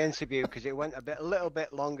send you my interview because it went a little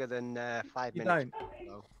bit longer than 5 You minutes. don't.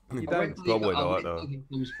 So. You I'll wait don't. till he- Probably I'll not, wait though. till he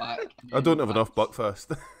comes back. I don't have enough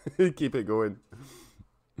buckfast. Keep it going.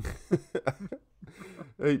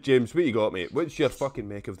 Right, James, what you got, mate? What's your fucking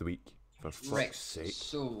make of the week? For fuck's Right, sake.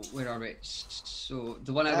 so where are we? So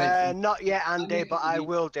the one I went. Not yet, Andy, but I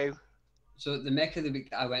will do. So the mech of the week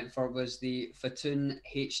that I went for was the Fatoon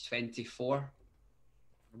H24.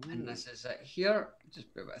 And this is it here.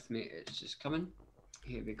 Just bear with me, it's just coming.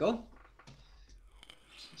 Here we go.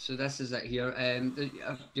 So this is it here.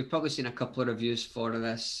 You've probably seen a couple of reviews for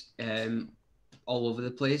this all over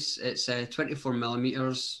the place. It's 24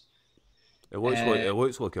 millimeters. It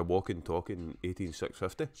looks like a walking, talking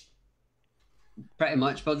 18650. Pretty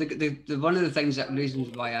much. Well, the one of the reasons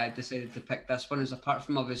why I decided to pick this one is, apart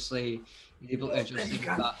from obviously being able to adjust the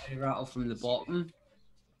battery rattle from the bottom,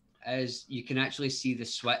 is you can actually see the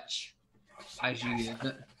switch as you use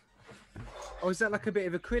it. Oh, is that like a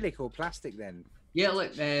bit of acrylic or plastic then? Yeah,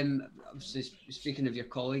 look, obviously speaking of your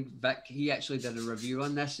colleague Vic, he actually did a review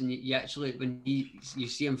on this, and you actually, when you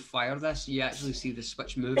see him fire this, you actually see the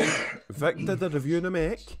switch moving. Vic did a review on a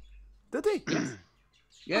Mech. Did he?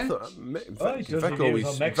 Yeah. I thought, he does reviews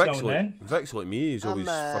on Mechs now and then. Vic's like me, he's always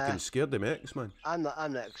fucking scared of Mechs, man. I'm not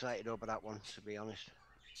excited over that one, to be honest.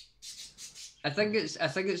 I think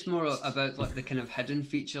it's more about like the kind of hidden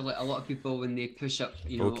feature. Like a lot of people, when they push up,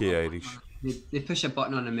 you know, Okay, Irish. they push a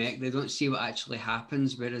button on a mech, they don't see what actually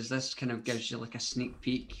happens. Whereas this kind of gives you like a sneak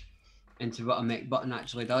peek into what a mech button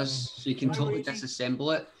actually does, so you can totally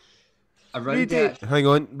disassemble it. Around Reedy, it. hang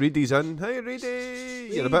on, Reedy's in. Hey,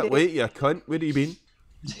 Reedy, you're a bit late, you cunt. Where have you been?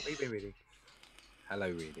 Reedy. Hello,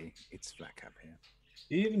 Reedy. It's Flatcap here.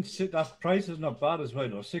 Even that price is not bad as well,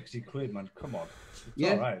 though. 60 quid, man. Come on. It's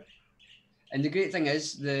Yeah. all right. And the great thing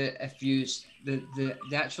is, the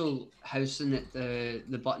actual housing that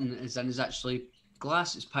the button is in is actually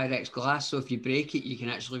glass. It's Pyrex glass, so if you break it, you can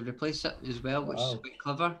actually replace it as well, which is quite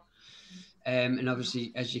clever. And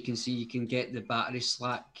obviously, as you can see, you can get the battery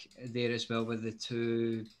slack there as well with the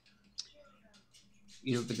two.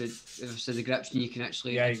 You know, with the grips, and you can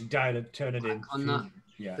actually Yeah, you can dial it, turn it in. on that.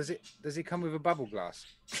 Yeah. Does it come with a bubble glass?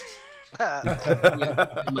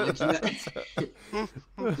 Yeah, imagine it.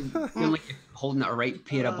 Feel like you're holding a right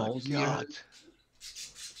pair of balls in your hand.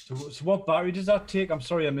 So what battery does that take? I'm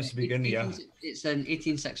sorry I missed the beginning here. It's an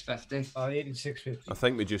 18650. 18650. I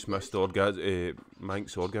think we just missed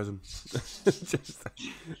Manc's orgasm.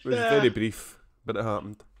 It was very brief, but it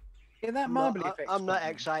happened. Yeah, that marble effect. I'm not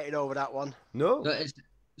excited over that one. No?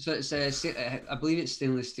 So it's I believe it's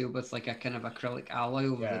stainless steel with like a kind of acrylic alloy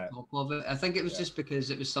over the top of it. I think it was just because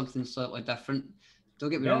it was something slightly different. Don't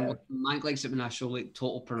get me wrong, Manc likes it when I show like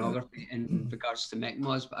total pornography in regards to mech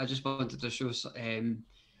mods, but I just wanted to show it's something.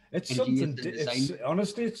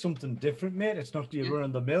 Honestly, it's something different, mate. It's not your run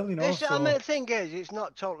of the mill, you know. I mean, the thing is, it's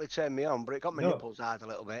not totally turned me on, but it got my nipples hard a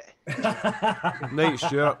little bit. Night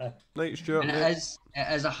Stuart. And it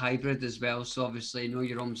is a hybrid as well, so obviously know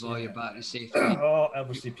your ohms law, your battery safety,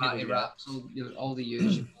 obviously battery wraps, all the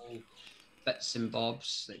usual bits and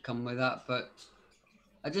bobs that come with that. But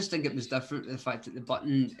I just think it was different, the fact that the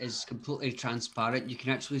button is completely transparent. You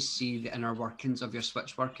can actually see the inner workings of your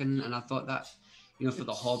switch working, and I thought that, you know, for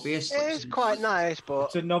the hobbyist, it is quite nice, but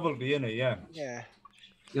it's a novelty, isn't it? Yeah. Yeah.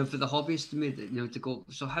 You know, for the hobbyist to me, you know, to go.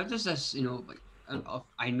 So how does this, you know, like,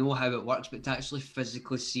 I know how it works, but to actually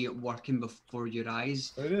physically see it working before your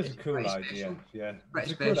eyes, It is a cool idea. special. Yeah,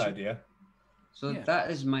 Pretty it's a good special. idea. So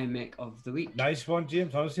that is my mech of the week. Nice one,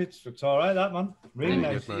 James. Honestly, it's all right, that man. Really And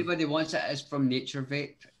nice. if anybody wants it, it's from Nature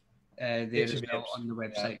Vape. There Nature as well Vapes. on the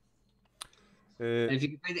website. Uh, And if you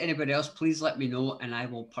can find anybody else, please let me know, and I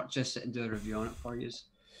will purchase it and do a review on it for you.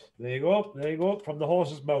 There you go. There you go. From the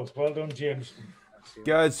horse's mouth. Well done, James.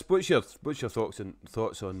 guys, what's your thoughts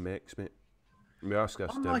on Mechs, mate? We ask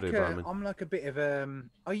this to every barman. I'm like a bit of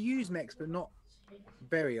I use mechs, but not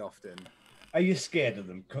very often. Are you scared of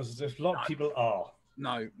them? Because there's a lot of people are.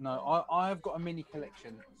 No. I've got a mini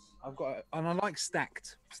collection. And I like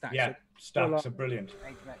stacked. Yeah, So, stacks are brilliant.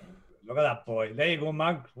 Look at that boy. There you go,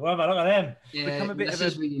 man. Whoever, look at them. Yeah, Become a bit this of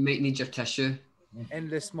is when you might need your tissue.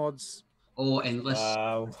 endless mods. Oh, endless.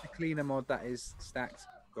 Wow. The cleaner mod that is stacked.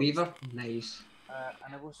 Beaver, nice.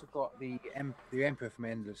 And I've also got the Emperor from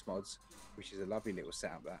Endless Mods, which is a lovely little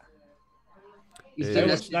setup. That He's Yeah. done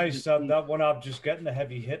Now this it's nice since- that one I'm just getting a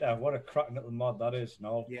heavy hitter. What a cracking little mod that is.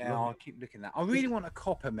 No, Yeah, I'll keep looking at that. I really want a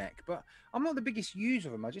copper mech, but I'm not the biggest user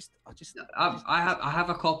of them. I just I have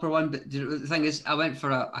a copper one, but the thing is, I went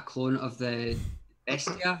for a clone of the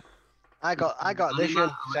Bestia, I got this Anima,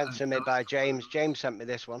 one sent to me by James. James sent me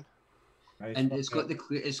this one. nice and one, it's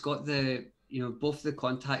got the you know both the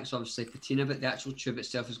contacts obviously patina, but the actual tube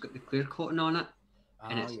itself has got the clear coating on it,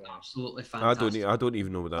 and it's absolutely fantastic. I don't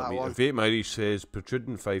even know what that That means. one. Vape Irish says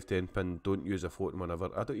protruding 510 pin, don't use a floating whenever.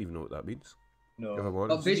 I don't even know what that means. No. If I'm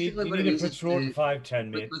Well, honest. basically, you what it need a means is patrol the-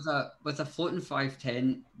 510, mate. with a floating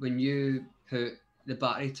 510, when you put the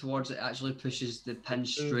battery towards it, actually pushes the pin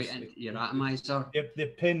straight into your atomizer. If the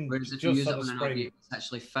pin Whereas if just you use it on on the an spring, RDTA, it's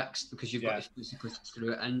actually fixed because you've Yeah. got to physically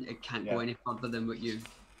screw it in. It can't go Yeah. any further than what you've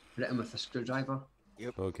put it in with a screwdriver.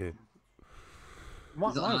 Okay.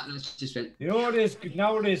 That's just went, you know what it is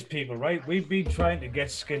nowadays, people, right? We've been trying to get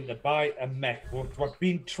Skint to buy a mech. We've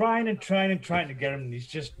been trying to get him, and he's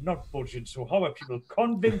just not budging. So how are people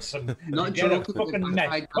convince him to Not get a joking, fucking I've mech?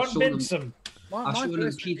 tried- I've shown Convince him. I've showed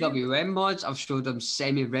them PWM mods, I've showed them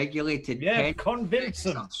semi-regulated Yeah, pen convince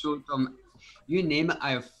him. I've showed them, you name it,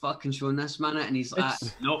 I have fucking shown this man it, and he's like,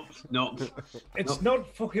 It's- nope. It's Nope.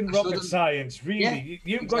 not fucking I showed rocket them- science, really. Yeah,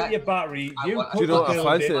 You've got exactly. your battery. I You want- put Do you know the what I build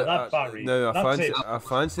fancy? into that battery. No, I That's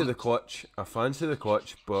fancy it. the clutch. I fancy the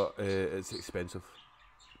clutch, but it's expensive.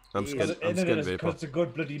 I'm It is. Skint. I'm Skint Vapor. Because it's a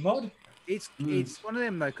good bloody mod. it's one of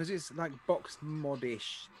them though, because it's like box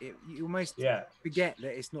modish. You almost Yeah. forget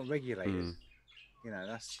that it's not regulated. Mm. You know,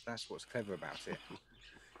 that's what's clever about it.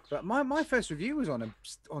 But my first review was on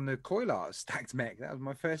the coil art stacked mech. That was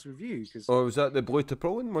my first review because Oh, was that the blue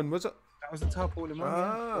Taprolin one? Was it? that was the tarpaulin one.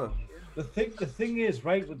 Ah. The thing is,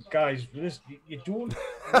 right, with guys, you don't.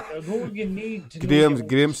 Although you need to. know your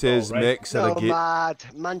Graham own says style, right? mechs are a No, gate. mad.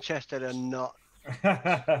 Manchester are not.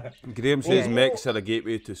 Graham says Well, mechs are a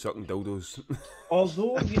gateway to sucking dildos.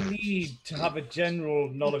 Although you need to have a general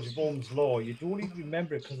knowledge of Ohm's law, you don't need to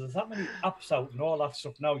remember it because there's that many apps out and all that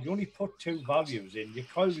stuff now. You only put two values in, your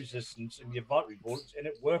coil resistance and your battery voltage, and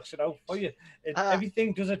it works it out for you.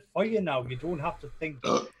 Everything does it for you now. You don't have to think.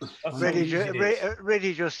 That's how Riddy easy it is.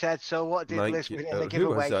 Riddy just said, so what did Mike, Liz win in the who was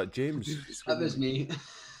giveaway? that? James. That was me.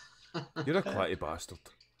 You're a clatty bastard.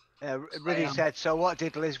 Riddy said, so what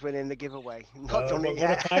did Liz win in the giveaway? Not done We're it going to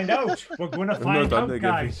yet. find out. We're going to We've not find done out, the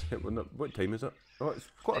guys. giveaway. What time is it? Oh, it's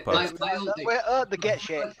quarter My- past. my old- We're at the get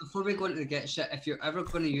shit. Before we go into the get shit, if you're ever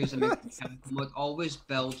going to use a mechanical mod, always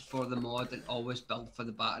build for the mod and always build for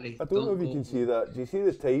the battery. I don't know if you can see that. Do you see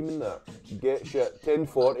the time in that? Get shit.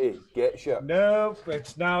 10:40. Get shit. No,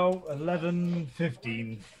 it's now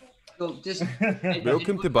 11:15. So just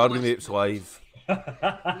Welcome to Bargain Vapes Live.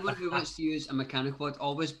 anyone who wants to use a mechanical mod,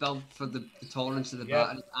 always build for the tolerance of the Yeah.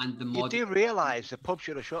 battery and the You mod. do realise the pub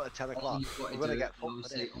should have shut at 10 o'clock. You've got to We're going to do get it, fucked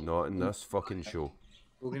with it. obviously. Not in this fucking show.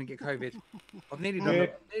 We're gonna get COVID. I've nearly done Great,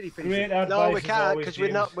 it. Nearly great finished it. advice. No, we as can't always, because we're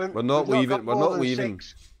James. not. We're not we've got leaving. We're more not than leaving.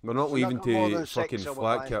 6. We're not We've leaving got more to than fucking 6, so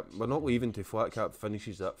we're fine. Flatcap. We're not leaving to Flatcap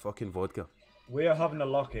finishes that fucking vodka. We are having a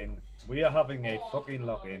lock-in. We are having a fucking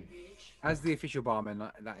lock-in. As the official barman,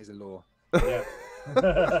 that is a law. Yeah.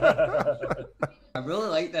 I really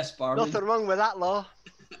like this barman. Nothing wrong with that, law.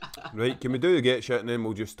 Right, can we do the get shit and then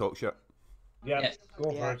we'll just talk shit? Yeah, Yes.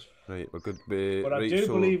 go Yeah. for it. Right, we're good. But I right, do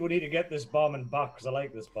so believe we need to get this barman back because I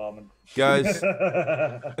like this barman. guys,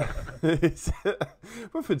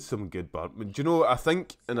 we've had some good barman. Do you know? I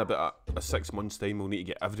think in about a 6 months' time we'll need to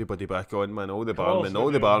get everybody back on, man. All the barmen, we all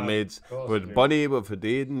the do, man. barmaids. Of course We've we had do. Bunny, we've had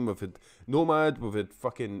Aiden, we've had Nomad, we've had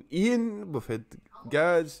fucking Ian, we've had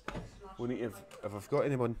Gaz. We need to, if I've got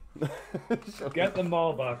anyone. Get them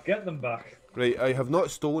all back. Get them back. Right, I have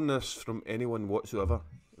not stolen this from anyone whatsoever.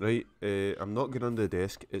 Right, I'm not going under the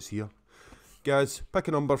desk. It's here. Guys, pick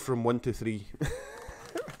a number from 1 to 3.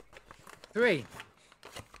 3.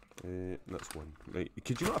 That's 1. Right,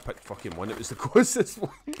 could you not have picked fucking 1? It was the closest one.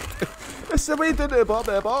 It's the way down to the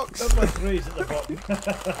bottom of the box. Number 3's at the bottom.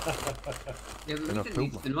 Yeah, but And we I've didn't pulled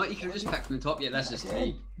need one. to know. You could have just picked from the top. Yeah, this is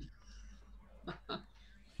 3.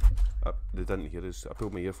 They didn't hear us. I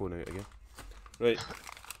pulled my earphone out again. Right,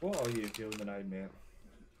 What are you doing tonight, mate?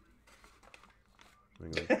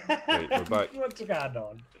 hang on. Right, we're back. What's going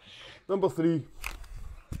on? Number 3.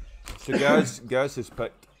 So Gaz has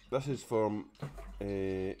picked. This is from.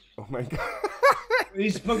 Oh my god.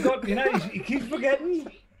 He's forgotten. You know, he keeps forgetting.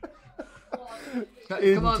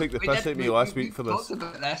 Aiden took the piss out of me last week for this. Talked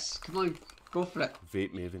about this. Come on, go for it.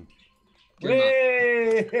 Vape Maven.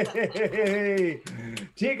 Hey!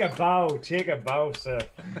 Take a bow, sir.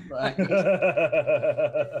 Right.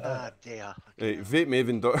 Ah, dear. Right,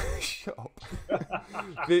 vapemaven. Shut up.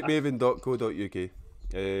 Vapemaven.co.uk.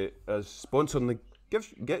 as sponsoring the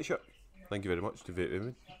Get Shit. Thank you very much to Vape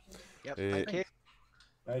Women. Yep, thank you.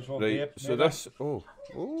 Nice one, Right, Vape. so this, oh,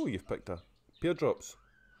 you've picked a pair drops.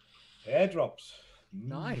 Airdrops.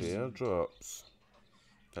 Nice. Pair drops.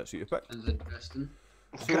 That's what you picked. Sounds interesting.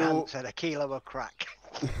 Grant said a kilo of crack.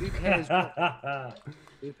 3 pairs drop.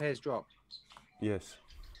 3 pairs drop. Yes,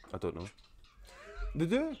 I don't know. They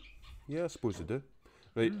do. Yeah, I suppose they do.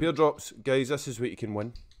 Right, pair drops, guys. This is what you can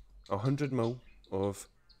win: 100ml of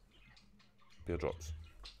pair drops.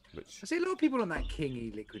 Which, I see a lot of people on that King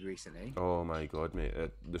E liquid recently. oh my god, mate!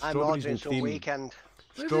 The I'm strawberries ordering and some cream. weekend.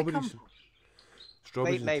 Where do they come Strawberries, from?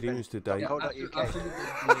 strawberries Vape and cream Maven. is to die.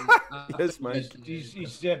 .co.uk. Yes, man.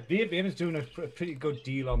 Vape Maven's doing a pretty good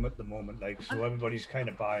deal on at the moment, like, so everybody's kind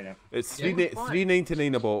of buying it. It's Yeah.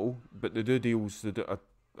 $3.99 a bottle, but they do deals. They do,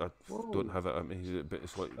 I don't have it at me, but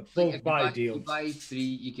it's like A Like, bulk if buy you deal. buy 3,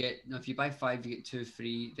 you get. No, if you buy 5, you get 2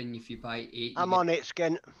 free. Then if you buy 8, you I'm get on it,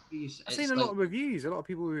 Skint. 3. I've It's seen a like- lot of reviews. A lot of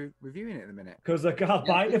people reviewing it at the minute. Because they can't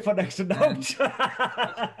buy it for next to note. Hang on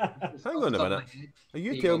a off the top of minute. my head. Are you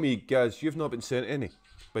There you telling go. me, Gaz, you've not been sent any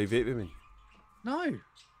by Vape Women? No.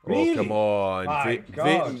 Really? Oh, come on. My Vape,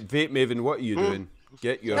 God. Vape Maven, what are you doing?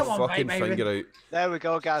 Get your Come on, fucking Vape Maven. finger out. There we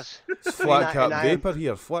go, guys. It's Flatcap $3.99. Vaper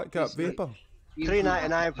here. Flatcap It's like- Vaper.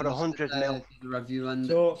 $3.99 for 100 mil. The review on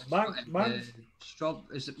So, the, man,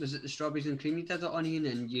 was it the strawberries and cream you did it on, Ian?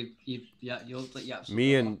 And you looked like you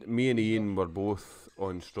absolutely. Me and Ian were both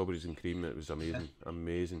on strawberries and cream. It was amazing.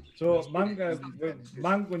 Amazing. so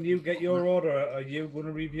Manc, when you get your order, are you going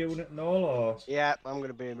to review it and all, or Yeah, I'm going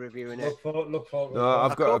to be reviewing it. look for? No,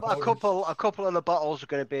 I've got A couple of the bottles are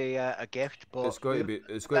going to be a gift, but It's got to be.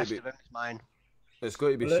 the rest of them is mine. It's got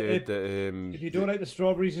to be Well, said that If you don't like the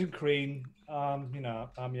strawberries and cream, you know,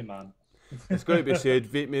 I'm your man. it's got to be said.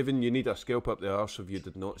 Vape Maven, you need a scalp up the arse if you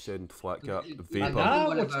did not send Flatcap And Vaper. Ah,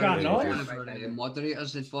 one what's of our- going on? One of our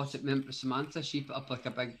moderators had bought it. Remember Samantha? She put up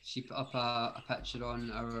a picture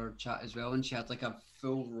on our chat as well, and she had like a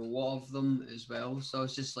full row of them as well. So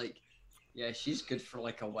it's just like, yeah, she's good for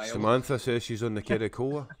like a while. Samantha says she's on the cherry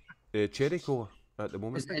cola at the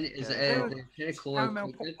moment. Is it the cherry cola?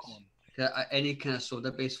 Caramel quite good? popcorn. Any kind of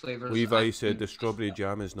soda-based flavors. Levi said the strawberry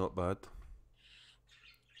jam is not bad.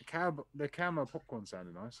 The caramel popcorn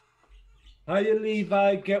sounded nice. Hiya,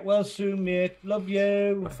 Levi. Get well soon, mate. Love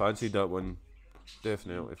you. I fancied that one.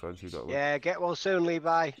 Definitely fancied that one. Yeah, get well soon,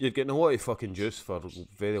 Levi. You're getting a lot of fucking juice for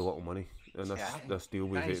very little money in this, Yeah. this deal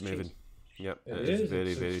with That is Vape Maven. cheap. Yep, It it is is. very,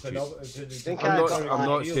 It's very cheap. phenomenal. It's Think I'm I've not, got I'm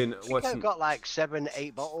not like- saying, I think I've listen, got like 7,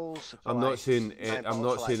 8 bottles. for I'm not like saying, 9 I'm bottles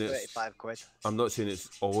not for saying like it's, 35 quid. I'm not saying it's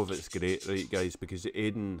all of it's great, right, guys? Because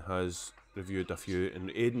Aiden has reviewed a few, and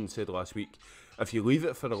Aiden said last week, if you leave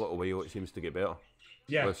it for a little while, it seems to get better.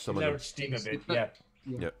 Yeah, with some of let them. it steam a bit. Yeah.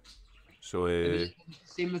 Yep. So,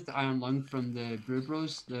 Same with the Iron Lung from the Brew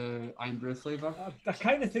Bros, the Iron Brew flavour. I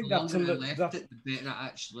kind of think The that's a longer I little. left That's it, the better it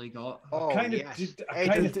actually got. Oh, kind of. yes. I kind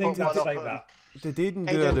of Aidan think put one that's up like on- that. did Aiden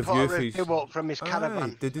do a Aidan put review a for his... review up from his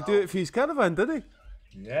caravan. Aye, did he do it for his caravan, did he?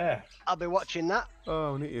 Yeah. I'll be watching that.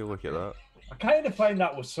 Oh, I need to look at that. I kind of find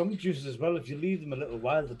that with some juices as well. If you leave them a little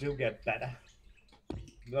while, they do get better.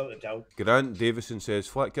 Without a doubt. Grant Davison says,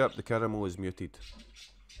 Flatcap, the caramel is muted.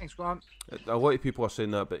 Thanks, Grant. A lot of people are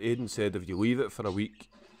saying that, but Aiden said if you leave it for a week,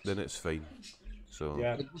 then it's fine. So,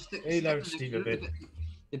 Yeah. Hey, now, Steve, a bit.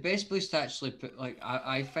 The best place to actually put, like,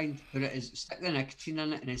 I find to put it is stick the nicotine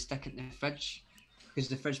in it and then stick it in the fridge, because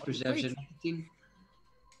the fridge preserves your nicotine.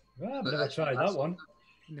 Well, I've But never that's- tried that one.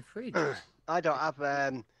 In the fridge. I don't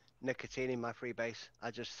have nicotine in my freebase. I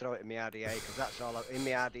just throw it in my RDA because that's all. In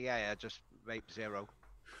my RDA, I just vape 0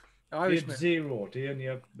 Irish Vape zero, do you, in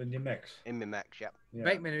your mix? in my Mech. Yep. Yeah.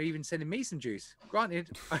 Batemen are even sending me some juice.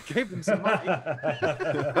 Granted, I gave them some money.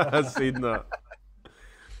 I've seen that.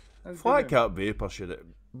 That's good of them. Flatcap Vaper should.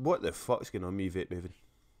 What the fuck's going on me, Vape Maven?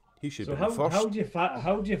 He should So be the first.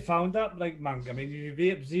 how do you found that, like, Manc? I mean, you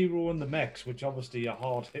vape zero in the mix, which obviously a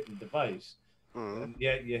hard hitting device. Mm.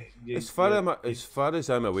 Yeah. As far as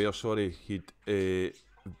I'm aware, sorry,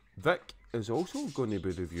 Vic is also going to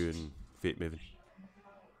be reviewing Vape Maven.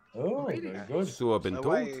 Oh, Really? very good. So I've been The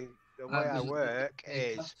told. way I was it work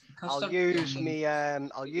the is custard I'll use thing? me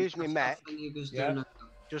Mech Thing he was Yeah. doing it.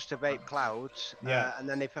 just to vape clouds. Yeah. And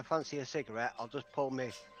then if I fancy a cigarette, I'll just pull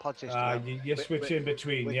my pod system. out You with- switch with- in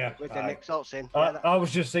between, with, yeah. with the Aye. Nick salts in. I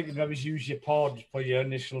was just thinking maybe use your pod for your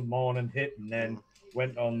initial morning hit and then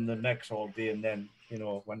went on the next all day and then, but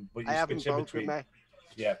you I haven't switch in both with between. me.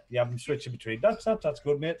 Yeah, you have them switching between. That's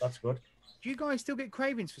good, mate. That's good. Do you guys still get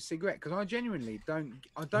cravings for cigarette? Because I genuinely don't.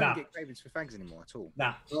 I don't Nah. get cravings for fags anymore at all.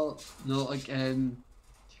 Nah. Well, no, like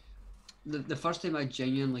the first time I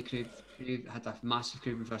genuinely had a massive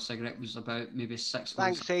craving for a cigarette was about maybe 6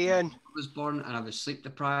 months Thanks, Ian. after I was born, and I was sleep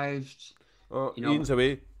deprived. Oh, You know, Ian's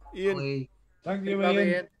away. Ian. really, Thank you, Love Ian.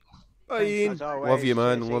 it. Bye, Thanks, Ian. as always. Love you,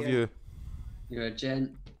 man. Cheers, Love Ian. you. you're a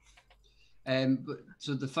gent. But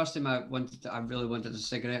so the first time I really wanted a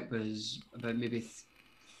cigarette was about maybe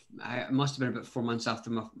it must have been about 4 months after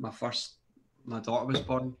my daughter was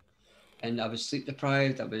born, and I was sleep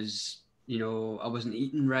deprived. I was, I wasn't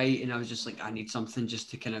eating right, and I was just like, I need something just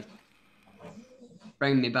to kind of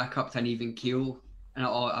bring me back up to an even keel. And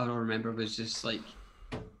all I remember was just like,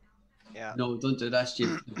 Yeah. no, don't do this.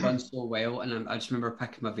 You've done so well. And I just remember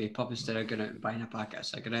picking my vape up instead of going out and buying a packet of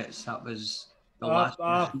cigarettes. That was the last.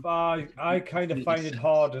 I kind of find it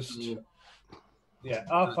hardest. Yeah,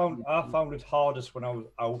 I found it hardest when I was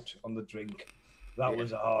out on the drink. That was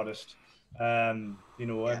the hardest.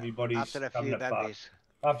 Everybody's After a having few a fag. bevies.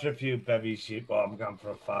 After a few bevies, I'm going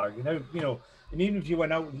for a fag. And even if you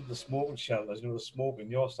went out into the smoking shelters, the smoking,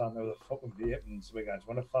 you're standing there with a fucking vape and so guys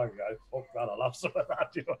want a fag, fuck that, I'll have some of that,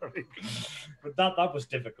 you know what I mean? But that was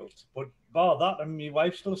difficult. But bar that, and my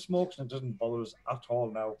wife still smokes and it doesn't bother us at all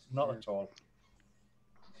now. Not at all.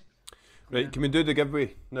 Right, can we do the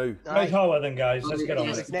giveaway now? Right, how then, guys? Let's get on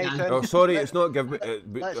with it. Nathan. Oh, sorry, it's not giveaway.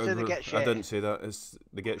 Let's do the get I shit. didn't say that. It's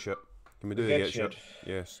the get shit. Can we do the Get get shit? shit.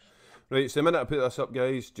 Yes. Right, so the minute I put this up,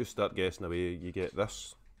 guys, just start guessing away. You get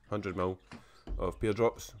this 100ml of pear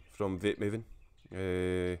drops from Vape Maven.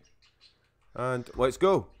 And let's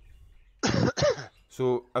go.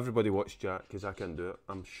 So everybody watch chat, because I can't do it.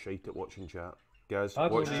 I'm shite at watching chat. Guys, I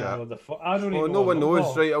don't watch even chat. know I don't Oh, even no know one what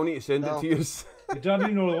knows, right? I'll need to send it to you. You don't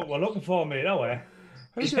even know what we're looking for, mate, are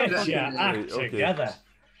we? Get your act Right, okay. together.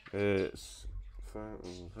 It's...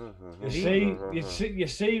 You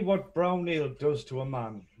see what brown ale does to a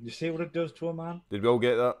man. You see what it does to a man? Did we all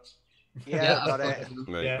get that? Yeah, I got it.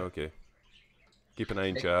 Right, Yeah. okay. Keep an eye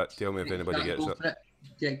in chat. Tell me if anybody gets Go it. for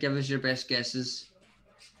it. Give us your best guesses.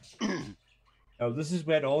 Now this is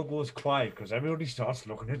where it all goes quiet because everybody starts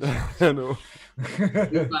looking at you. I know.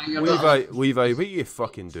 Levi, what are you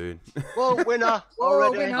fucking doing? Well, winner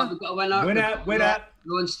already. Winner. We've got a winner. Winner.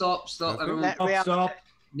 No one stop. Everyone. Net Stop. reality.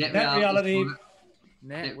 Net reality.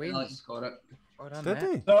 Net wins. Scored it. Well done, Did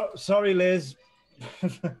Net. they? Sorry, Liz.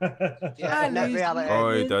 Yeah, net reality. Oh,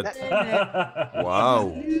 he did.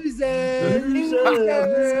 Wow.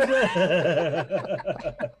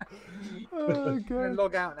 Oh, I'm gonna God.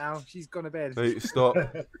 log out now. She's gone to bed. Right, stop.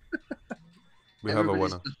 We have a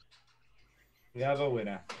winner. We have a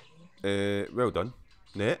winner. Well done.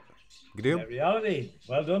 Net. Graham. Net reality.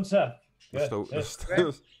 Well done, sir. We're Yeah,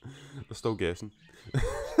 still, we're still guessing.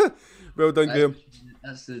 Well done, Graham.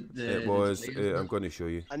 That's the It was. I'm going to show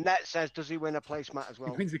you. And Net says, does he win a placemat as He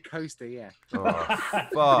well? wins a coaster, yeah. Oh, Yeah,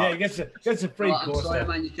 fuck. he gets a free I'm course sorry, there.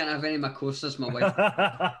 man. You can't have any of my coasters, my wife.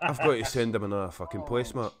 I've got to send him another fucking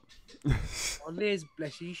placemat. Oh, Liz,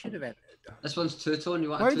 bless you. You should have entered. This one's two-tone. You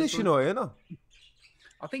want a Why two-tone? did she not enter?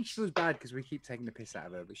 I think she feels bad because we keep taking the piss out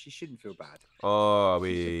of her, but she shouldn't feel bad. Oh,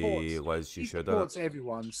 She Liz, she She should have. supports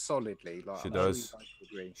everyone solidly. Like, She I'm sure you does. guys will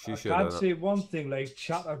agree. She I should can have. say one thing, like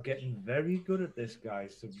chat are getting very good at this,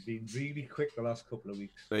 guys. So they've been really quick the last couple of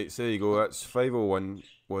weeks. Right, so there you go. That's 501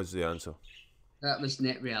 was the answer. That was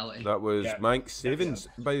net reality. That was Yeah. Manc's savings.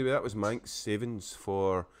 By the way, that was Manc's savings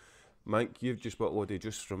for Manc. You've just bought a load of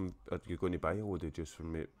juice from. You're going to buy a load of juice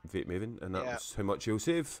from Vape Maven, and that Yeah. was how much you'll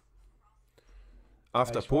save.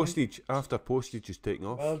 After Nice one. postage is taken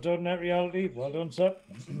off. Well done, Net Reality. Well done, sir.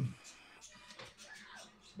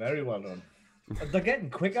 Very well done. They're getting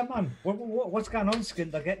quicker, man. What's going on,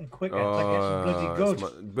 Skint? They're getting quicker. They're getting bloody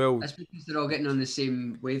good. Well, That's because they're all getting on the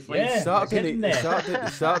same wavelength. Yeah. Saturday getting night, there.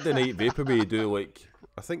 Saturday night Vaporway, you do like,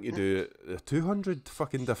 I think you do a 200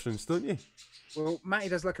 fucking difference, don't you? Well, Matty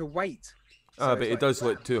does like a weight. Ah, So but it's it does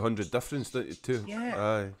like 200 difference, don't you? Yeah.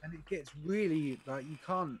 Aye. And it gets really, like, you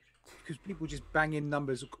can't, because people just bang in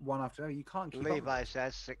numbers one after another. You can't keep up. Levi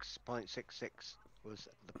says 6.66 was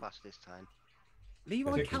the fastest time.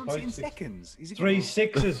 Levi Six counts it in point six. seconds. Is it 3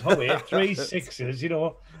 6s, Howie. 3 6s. You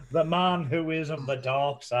know, the man who is on the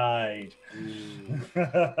dark side.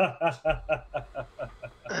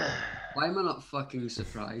 Why am I not fucking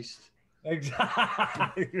surprised?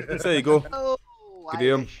 Exactly. So there you go. Oh,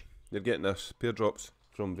 Graham, Irish. you're getting this pair drops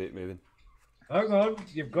from Vape Maven. Hang on,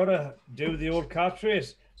 you've got to do the old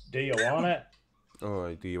catchphrase. Do you want it?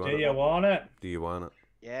 Oh, do you want Do it? you want it? Do you want it?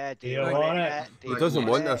 Yeah, do You you want want it? it? Do He you doesn't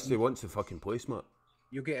want it? this. He wants the fucking placemat.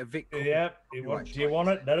 You'll get a Vic. Yeah. Do you want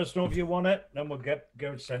it? Let us know if you want it. Then we'll get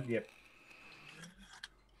it sent to you.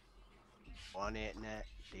 Want it, Net?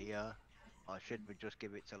 Do you? Or should we just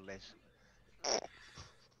give it to Liz?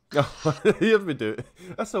 Here we do it.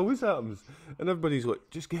 That's always happens. And everybody's like,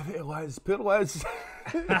 just give it to Liz, poor Liz.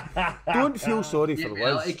 Don't feel sorry for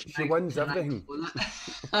Liz. She wins everything.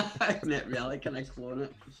 Can it really? Can I clone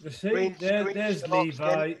it? You see, Screen there's still up,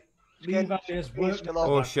 Levi. Levi is Screen working. still up.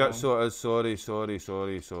 Oh shit, so it is.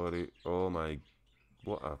 Sorry. Oh my,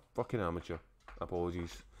 what a fucking amateur.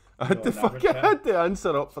 Apologies. I had to amateur. I had to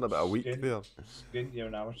answer up for about a week Skint. there. Skint, you're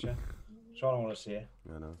an amateur. That's all I want to say.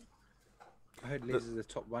 I know. I heard Liz is the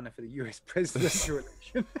top runner for the US presidential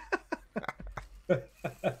election.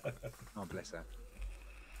 Oh, bless her.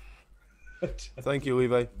 Thank you,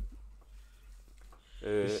 Levi.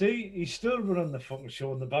 You see, he's still running the fucking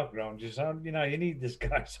show in the background. Just, you know, you need this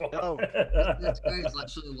guy. So. No. This guy's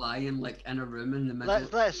literally lying like in a room in the middle.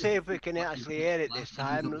 Let's see if we can actually hear it this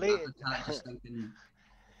time. Just thinking,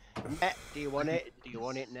 Net, do you want it? Do you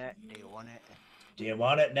want it, Net? Do you want it? Do you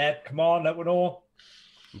want it, Ned? Come on, let me know.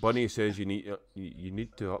 Bunny says you need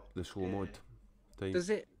to up the slow mode. Time. Does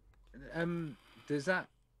it? Does that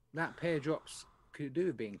pair drops? Could it do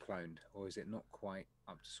with being cloned, or is it not quite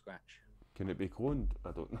up to scratch? Can it be cloned?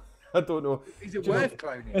 I don't know. Is it worth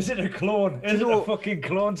cloning? Is it a clone? Is it a fucking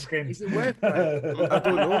clone skin? Is it worth cloning? I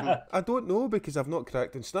don't know. I don't know because I've not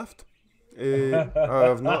cracked and sniffed. I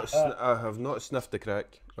have not sniffed the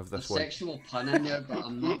crack of this one. sexual pun in there, but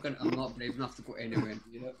I'm not brave enough to go anywhere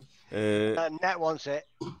near it. Net wants it.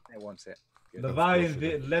 It wants it. Levi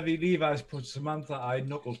and Levi's put Samantha. I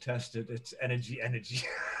knuckle tested. It's energy.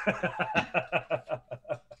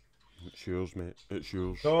 It's yours, mate. It's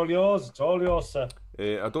yours. It's all yours. It's all yours, sir.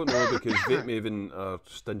 I don't know because Vape Maven are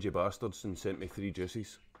stingy bastards and sent me 3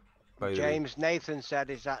 juices. James Nathan said,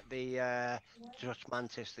 "Is that the Just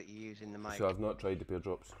Mantis that you use in the mic?" So I've not tried the pear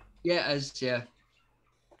drops. Yeah, it is. Yeah.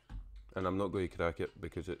 And I'm not going to crack it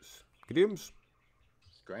because it's Graham's.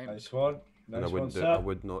 It's great. Nice one. And Nice I wouldn't one, do, I sir.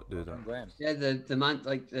 would not do that. Yeah, the man,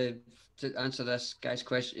 like, to answer this guy's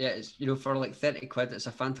question, yeah, it's, you know, for like 30 quid, it's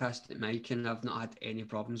a fantastic mic, and I've not had any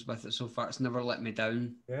problems with it so far. It's never let me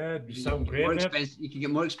down. Yeah, you You sound can great, more mate. you can get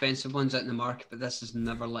more expensive ones out in the market, but this has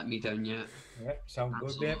never let me down yet. Yeah, sound good,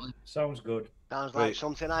 mate. Absolutely. Sounds good. Sounds like Right.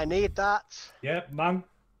 something I need. That Yeah, man.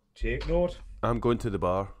 Take note. I'm going to the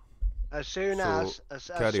bar. as soon So,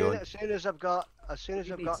 as carry soon, on. as soon as I've got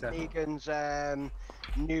Pizza. Negan's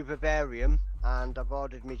new Vivarium and I've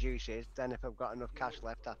ordered my juices, then if I've got enough cash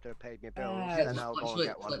left after I paid my bills, then I'll go and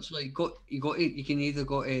get one. Literally, you can either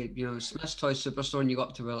go to, you know, Smith's Toy Superstore and you go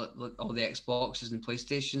up to where like, all the Xboxes and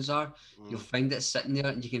PlayStations are. You'll find it sitting there,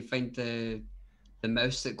 and you can find the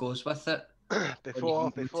mouse that goes with it. before Or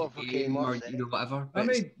you can go to fucking game or, what's it? you know, whatever. I but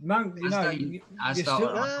it's- mean, man, you know, Asda- you Asda still,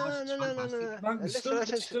 or- No. man,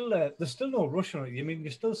 there's still no rush on it. You mean, you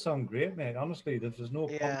still sound great, mate. Honestly, there's no.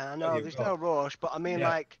 Yeah, I know. There's no rush, but I mean, Yeah.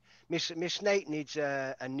 like, my snake needs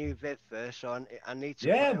a new Viv first, so I need to.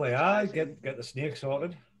 Yeah, we are. prioritise him. Get the snake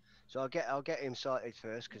sorted. So I'll get him sorted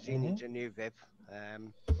first because he needs a new Viv.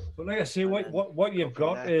 But like I say, And what then you've go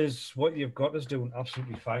from got there. is doing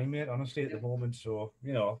absolutely fine, mate. Honestly, at the moment, so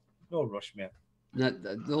you know, no rush, mate.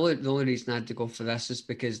 The only reason I had to go for this is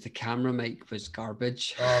because the camera mic was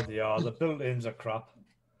garbage. Oh, they are. The built-ins are crap.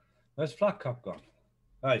 Where's Flatcap gone?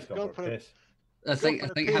 Oh, he's Go gone for for a it. piss. I think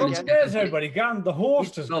for the him and pig, Where's everybody gone? The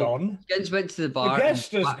host has No. gone. Skins went to the bar.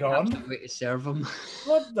 guest and has Flatcaps gone. went away to serve him.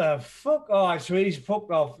 What the fuck? Oh, so he's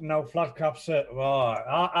fucked off now. Flatcap's it. Oh,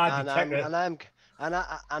 I and detected.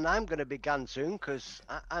 I'm going to be gone soon because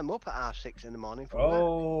I'm up at 6:30 in the morning. For work.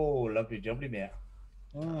 Oh, lovely jubbly, mate.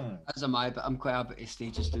 Hmm. As am I, but I'm quite happy to stay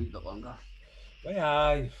just a wee bit longer.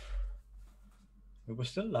 Well, we were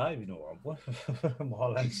still live, you know. More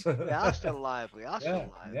or less. We are still live. We are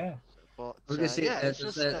still live. Yeah. But I was gonna say, yeah, it's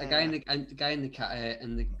there's just, a guy in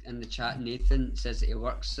the chat. Nathan says that he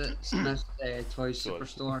works at Smith's Toy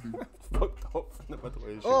Superstore. Fucked up in the middle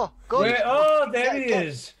of the show. Oh, good. Wait, oh, there he Get-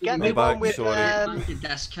 is. Get I'm me back, one with sorry. Like a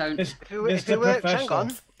discount. Mis- if he Mr. works. Hang Professional.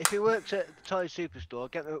 on. If he works at the Toy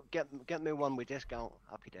Superstore, get me one with discount.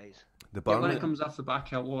 Happy days. The Yeah, when it barman, comes off the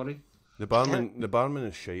back, I'll worry. the barman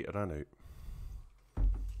is shite. I ran out.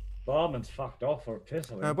 Barman's fucked off for a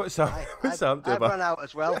piss. I think. What's that? What's that? I've run out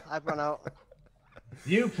as well. I've run out.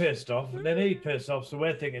 You pissed off, and then he pissed off. So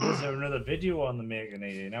we're thinking, is there another video on the making here?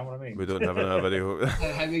 You know what I mean? We don't have another video.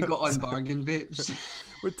 How we got on Bargain Vapes?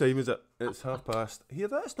 What time is it? It's past. Here,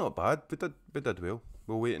 that's not bad. We did well.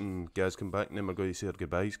 We'll wait and guys come back, and then we're going to say our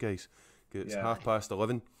goodbyes, guys. It's Yeah.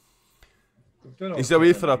 11:30. Don't know He's what's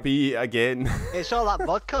away going for a on. pee again. It's all that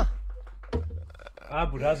vodka.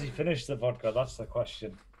 But has he finished the vodka? That's the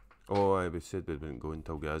question. Oh, we said we wouldn't go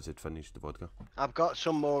until guys had finished the vodka. I've got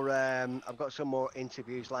some more. I've got some more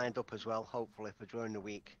interviews lined up as well. Hopefully for during the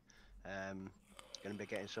week. Going to be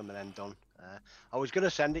getting some of them done. I was going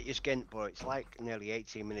to send it you, Skint, but it's like nearly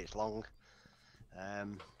 18 minutes long.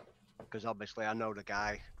 Because obviously I know the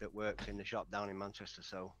guy that works in the shop down in Manchester,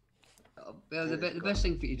 so. Well, the best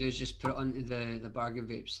thing for you to do is just put it onto the Bargain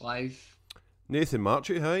Vapes live. Nathan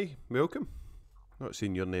Marchie, hi, welcome. Not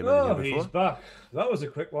seen your name in Oh, here before. he's back. That was a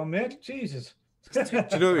quick one, mate. Jesus. Do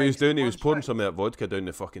you know what he was doing? He was pouring some of that vodka down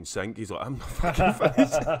the fucking sink. He's like, I'm not fucking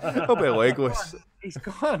finished. I'll be legless. He's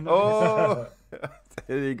gone. Oh,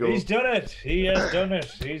 there you go. He's done it. He has done it.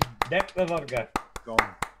 He's necked the vodka.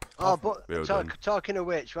 Gone. Oh, but Well done. talking of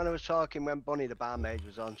which, when I was talking when Bonnie the barmaid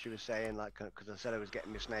was on, she was saying, like, because I said I was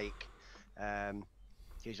getting my snake,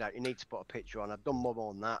 she's like, you need to put a picture on. I've done more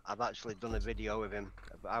than that. I've actually done a video with him,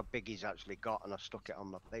 how big he's actually got, and I've stuck it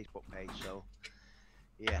on my Facebook page. So,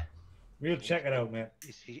 yeah. We'll check it out, mate.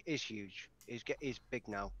 He's huge. He's big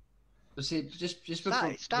now. But see, just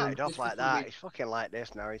before It started off like that. He's fucking like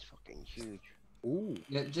this now. He's fucking huge. Ooh.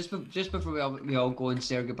 Yeah, just before we all go and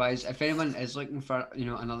say our goodbyes, if anyone is looking for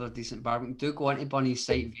another decent barman, do go onto Bonnie's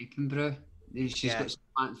site, Vaping Brew. She's got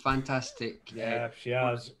some fantastic. Yeah, she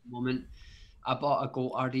has. Moment, I bought a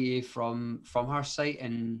gold RDA from her site,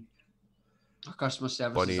 and her customer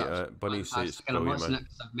service. Bonnie says it's and I'm not brilliant, saying man. it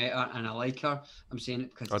because I've met her and I like her. I'm saying it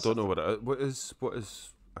because I don't know what it is. What is?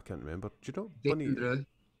 I can't remember. Do you know? Vaping Brew.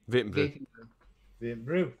 Vaping Brew. Vaping Brew. The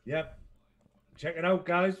brew. Yep. Check it out,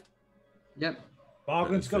 guys. Yep.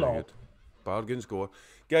 Bargains Very galore. good. Bargains galore.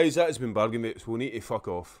 Guys, that has been Bargain Vapes. We'll need to fuck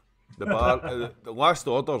off. The bar, the last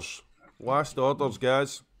orders. Last orders,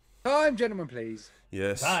 guys. Time, gentlemen, please.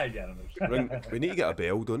 Yes. Hi, gentlemen. We need to get a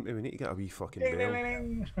bell, don't we? We need to get a wee fucking Ding, bell.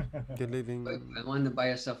 ding, ding. Ding-ding. I want to buy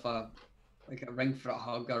yourself a ring for a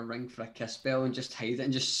hug or a ring for a kiss bell and just hide it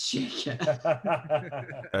and just shake it.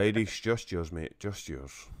 Irish, just yours, mate. Just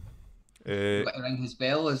yours. But ring his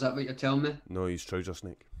bell, is that what you're telling me? No, he's trouser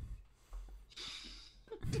snake.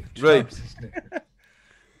 Right.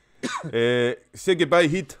 Say goodbye,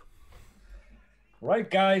 Heed. Right,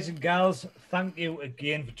 guys and gals, thank you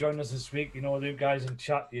again for joining us this week. You know, you guys in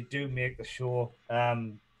chat, you do make the show.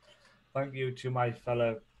 Thank you to my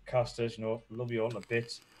fellow casters. You know, love you all a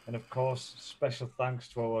bit. And of course, special thanks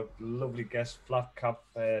to our lovely guest, Flatcap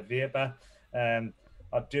Vaper.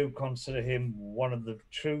 I do consider him one of the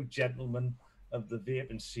true gentlemen of the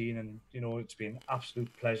vaping scene, and you know, it's been an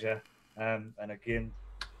absolute pleasure. And again,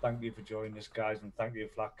 thank you for joining us, guys, and thank you,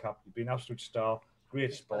 Flatcap. You've been an absolute star.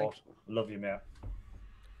 Great sport. Love you, mate.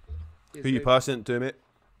 Who you passing it to, mate?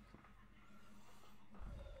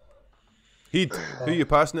 Heed, who you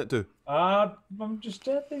passing it to? I'm just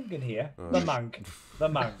thinking here. Oh. The Manc. The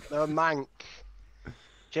Manc. The Manc.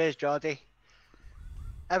 Cheers, Geordie.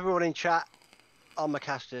 Everyone in chat, all my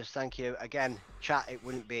casters, thank you. Again, chat, it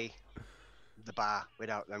wouldn't be the bar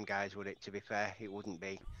without them guys, would it? To be fair, it wouldn't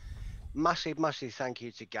be. Massive, massive thank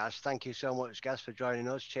you to Gaz. Thank you so much, Gaz, for joining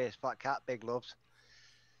us. Cheers, Flatcap. Big loves.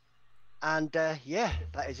 And yeah,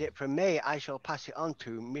 that is it from me. I shall pass it on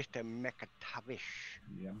to Mr. McTavish.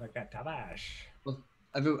 Yeah, McTavish. Well,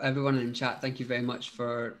 everyone in chat, thank you very much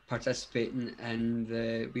for participating in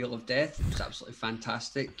the Wheel of Death. It was absolutely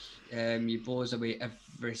fantastic. You blow us away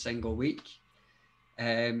every single week.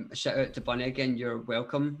 A shout out to Bunny again. You're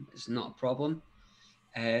welcome. It's not a problem.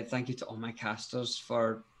 Thank you to all my casters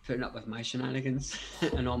for putting up with my shenanigans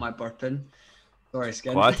and all my burping. Sorry,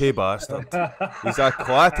 Skin. Clatty bastard. He's a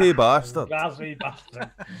clatty bastard. Gazzy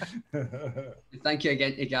bastard. Thank you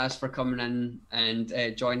again to Gaz for coming in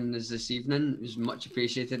and joining us this evening. It was much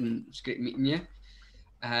appreciated and it's great meeting you.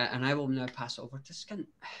 And I will now pass it over to Skint.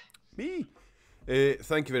 Me.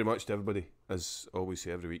 Thank you very much to everybody. As always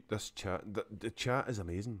say every week, this chat, the chat is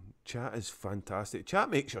amazing. Chat is fantastic. Chat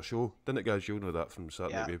makes your show, didn't it, guys? You'll know that from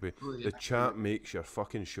Saturday Baby. Oh, yeah. The chat makes your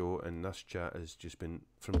fucking show, and this chat has just been,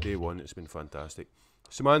 from day one, it's been fantastic.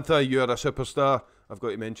 Samantha, you are a superstar. I've got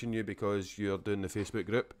to mention you because you're doing the Facebook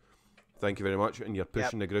group. Thank you very much, and you're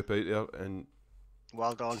pushing the group out there. And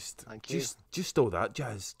well done. Thank you. Just all that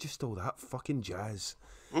jazz. Just all that fucking jazz.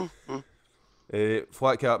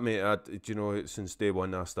 Flatcap, mate, do you know, since day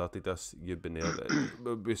one I started this, you've been there.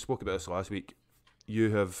 We spoke about this last week.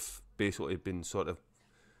 You have basically been sort of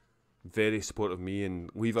very supportive of me, and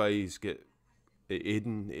Levi's get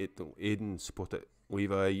Aiden supported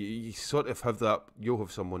Levi. You sort of have that, you'll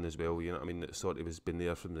have someone as well, you know what I mean, that sort of has been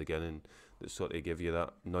there from the beginning, that sort of give you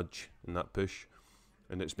that nudge and that push.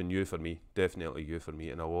 And it's been you for me, definitely you for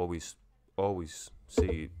me, and I'll always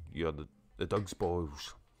say you're the Doug's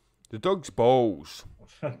balls. The dog's balls.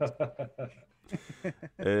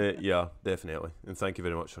 Yeah, definitely. And thank you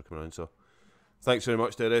very much for coming on. So, thanks very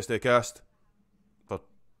much to the rest of the cast for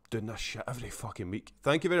doing this shit every fucking week.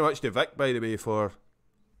 Thank you very much to Vic, by the way, for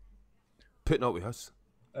Putting up with us.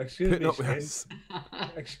 Excuse Putting me, up with Skint. us.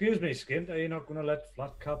 Excuse me, Skint. Are you not going to let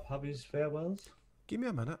Flatcap have his farewells? Give me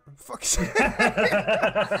a minute. Fuck's sake. That's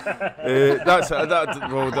that.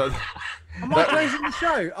 Well, Am I closing the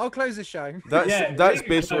show? I'll close the show. that's Yeah, that's you can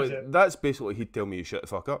close basically it. that's basically he'd tell me you shut the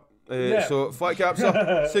fuck up. Yeah. So Flatcaps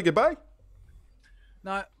up. Say goodbye.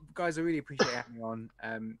 No, guys, I really appreciate having me on.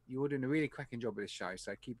 You're doing a really cracking job of this show,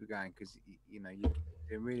 so keep it going because you know you're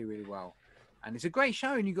doing really, really well. And it's a great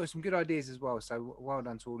show, and you've got some good ideas as well. So well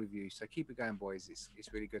done to all of you. So keep it going, boys. It's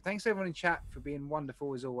really good. Thanks everyone in chat for being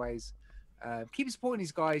wonderful as always. Keep supporting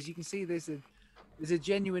these guys. You can see there's a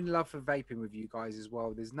genuine love for vaping with you guys as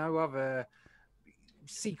well. There's no other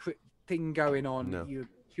secret thing going on. No. You're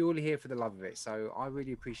purely here for the love of it. So I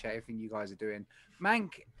really appreciate everything you guys are doing.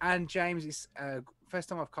 Manc and James, it's first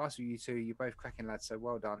time I've cast with you two. You're both cracking lads. So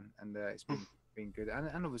well done, and it's been good.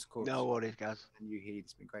 And of course, No worries, guys. and you Heed.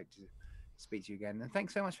 It's been great to speak to you again. And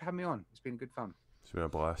thanks so much for having me on. It's been good fun. It's been a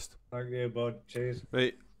blast. Thank you, bud. Cheers.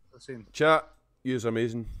 Right, See you soon. chat. You're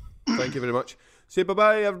amazing. Thank you very much. Say bye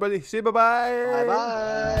bye, everybody. Say bye bye. Bye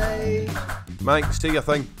bye. Manc, say your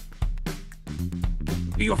thing.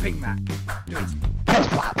 Do your thing, Matt. Do it. Piss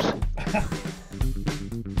flaps.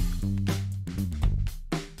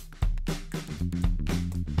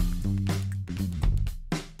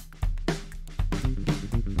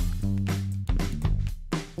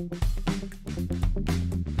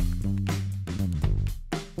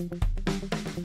 Thank you.